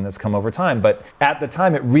is something that's come over time. But at the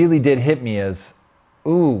time, it really did hit me as,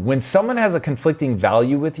 when someone has a conflicting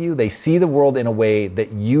value with you, they see the world in a way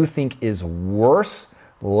that you think is worse,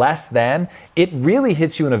 less than, it really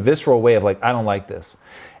hits you in a visceral way of like, I don't like this.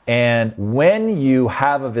 And when you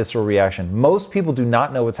have a visceral reaction, most people do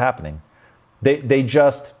not know what's happening. They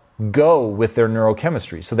just go with their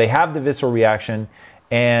neurochemistry. So they have the visceral reaction,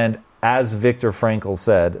 and as Viktor Frankl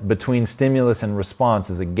said, between stimulus and response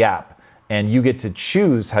is a gap, and you get to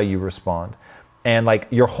choose how you respond. And like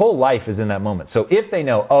your whole life is in that moment. So if they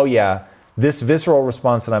know, oh yeah, this visceral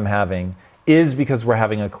response that I'm having is because we're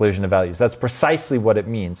having a collision of values. That's precisely what it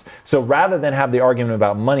means. So rather than have the argument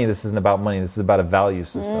about money, this isn't about money, this is about a value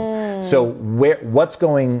system. So what's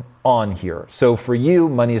going on here? So for you,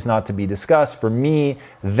 money is not to be discussed. For me,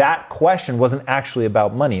 that question wasn't actually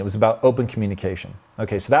about money. It was about open communication.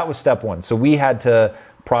 Okay, so that was step one. So we had to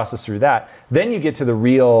process through that. Then you get to the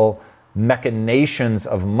real machinations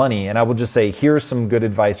of money. And I will just say, here's some good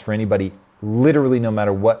advice for anybody, literally no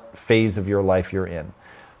matter what phase of your life you're in.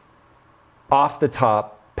 Off the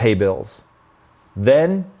top, pay bills.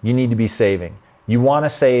 Then you need to be saving. You want to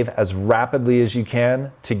save as rapidly as you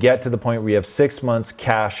can to get to the point where you have 6 months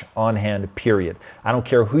cash on hand, period. I don't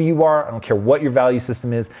care who you are. I don't care what your value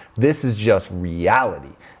system is. This is just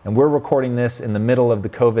reality. And we're recording this in the middle of the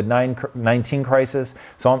COVID-19 crisis.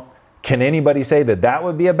 So can anybody say that that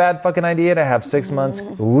would be a bad fucking idea to have 6 months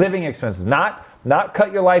living expenses? Not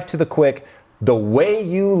cut your life to the quick. The way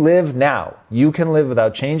you live now, you can live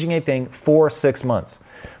without changing a thing for 6 months.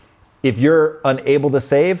 If you're unable to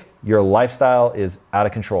save, your lifestyle is out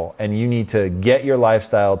of control, and you need to get your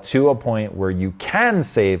lifestyle to a point where you can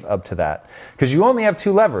save up to that. Because you only have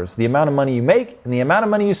two levers, the amount of money you make and the amount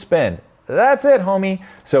of money you spend. That's it, homie.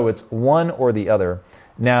 So it's one or the other.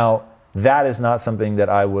 Now, that is not something that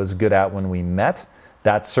I was good at when we met.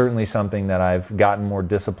 That's certainly something that I've gotten more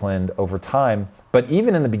disciplined over time. But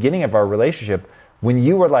even in the beginning of our relationship, when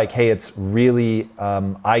you were like, hey, it's really,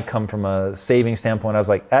 I come from a saving standpoint, I was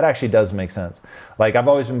like, that actually does make sense. Like, I've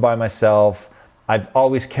always been by myself. I've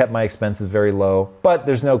always kept my expenses very low, but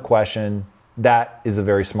there's no question that is a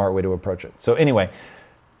very smart way to approach it. So anyway,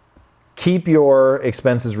 keep your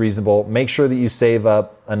expenses reasonable. Make sure that you save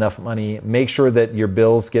up enough money. Make sure that your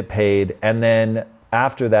bills get paid. And then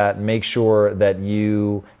after that, make sure that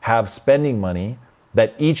you have spending money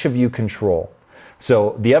that each of you control.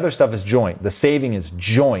 So the other stuff is joint. The saving is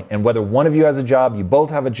joint. And whether one of you has a job, you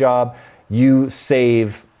both have a job, you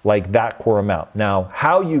save like that core amount. Now,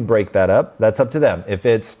 how you break that up, that's up to them. If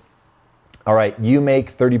it's, all right, you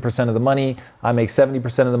make 30% of the money, I make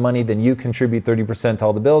 70% of the money, then you contribute 30% to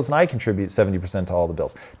all the bills, and I contribute 70% to all the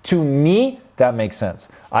bills. To me, that makes sense.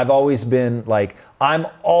 I've always been like, I'm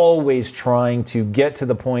always trying to get to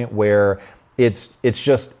the point where it's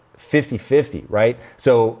just 50-50, right?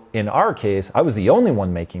 So in our case, I was the only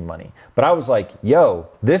one making money, but I was like, yo,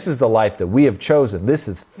 this is the life that we have chosen. This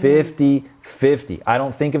is 50-50. I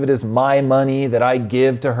don't think of it as my money that I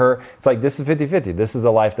give to her. It's like, this is 50-50. This is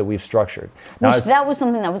the life that we've structured. Now, that was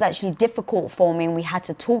something that was actually difficult for me, and we had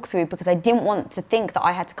to talk through, because I didn't want to think that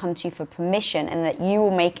I had to come to you for permission and that you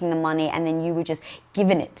were making the money and then you were just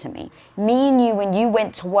giving it to me. Me and you, when you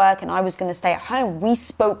went to work and I was going to stay at home, we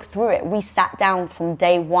spoke through it. We sat down from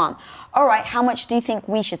day one. All right, how much do you think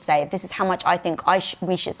we should save? This is how much I think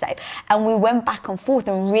we should save. And we went back and forth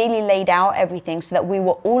and really laid out everything so that we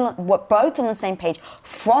were both on the same page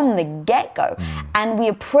from the get-go. And we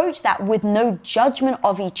approached that with no judgment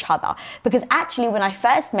of each other. Because actually, when I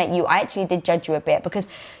first met you, I actually did judge you a bit, because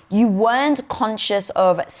you weren't conscious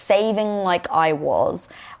of saving like I was,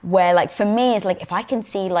 where like for me, it's like if I can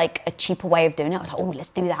see like a cheaper way of doing it, I was like, oh, let's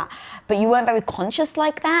do that. But you weren't very conscious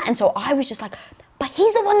like that. And so I was just like, but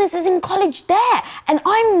he's the one that is in college there, and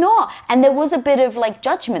I'm not. And there was a bit of like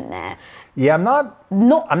judgment there. Yeah, I'm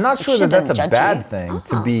not sure that that's a bad thing,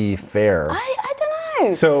 to be fair. I don't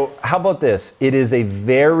know. So how about this? It is a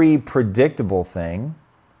very predictable thing.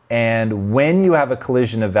 And when you have a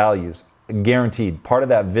collision of values, guaranteed, part of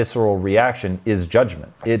that visceral reaction is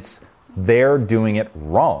judgment. It's they're doing it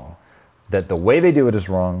wrong. That the way they do it is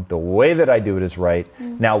wrong. The way that I do it is right.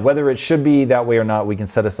 Now, whether it should be that way or not, we can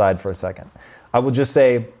set aside for a second. I will just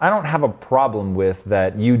say, I don't have a problem with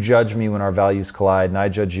that you judge me when our values collide and I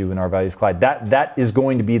judge you when our values collide. That is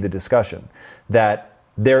going to be the discussion. That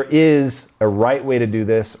there is a right way to do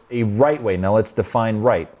this, a right way. Now let's define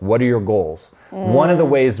right. What are your goals? One of the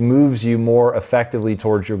ways moves you more effectively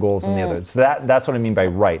towards your goals than the other. So that's what I mean by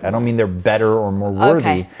right. I don't mean they're better or more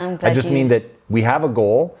worthy. Okay, I just mean that we have a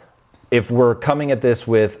goal. if we're coming at this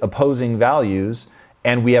with opposing values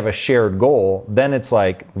and we have a shared goal, then it's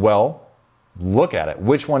like, well, look at it.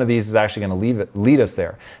 Which one of these is actually going to lead us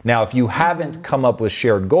there? Now, if you haven't come up with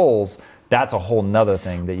shared goals, that's a whole nother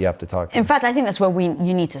thing that you have to talk to. In fact, I think that's where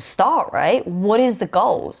you need to start, right? What is the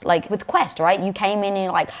goals? Like with Quest, right? You came in and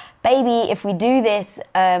you're like, baby, if we do this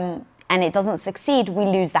and it doesn't succeed, we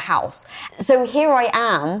lose the house. So here I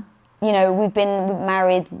am, you know, we've been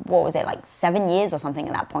married, what was it, like 7 years or something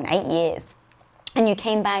at that point, 8 years. And you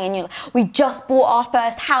came back and you're like, we just bought our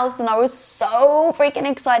first house and I was so freaking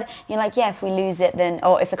excited. You're like, yeah, if we lose it, then,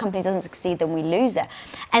 or if the company doesn't succeed, then we lose it.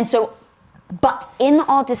 And so, but in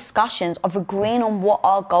our discussions of agreeing on what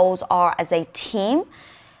our goals are as a team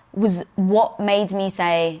was what made me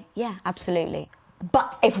say, yeah, absolutely.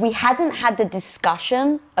 But if we hadn't had the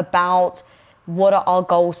discussion about what are our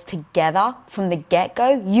goals together from the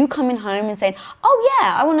get-go, you coming home and saying, oh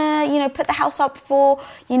yeah, I want to, you know, put the house up for,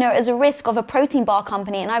 you know, as a risk of a protein bar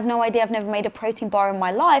company and I have no idea, I've never made a protein bar in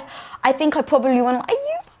my life, I think I probably went, are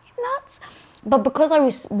you fucking nuts? But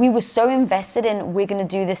because we were so invested in, we're going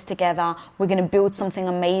to do this together, we're going to build something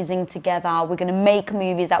amazing together, we're going to make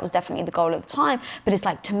movies, that was definitely the goal at the time, but it's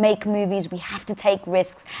like, to make movies, we have to take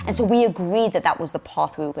risks. And so we agreed that that was the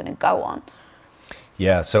path we were going to go on.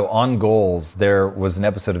 Yeah, so on goals, there was an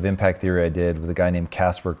episode of Impact Theory I did with a guy named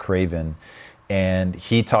Casper Craven, and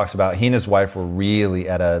he talks about, he and his wife were really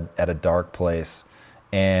at a dark place,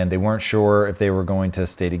 and they weren't sure if they were going to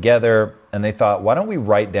stay together, and they thought, why don't we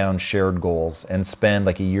write down shared goals and spend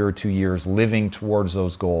like a year or 2 years living towards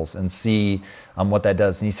those goals and see what that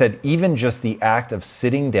does. And he said, even just the act of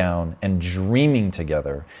sitting down and dreaming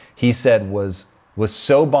together, he said was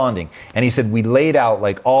so bonding. And he said, we laid out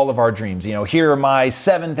like all of our dreams. You know, here are my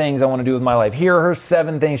 7 things I want to do with my life. Here are her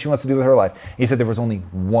 7 things she wants to do with her life. He said there was only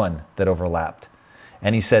one that overlapped.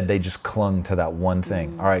 And he said they just clung to that one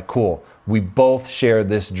thing. All right, cool. We both share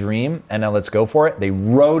this dream and now let's go for it. They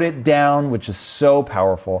wrote it down, which is so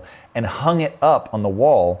powerful, and hung it up on the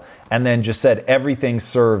wall and then just said everything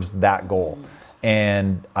serves that goal.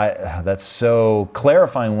 And that's so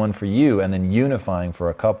clarifying one for you and then unifying for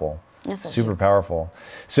a couple. Yes, super powerful.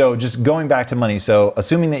 So just going back to money, so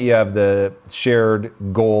assuming that you have the shared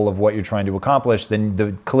goal of what you're trying to accomplish, then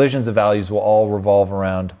the collisions of values will all revolve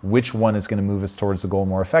around which one is going to move us towards the goal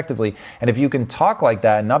more effectively. And if you can talk like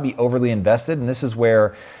that and not be overly invested, and this is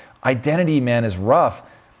where identity, man, is rough.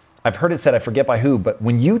 I've heard it said, I forget by who, but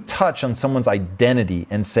when you touch on someone's identity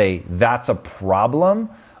and say that's a problem,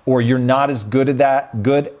 or you're not as good at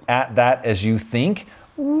that as you think,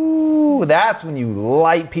 ooh, that's when you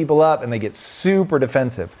light people up and they get super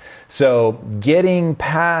defensive. So getting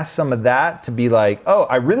past some of that to be like, oh,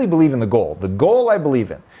 I really believe in the goal. The goal I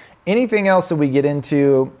believe in. Anything else that we get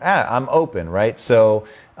into, I'm open, right? So,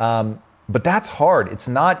 but that's hard. It's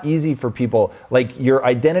not easy for people. Like your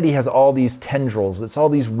identity has all these tendrils. It's all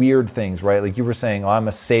these weird things, right? Like you were saying, oh, I'm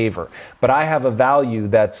a saver, but I have a value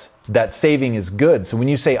that saving is good. So when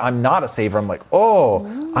you say I'm not a saver, I'm like,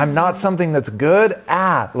 oh, I'm not something that's good.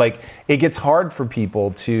 Like it gets hard for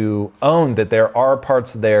people to own that there are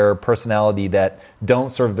parts of their personality that don't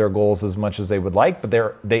serve their goals as much as they would like, but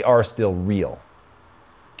they are still real.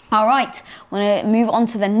 All right, I want to move on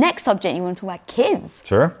to the next subject. You want to talk about kids?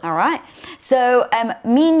 Sure. All right. So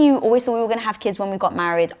me and you always thought we were going to have kids when we got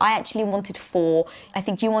married. I actually wanted 4. I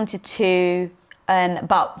think you wanted 2.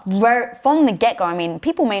 But from the get-go, I mean,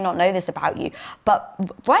 people may not know this about you, but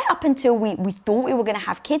right up until we thought we were going to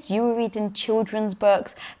have kids, you were reading children's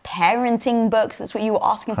books, parenting books. That's what you were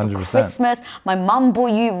asking for 100%. Christmas. My mum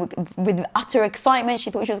bought you with utter excitement.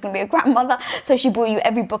 She thought she was going to be a grandmother, so she bought you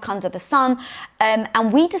every book under the sun.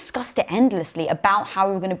 And we discussed it endlessly about how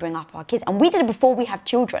we were going to bring up our kids. And we did it before we have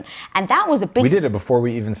children. And that was a big... We did it before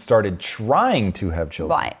we even started trying to have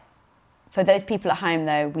children. Right. For those people at home,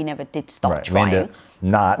 though, we never did stop trying.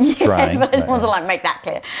 Not trying. But I just want to make that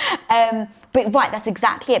clear. But right, that's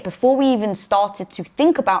exactly it. Before we even started to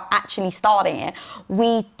think about actually starting it,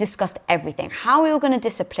 we discussed everything. How we were going to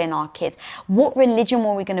discipline our kids. What religion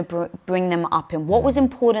were we going to bring them up in? What was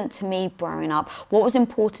important to me growing up? What was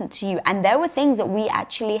important to you? And there were things that we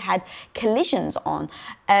actually had collisions on.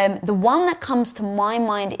 The one that comes to my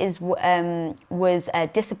mind was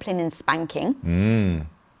discipline and spanking.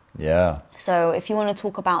 Yeah. So if you want to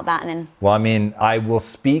talk about that and then... Well, I mean, I will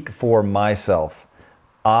speak for myself.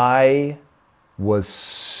 I was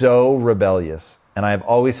so rebellious and I've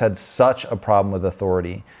always had such a problem with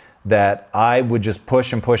authority that I would just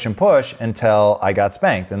push and push and push until I got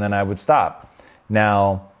spanked and then I would stop.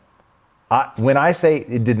 Now, when I say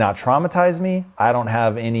it did not traumatize me, I don't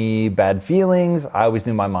have any bad feelings. I always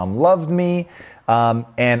knew my mom loved me.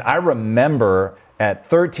 And I remember at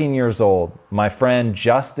 13 years old, my friend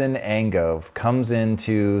Justin Angove comes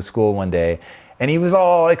into school one day and he was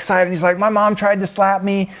all excited. He's like, my mom tried to slap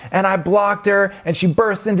me and I blocked her and she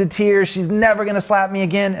burst into tears. She's never gonna slap me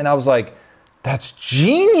again. And I was like, that's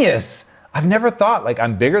genius. I've never thought, like,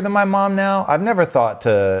 I'm bigger than my mom now. I've never thought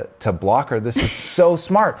to block her. This is so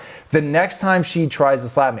smart. The next time she tries to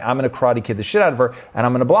slap me, I'm gonna Karate Kid the shit out of her and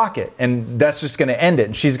I'm gonna block it. And that's just gonna end it.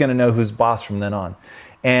 And she's gonna know who's boss from then on.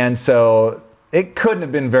 And so it couldn't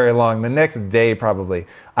have been very long. The next day, probably,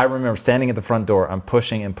 I remember standing at the front door. I'm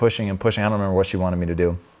pushing and pushing and pushing. I don't remember what she wanted me to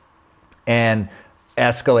do. And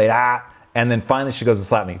escalate, and then finally she goes to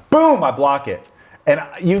slap me. Boom, I block it. And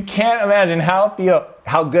you can't imagine how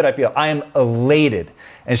good I feel. I am elated.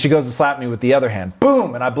 And she goes to slap me with the other hand.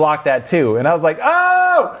 Boom, and I blocked that too. And I was like,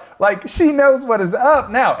 oh, like she knows what is up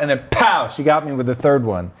now. And then pow, she got me with the third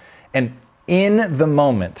one. And in the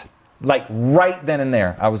moment, like right then and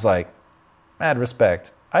there, I was like, mad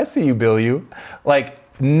respect. I see you, Bill, you. Like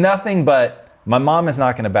nothing but my mom is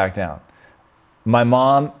not going to back down. My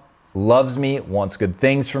mom loves me, wants good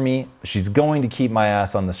things for me. She's going to keep my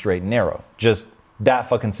ass on the straight and narrow. Just that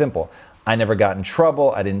fucking simple. I never got in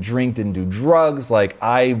trouble. I didn't drink, didn't do drugs. Like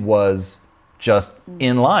I was just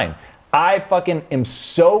in line. I fucking am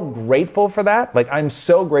so grateful for that. Like I'm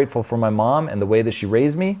so grateful for my mom and the way that she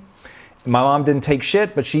raised me. My mom didn't take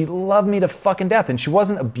shit, but she loved me to fucking death and she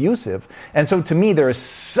wasn't abusive. And so to me, there is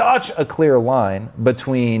such a clear line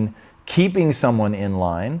between keeping someone in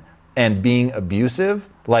line and being abusive.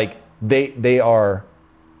 Like they are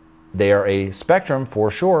a spectrum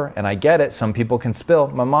for sure. And I get it. Some people can spill.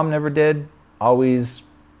 My mom never did. Always,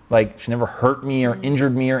 like, she never hurt me or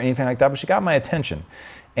injured me or anything like that, but she got my attention.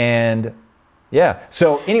 And yeah.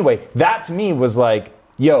 So anyway, that to me was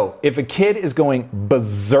yo, if a kid is going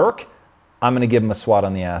berserk, I'm going to give him a swat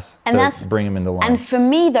on the ass to bring him into line. And for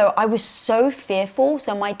me, though, I was so fearful.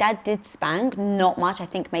 So my dad did spank, not much. I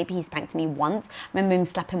think maybe he spanked me once. I remember him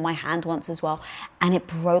slapping my hand once as well. And it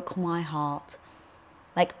broke my heart.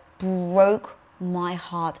 Like, broke my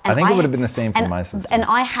heart. And I think it would have been the same for my sister. And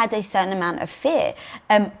I had a certain amount of fear.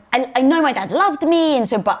 And I know my dad loved me, and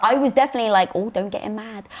so, but I was definitely like, oh, don't get him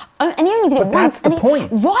mad. Oh, and he only did it once. But that's the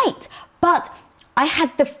point. Right. But I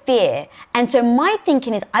had the fear. And so my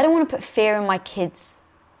thinking is, I don't want to put fear in my kids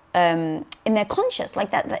in their conscience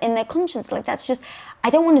like that. In their conscience like that's just, I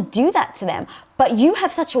don't want to do that to them. But you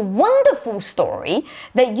have such a wonderful story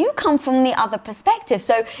that you come from the other perspective.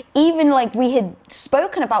 So even like we had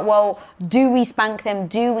spoken about, well, do we spank them?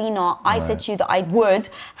 Do we not? I said to you that I would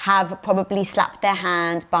have probably slapped their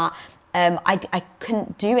hand, but I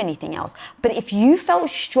couldn't do anything else. But if you felt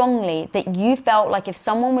strongly that you felt like if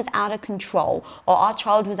someone was out of control or our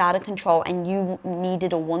child was out of control and you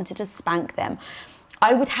needed or wanted to spank them,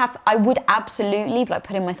 I would absolutely, like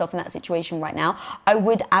putting myself in that situation right now, I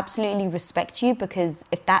would absolutely respect you, because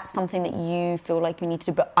if that's something that you feel like you need to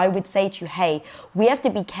do, but I would say to you, hey, we have to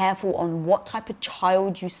be careful on what type of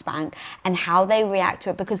child you spank and how they react to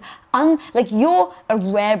it, because like you're a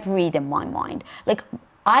rare breed in my mind. Like,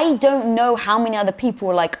 I don't know how many other people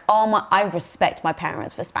are like, oh, I respect my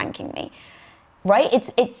parents for spanking me, right?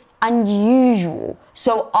 It's unusual.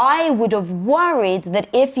 So I would have worried that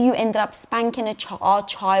if you ended up spanking our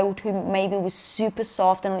child who maybe was super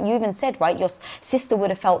soft, and you even said, right, your sister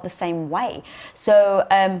would have felt the same way. So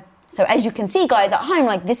as you can see, guys, at home,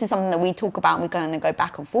 like this is something that we talk about and we're going to go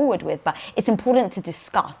back and forward with, but it's important to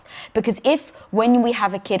discuss, because if when we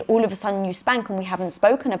have a kid, all of a sudden you spank and we haven't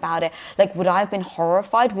spoken about it, like would I have been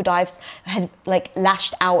horrified? Would I have had like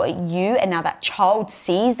lashed out at you? And now that child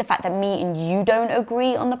sees the fact that me and you don't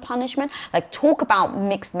agree on the punishment. Like, talk about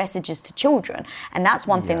mixed messages to children. And that's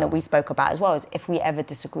one thing that we spoke about as well, is if we ever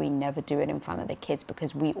disagree, never do it in front of the kids,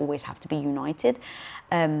 because we always have to be united.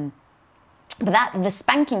 But the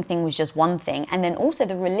spanking thing was just one thing. And then also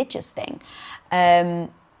the religious thing.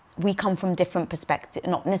 We come from different perspectives,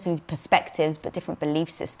 not necessarily perspectives, but different belief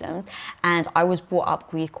systems. And I was brought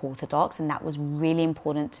up Greek Orthodox, and that was really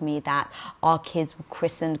important to me, that our kids were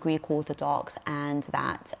christened Greek Orthodox and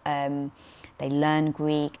that they learn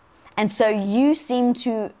Greek. And so you seem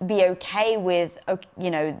to be okay with,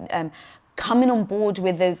 coming on board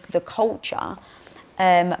with the culture.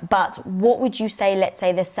 But what would you say, let's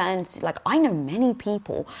say there's certain, like I know many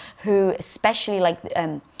people who, especially like,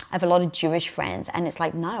 I have a lot of Jewish friends, and it's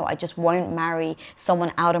like, no, I just won't marry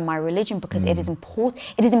someone out of my religion, because it is important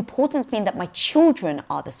to me that my children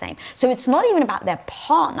are the same. So it's not even about their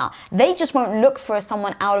partner. They just won't look for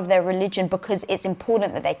someone out of their religion because it's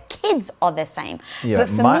important that their kids are the same. Yeah, but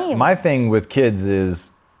for my thing with kids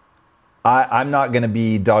is, I'm not going to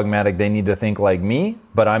be dogmatic. They need to think like me,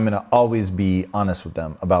 but I'm going to always be honest with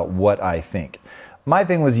them about what I think. my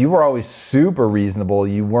thing was you were always super reasonable.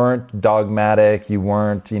 You weren't dogmatic. You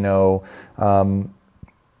weren't,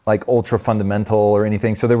 like ultra fundamental or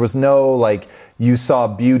anything. So there was no like, you saw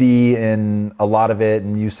beauty in a lot of it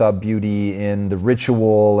and you saw beauty in the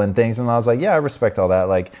ritual and things. And I was like, yeah, I respect all that.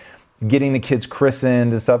 Like getting the kids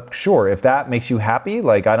christened and stuff. Sure. If that makes you happy,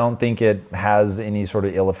 like, I don't think it has any sort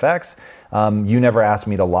of ill effects. You never asked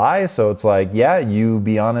me to lie. So it's like, yeah, you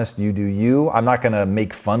be honest, you do you. I'm not going to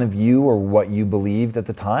make fun of you or what you believed at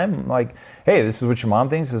the time. I'm like, hey, this is what your mom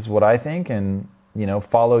thinks. This is what I think. And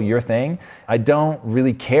follow your thing. I don't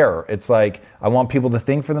really care. It's like, I want people to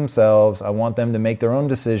think for themselves. I want them to make their own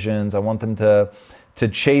decisions. I want them to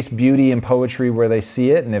chase beauty and poetry where they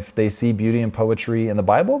see it. And if they see beauty and poetry in the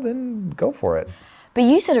Bible, then go for it. But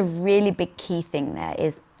you said a really big key thing there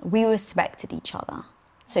is we respected each other.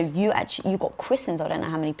 So you got christened. I don't know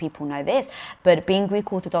how many people know this, but being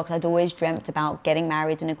Greek Orthodox, I'd always dreamt about getting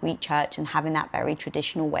married in a Greek church and having that very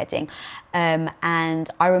traditional wedding. And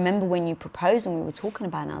I remember when you proposed and we were talking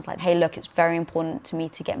about it, and I was like, hey, look, it's very important to me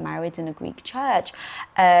to get married in a Greek church.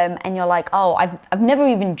 And you're like, oh, I've never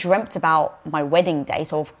even dreamt about my wedding day.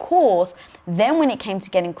 So of course, then when it came to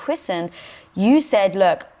getting christened, you said,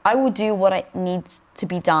 look, I will do what needs to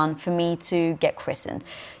be done for me to get christened.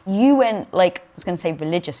 You went, like, I was going to say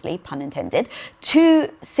religiously, pun intended,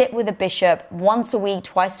 to sit with a bishop once a week,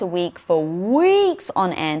 twice a week for weeks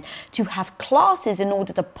on end to have classes in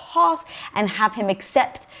order to pass and have him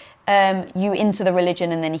accept you into the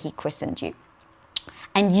religion, and then he christened you.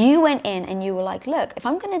 And you went in and you were like, look, if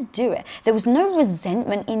I'm going to do it, there was no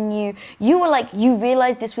resentment in you. You were like, you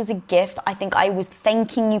realized this was a gift. I think I was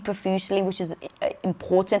thanking you profusely, which is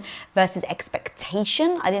important, versus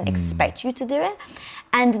expectation. I didn't expect you to do it.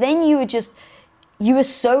 And then you were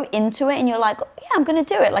so into it and you're like, yeah, I'm going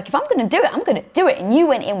to do it. Like, if I'm going to do it, I'm going to do it. And you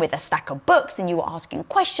went in with a stack of books and you were asking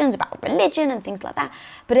questions about religion and things like that.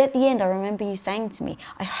 But at the end, I remember you saying to me,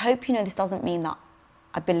 I hope you know this doesn't mean that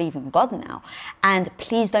I believe in God now. And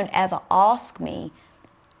please don't ever ask me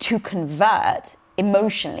to convert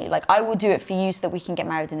emotionally. Like, I will do it for you so that we can get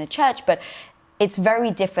married in a church, but it's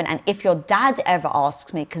very different. And if your dad ever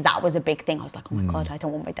asks me, because that was a big thing, I was like, oh my God, I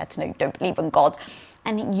don't want my dad to know you don't believe in God.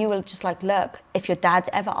 And you were just like, look, if your dad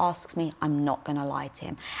ever asks me, I'm not going to lie to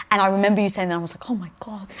him. And I remember you saying that, I was like, oh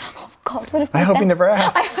God, what if I hope he never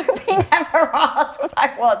asks. I hope he never asks.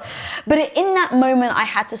 I was. But in that moment, I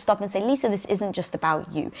had to stop and say, Lisa, this isn't just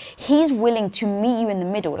about you. He's willing to meet you in the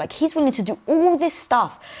middle. Like, he's willing to do all this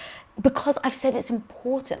stuff because I've said it's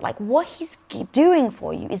important. Like, what he's doing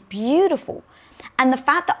for you is beautiful. And the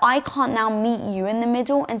fact that I can't now meet you in the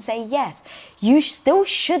middle and say, yes, you still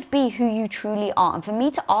should be who you truly are. And for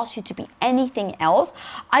me to ask you to be anything else,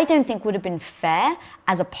 I don't think would have been fair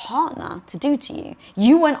as a partner to do to you.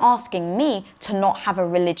 You weren't asking me to not have a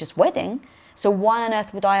religious wedding. So why on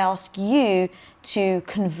earth would I ask you to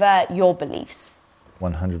convert your beliefs?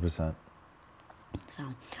 100%. So,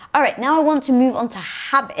 all right, now I want to move on to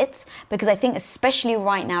habits, because I think especially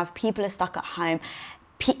right now, if people are stuck at home,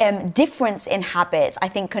 difference in habits, I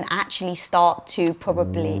think, can actually start to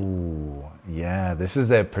probably... Ooh, yeah, this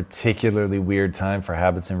is a particularly weird time for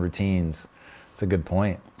habits and routines. That's a good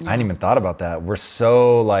point. Yeah. I hadn't even thought about that. We're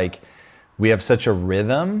so we have such a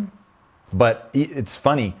rhythm, but it's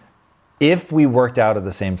funny. If we worked out at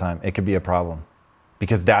the same time, it could be a problem,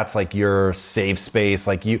 because that's like your safe space.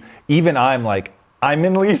 Like even I'm like, I'm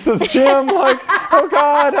in Lisa's gym. Like, oh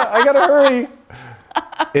God, I gotta hurry.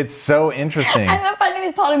 It's so interesting. And the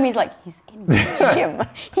funny part of me is like, he's in the gym.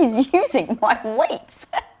 He's using my weights.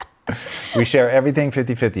 We share everything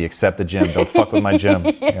 50-50 except the gym. Don't fuck with my gym.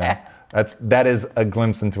 Yeah. That is a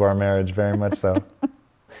glimpse into our marriage, very much so.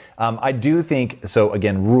 I do think, so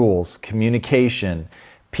again, rules, communication.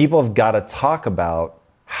 People have got to talk about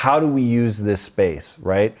how do we use this space,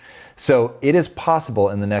 right? So it is possible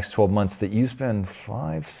in the next 12 months that you spend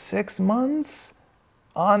 5-6 months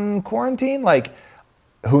on quarantine. Like,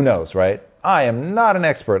 who knows, right? I am not an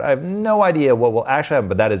expert. I have no idea what will actually happen,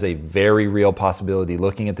 but that is a very real possibility.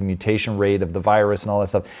 Looking at the mutation rate of the virus and all that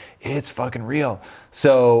stuff, it's fucking real.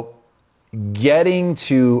 So getting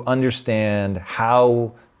to understand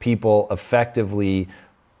how people effectively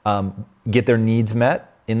get their needs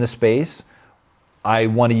met in the space. I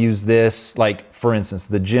want to use this, like, for instance,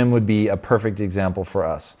 the gym would be a perfect example for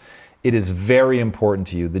us. It is very important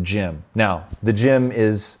to you, the gym. Now, the gym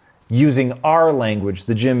is, using our language,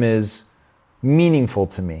 the gym is meaningful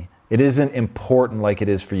to me. It isn't important like it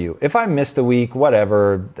is for you. If I missed a week,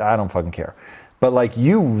 whatever, I don't fucking care. But like,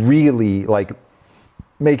 you really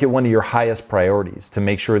make it one of your highest priorities to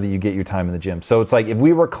make sure that you get your time in the gym. So it's like, if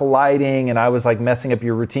we were colliding and I was like messing up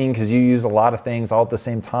your routine because you use a lot of things all at the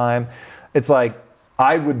same time, it's like,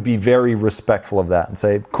 I would be very respectful of that and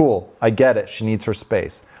say, cool, I get it. She needs her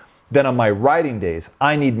space. Then on my writing days,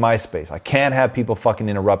 I need my space. I can't have people fucking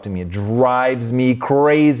interrupting me. It drives me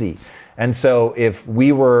crazy. And so if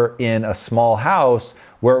we were in a small house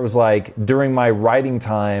where it was like during my writing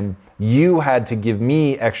time, you had to give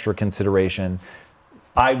me extra consideration,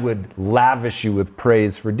 I would lavish you with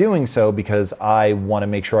praise for doing so because I want to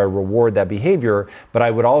make sure I reward that behavior, but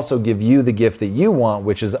I would also give you the gift that you want,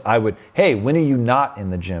 which is I would, hey, when are you not in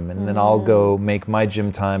the gym? And then I'll go make my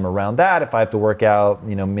gym time around that if I have to work out,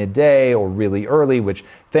 midday or really early, which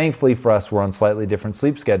thankfully for us, we're on slightly different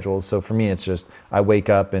sleep schedules. So for me, it's just I wake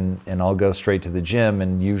up and I'll go straight to the gym,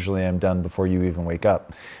 and usually I'm done before you even wake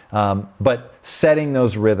up. But setting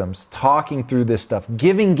those rhythms, talking through this stuff,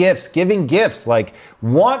 giving gifts, like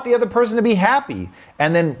want the other person to be happy.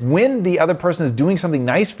 And then when the other person is doing something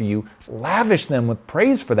nice for you, lavish them with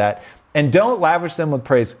praise for that. And don't lavish them with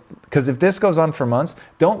praise, because if this goes on for months,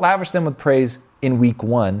 don't lavish them with praise in week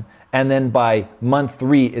 1. And then by month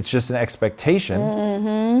 3, it's just an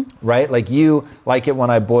expectation, right? Like you like it when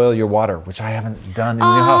I boil your water, which I haven't done in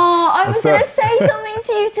the new house. I was going to say something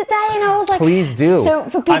to you today, and I was like, please do. So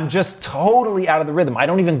for I'm just totally out of the rhythm. I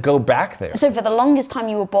don't even go back there. So for the longest time,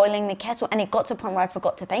 you were boiling the kettle, and it got to a point where I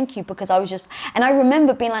forgot to thank you because I was just, and I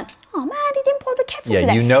remember being like, oh man, he didn't boil the kettle today.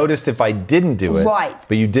 Yeah, you noticed if I didn't do it. Right.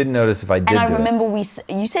 But you didn't notice if I did do it. And I remember you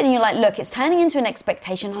said, and you're like, look, it's turning into an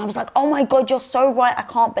expectation. And I was like, oh my God, you're so right. I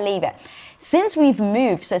can't believe it. Since we've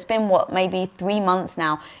moved, so it's been maybe 3 months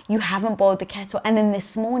now, you haven't boiled the kettle. And then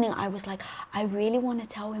this morning I was like, I really want to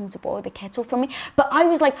tell him to boil the kettle for me. But I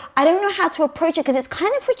was like, I don't know how to approach it because it's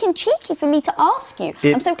kind of freaking cheeky for me to ask you.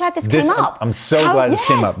 I'm so glad this came up. I'm so glad this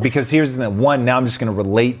came up because here's the thing. One, now I'm just going to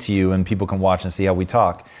relate to you and people can watch and see how we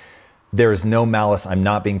talk. There is no malice. I'm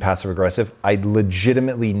not being passive aggressive. I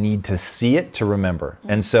legitimately need to see it to remember.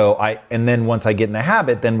 And so and then once I get in the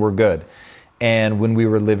habit, then we're good. And when we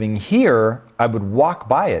were living here, I would walk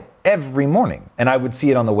by it every morning and I would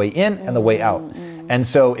see it on the way in and the way out. And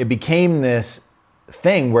so it became this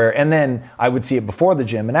thing where, and then I would see it before the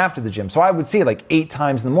gym and after the gym. So I would see it like 8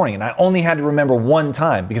 times in the morning and I only had to remember 1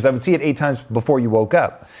 time because I would see it 8 times before you woke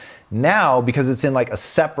up. Now, because it's in like a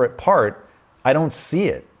separate part, I don't see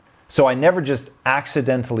it. So I never just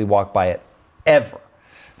accidentally walk by it ever.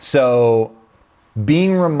 So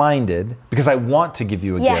being reminded, because I want to give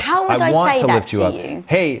you a gift. How would I want say to that lift you to up. you?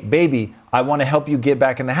 Hey, baby, I want to help you get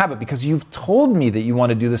back in the habit because you've told me that you want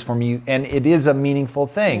to do this for me and it is a meaningful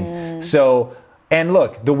thing. So, and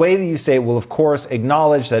look, the way that you say it will of course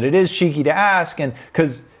acknowledge that it is cheeky to ask, and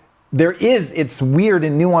because it's weird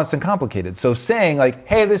and nuanced and complicated. So saying like,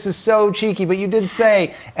 hey, this is so cheeky, but you did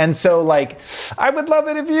say, and so like, I would love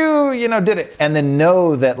it if you did it. And then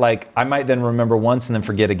know that like, I might then remember once and then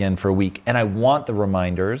forget again for a week. And I want the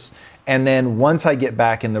reminders. And then once I get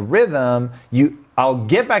back in the rhythm, I'll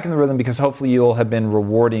get back in the rhythm because hopefully you'll have been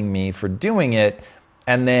rewarding me for doing it.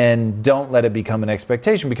 And then don't let it become an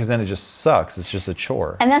expectation because then it just sucks. It's just a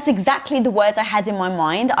chore. And that's exactly the words I had in my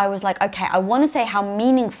mind. I was like, okay, I want to say how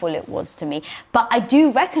meaningful it was to me, but I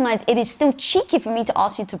do recognize it is still cheeky for me to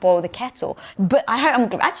ask you to boil the kettle. But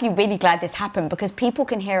I'm actually really glad this happened because people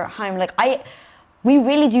can hear at home, like we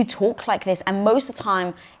really do talk like this. And most of the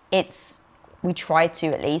time we try to,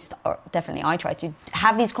 at least, or definitely I try to,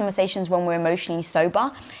 have these conversations when we're emotionally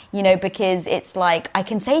sober, because it's like, I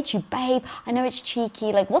can say to you, babe, I know it's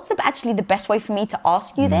cheeky, like what's actually the best way for me to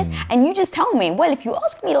ask you this? And you just tell me, well, if you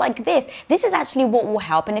ask me like this is actually what will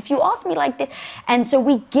help. And if you ask me like this, and so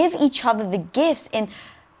we give each other the gifts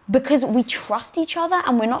because we trust each other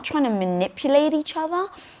and we're not trying to manipulate each other.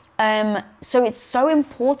 So it's so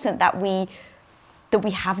important that we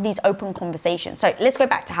have these open conversations. So let's go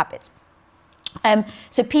back to habits.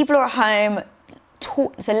 So people are at home,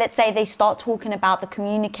 so let's say they start talking about the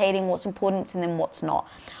communicating what's important to them, what's not.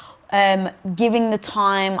 Giving the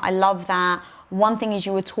time, I love that. One thing is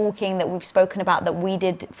you were talking that we've spoken about that we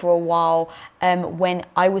did for a while when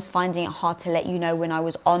I was finding it hard to let you know when I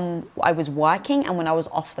was working and when I was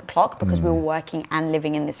off the clock because we were working and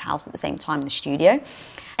living in this house at the same time, the studio.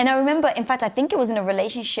 And I remember, in fact, I think it was in a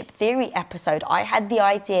relationship theory episode, I had the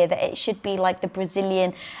idea that it should be like the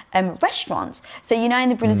Brazilian restaurants. So, in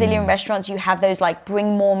the Brazilian restaurants, you have those like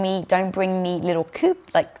bring more meat, don't bring meat, little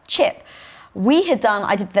chip.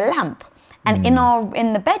 I did the lamp. And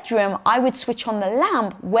in the bedroom, I would switch on the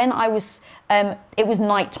lamp when I was, it was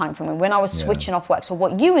nighttime for me, when I was switching off work. So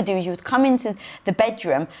what you would do is you would come into the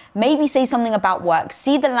bedroom, maybe say something about work,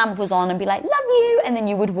 see the lamp was on and be like, love you, and then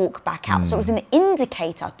you would walk back out. So it was an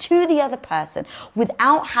indicator to the other person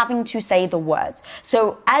without having to say the words.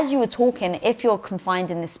 So as you were talking, if you're confined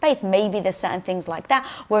in this space, maybe there's certain things like that.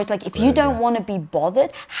 Whereas like, if you don't want to be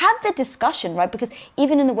bothered, have the discussion, right? Because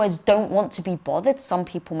even in the words don't want to be bothered, some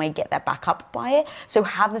people may get their back up by it. So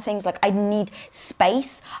have the things like, I need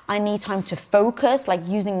space, I need time to focus, like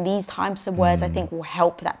using these types of words I think will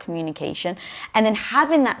help that communication. And then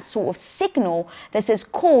having that sort of signal that says,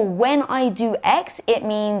 cool, when I do X, it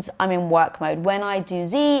means I'm in work mode. When I do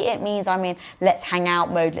Z, it means I'm in let's hang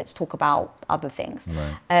out mode, let's talk about other things.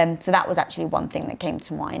 Right. So that was actually one thing that came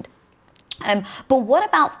to mind. But what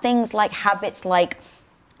about things like habits like,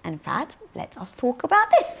 and in fact, let us talk about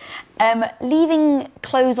this. Leaving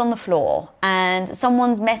clothes on the floor and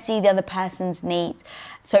someone's messy, the other person's neat.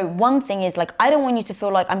 So one thing is like, I don't want you to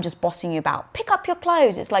feel like I'm just bossing you about. Pick up your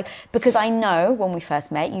clothes. It's like, because I know when we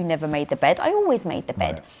first met, you never made the bed. I always made the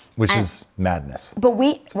bed. Right. Which is madness. But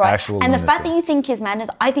Actual and lunacy. the fact that you think is madness,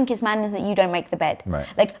 I think is madness that you don't make the bed. Right.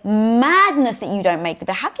 Like madness that you don't make the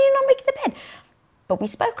bed. How can you not make the bed? But we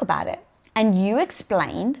spoke about it. And you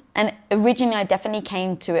explained, and originally I definitely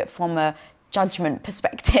came to it from a judgment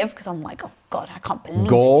perspective because I'm like, oh God, I can't believe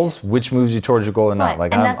goals, which moves you towards your goal or not.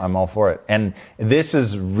 Right. Like And I'm all for it. And this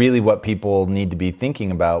is really what people need to be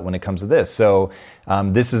thinking about when it comes to this. So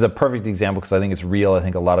this is a perfect example because I think it's real. I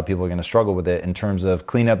think a lot of people are going to struggle with it in terms of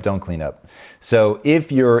clean up, don't clean up. So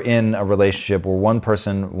if you're in a relationship where one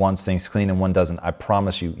person wants things clean and one doesn't, I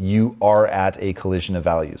promise you, you are at a collision of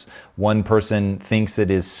values. One person thinks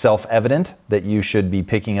it is self-evident that you should be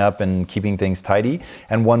picking up and keeping things tidy.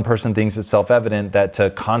 And one person thinks it's self-evident that to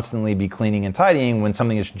constantly be cleaning and tidying when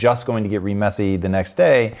something is just going to get re-messy the next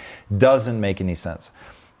day doesn't make any sense.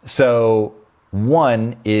 So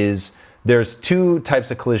one is there's two types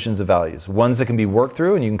of collisions of values. Ones that can be worked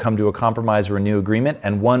through and you can come to a compromise or a new agreement,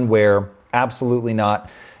 and one where absolutely not.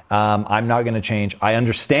 I'm not going to change. I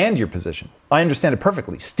understand your position. I understand it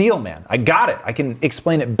perfectly. Steel man, I got it. I can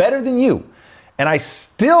explain it better than you. And I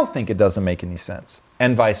still think it doesn't make any sense,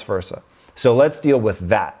 and vice versa. So let's deal with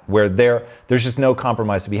that, where there's just no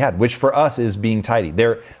compromise to be had, which for us is being tidy.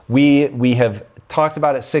 We have talked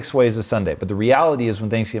about it 6 ways a Sunday, but the reality is when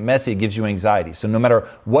things get messy, it gives you anxiety. So no matter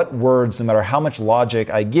what words, no matter how much logic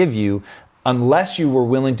I give you, unless you were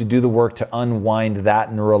willing to do the work to unwind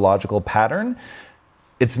that neurological pattern,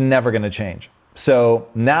 it's never going to change. So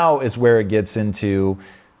now is where it gets into,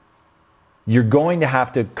 you're going to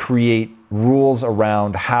have to create rules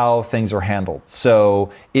around how things are handled.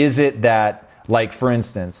 So is it that, like, for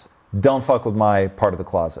instance, don't fuck with my part of the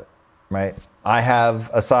closet, right? I have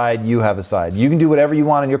a side, you have a side. You can do whatever you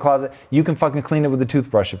want in your closet. You can fucking clean it with a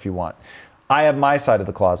toothbrush if you want. I have my side of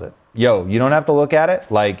the closet. Yo, you don't have to look at it.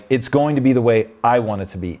 Like, it's going to be the way I want it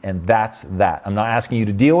to be. And that's that. I'm not asking you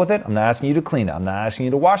to deal with it. I'm not asking you to clean it. I'm not asking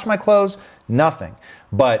you to wash my clothes. Nothing.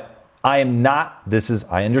 But I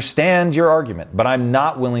understand your argument, but I'm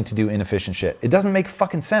not willing to do inefficient shit. It doesn't make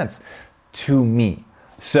fucking sense to me.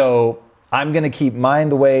 So I'm going to keep mine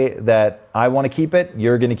the way that I want to keep it.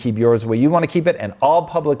 You're going to keep yours the way you want to keep it. And all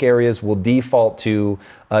public areas will default to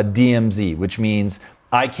a DMZ, which means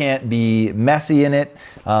I can't be messy in it.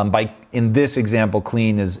 In this example,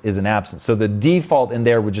 clean is an absence. So the default in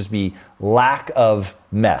there would just be lack of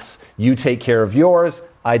mess. You take care of yours,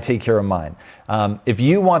 I take care of mine. If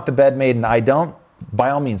you want the bed made and I don't,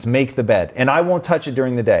 by all means, make the bed. And I won't touch it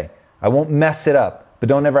during the day. I won't mess it up, but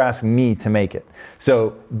don't ever ask me to make it.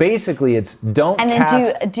 So basically it's don't And then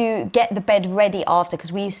cast... do get the bed ready after,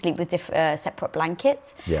 because we sleep with separate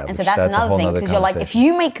blankets. Yeah, and so that's another thing, because you're like, if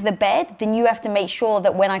you make the bed, then you have to make sure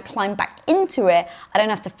that when I climb back into it, I don't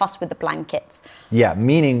have to fuss with the blankets. Yeah,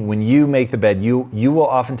 meaning when you make the bed, you will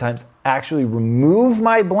oftentimes actually remove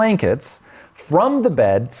my blankets from the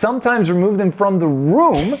bed, sometimes remove them from the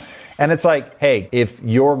room. And it's like, hey, if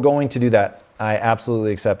you're going to do that, I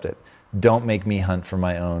absolutely accept it. Don't make me hunt for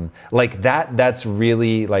my own. Like that's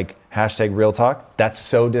really like #real talk. That's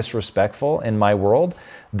so disrespectful in my world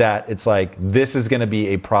that it's like, this is going to be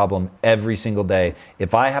a problem every single day.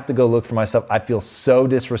 If I have to go look for my stuff, I feel so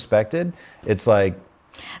disrespected. It's like,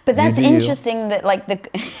 but that's interesting that like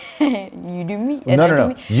you do me.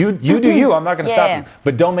 No. You do you. I'm not going to stop you.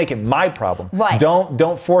 But don't make it my problem. Right.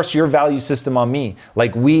 Don't force your value system on me.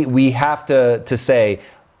 Like we have to say,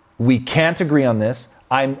 we can't agree on this.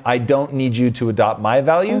 I don't need you to adopt my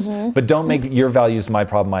values, but don't make your values my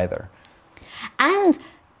problem either. And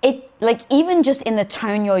like, even just in the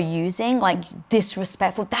tone you're using, like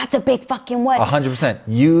disrespectful, that's a big fucking word. 100%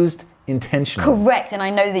 used intentionally. Correct, and I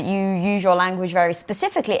know that you use your language very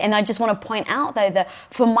specifically, and I just want to point out though that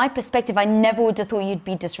from my perspective, I never would have thought you'd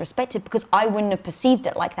be disrespected because I wouldn't have perceived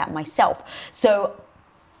it like that myself. So,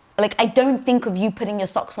 like, I don't think of you putting your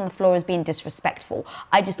socks on the floor as being disrespectful.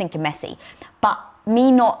 I just think you're messy. But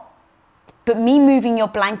me moving your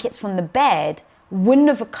blankets from the bed wouldn't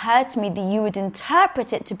have occurred to me that you would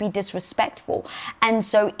interpret it to be disrespectful. And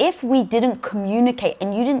so if we didn't communicate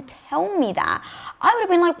and you didn't tell me that, I would have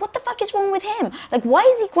been like, what the fuck is wrong with him? Like, why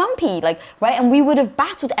is he grumpy? Like, right? And we would have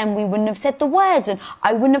battled and we wouldn't have said the words and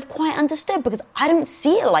I wouldn't have quite understood because I don't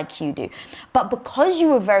see it like you do. But because you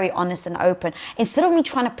were very honest and open, instead of me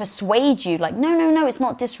trying to persuade you, like, no, it's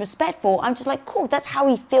not disrespectful, I'm just like, cool, that's how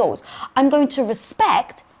he feels. I'm going to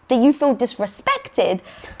respect that you feel disrespected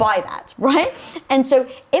by that, right? And so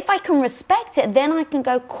if I can respect it, then I can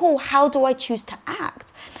go, cool, how do I choose to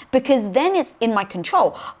act? Because then it's in my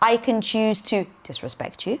control. I can choose to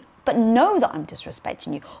disrespect you, but know that I'm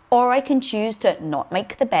disrespecting you. Or I can choose to not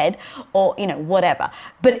make the bed or, whatever.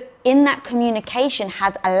 But in that communication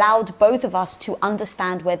has allowed both of us to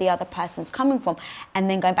understand where the other person's coming from. And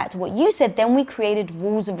then going back to what you said, then we created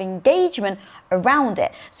rules of engagement around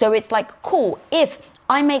it. So it's like, cool, if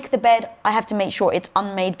I make the bed, I have to make sure it's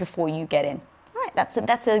unmade before you get in. Right,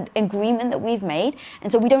 that's an agreement that we've made.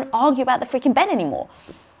 And so we don't argue about the freaking bed anymore.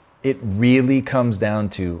 It really comes down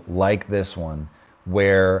to, like this one,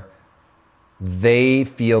 where they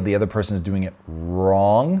feel the other person is doing it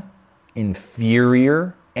wrong,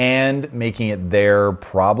 inferior, and making it their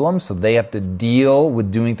problem. So they have to deal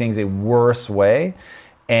with doing things a worse way,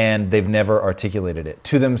 and they've never articulated it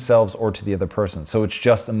to themselves or to the other person. So it's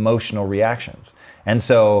just emotional reactions. And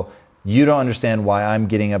so you don't understand why I'm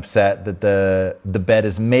getting upset that the bed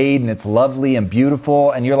is made and it's lovely and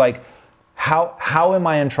beautiful. And you're like, how am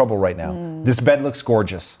I in trouble right now? This bed looks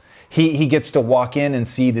gorgeous. He gets to walk in and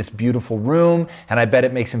see this beautiful room, and I bet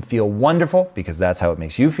it makes him feel wonderful because that's how it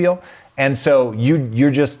makes you feel. And so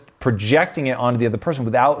you're just projecting it onto the other person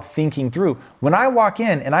without thinking through. When I walk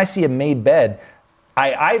in and I see a made bed,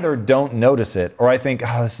 I either don't notice it or I think,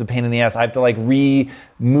 oh, this is a pain in the ass. I have to like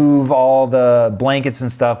remove all the blankets and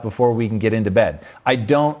stuff before we can get into bed. I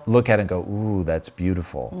don't look at it and go, ooh, that's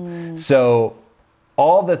beautiful. So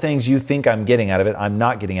all the things you think I'm getting out of it, I'm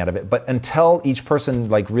not getting out of it. But until each person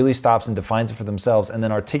like really stops and defines it for themselves and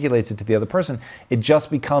then articulates it to the other person, it just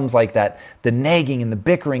becomes like that, the nagging and the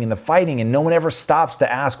bickering and the fighting, and no one ever stops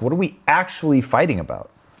to ask, what are we actually fighting about?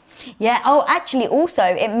 Yeah, actually also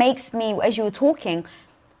it makes me, as you were talking,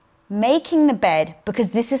 making the bed,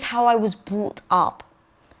 because this is how I was brought up,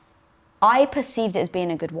 I perceived it as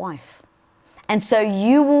being a good wife. And so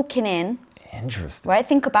you walking in, interesting, right?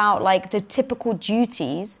 Think about like the typical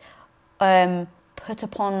duties put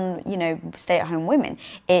upon, stay-at-home women.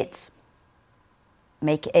 It's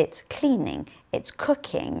cleaning, it's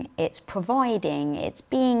cooking, it's providing, it's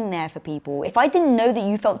being there for people. If I didn't know that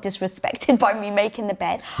you felt disrespected by me making the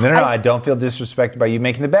bed... No, I don't feel disrespected by you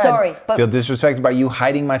making the bed. Sorry, but... I feel disrespected by you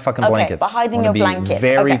hiding my fucking blankets. Okay, but hiding your blankets.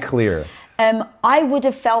 Very clear. I would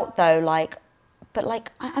have felt though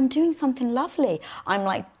I'm doing something lovely. I'm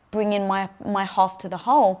like bringing my half to the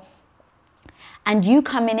whole. And you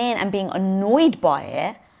coming in and being annoyed by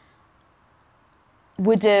it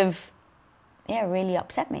would have... really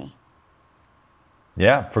upset me.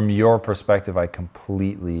 Yeah, from your perspective, I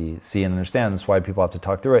completely see and understand. That's why people have to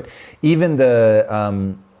talk through it. Even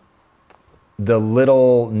the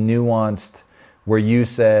little nuanced where you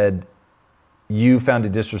said you found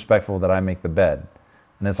it disrespectful that I make the bed.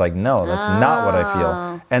 And it's like, no, that's not what I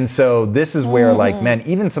feel. And so this is where like, man,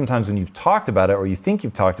 even sometimes when you've talked about it or you think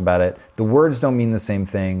you've talked about it, the words don't mean the same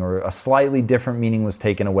thing or a slightly different meaning was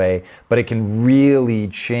taken away, but it can really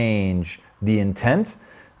change the intent.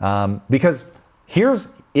 Because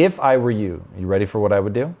if I were you ready for what I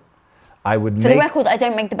would do? For the record, I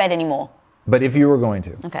don't make the bed anymore. But if you were going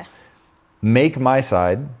to. Okay. Make my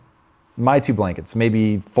side, my two blankets,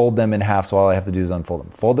 maybe fold them in half so all I have to do is unfold them.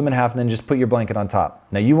 Fold them in half and then just put your blanket on top.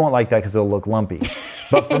 Now you won't like that because it'll look lumpy.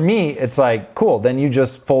 But for me, it's like, cool, then you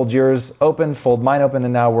just fold yours open, fold mine open,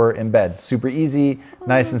 and now we're in bed. Super easy,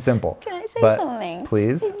 nice and simple. Can I say something?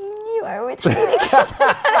 Please. You are ridiculous.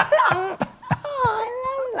 Oh, I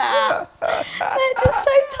love that. That just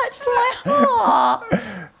so touched my heart.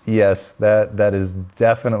 Yes, that is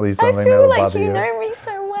definitely something that will bother you. I feel like you know me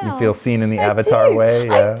so well. You feel seen in the Avatar way?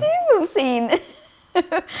 Yeah. I do feel seen.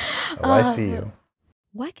 I see you.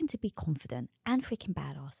 Working to be confident and freaking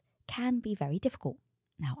badass can be very difficult.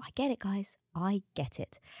 Now, I get it, guys. I get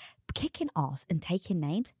it. Kicking ass and taking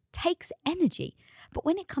names, takes energy. But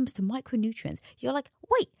when it comes to micronutrients, you're like,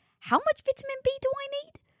 wait, how much vitamin B do I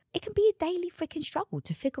need? It can be a daily freaking struggle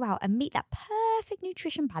to figure out and meet that perfect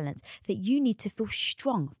nutrition balance that you need to feel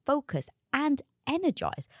strong, focused, and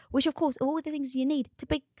energized, which of course are all the things you need to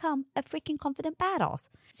become a freaking confident badass.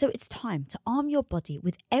 So it's time to arm your body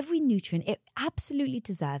with every nutrient it absolutely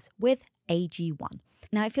deserves with AG1.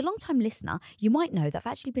 Now, if you're a long-time listener, you might know that I've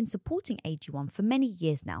actually been supporting AG1 for many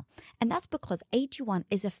years now. And that's because AG1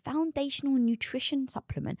 is a foundational nutrition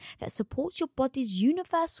supplement that supports your body's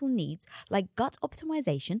universal needs like gut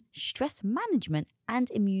optimization, stress management,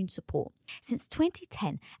 and immune support. Since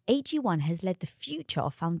 2010, AG1 has led the future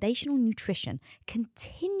of foundational nutrition,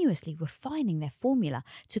 continuously refining their formula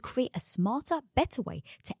to create a smarter, better way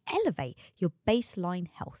to elevate your baseline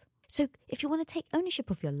health. So if you want to take ownership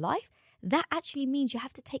of your life, that actually means you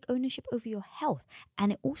have to take ownership over your health.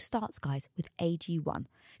 And it all starts, guys, with AG1.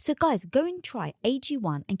 So guys, go and try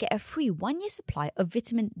AG1 and get a free 1-year supply of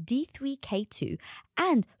vitamin D3K2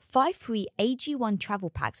 and 5 free AG1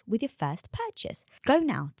 travel packs with your first purchase. Go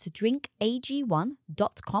now to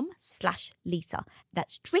drinkag1.com/Lisa.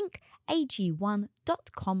 That's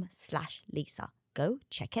drinkag1.com/Lisa. Go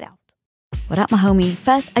check it out. What up, my homie?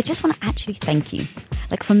 First, I just want to actually thank you.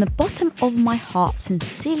 Like from the bottom of my heart,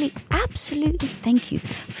 sincerely, absolutely thank you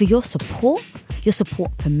for your support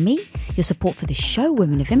for me, your support for the show,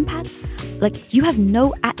 Women of Impact. Like, you have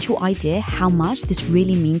no actual idea how much this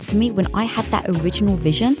really means to me when I had that original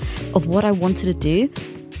vision of what I wanted to do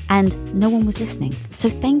and no one was listening. So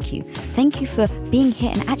thank you. Thank you for being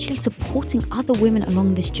here and actually supporting other women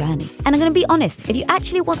along this journey. And I'm going to be honest, if you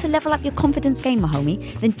actually want to level up your confidence game, my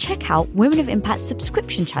homie, then check out Women of Impact's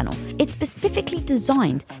subscription channel. It's specifically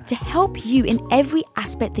designed to help you in every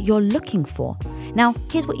aspect that you're looking for. Now,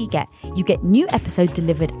 here's what you get. You get new episodes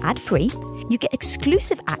delivered ad-free. You get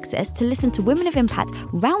exclusive access to listen to Women of Impact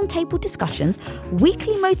roundtable discussions,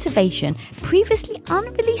 weekly motivation, previously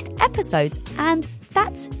unreleased episodes, and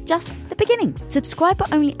that's just the beginning.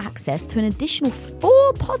 Subscriber-only access to an additional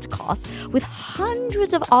 4 podcasts with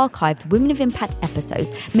hundreds of archived Women of Impact episodes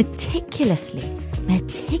meticulously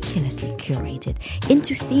curated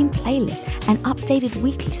into themed playlists and updated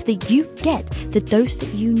weekly so that you get the dose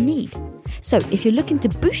that you need. So if you're looking to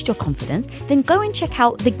boost your confidence, then go and check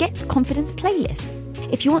out the Get Confidence playlist.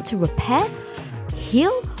 If you want to repair,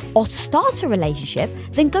 heal, or start a relationship,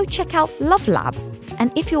 then go check out Love Lab.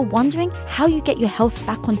 And if you're wondering how you get your health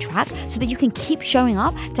back on track so that you can keep showing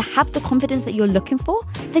up to have the confidence that you're looking for,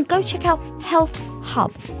 then go check out Health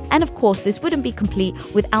Hub. And of course, this wouldn't be complete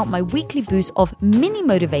without my weekly boost of mini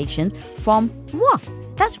motivations from moi.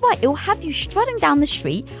 That's right, it will have you strutting down the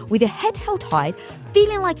street with your head held high,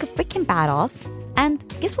 feeling like a freaking badass. And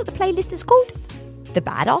guess what the playlist is called? The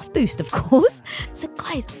Badass Boost, of course. So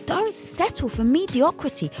guys, don't settle for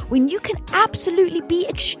mediocrity when you can absolutely be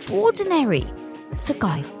extraordinary. So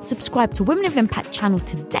guys, subscribe to Women of Impact channel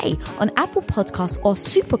today on Apple Podcasts or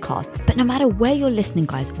Supercast. But no matter where you're listening,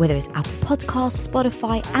 guys, whether it's Apple Podcasts,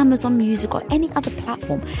 Spotify, Amazon Music, or any other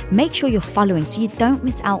platform, make sure you're following so you don't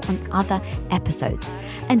miss out on other episodes.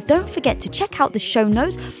 And don't forget to check out the show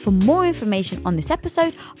notes for more information on this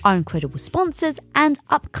episode, our incredible sponsors, and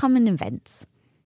upcoming events.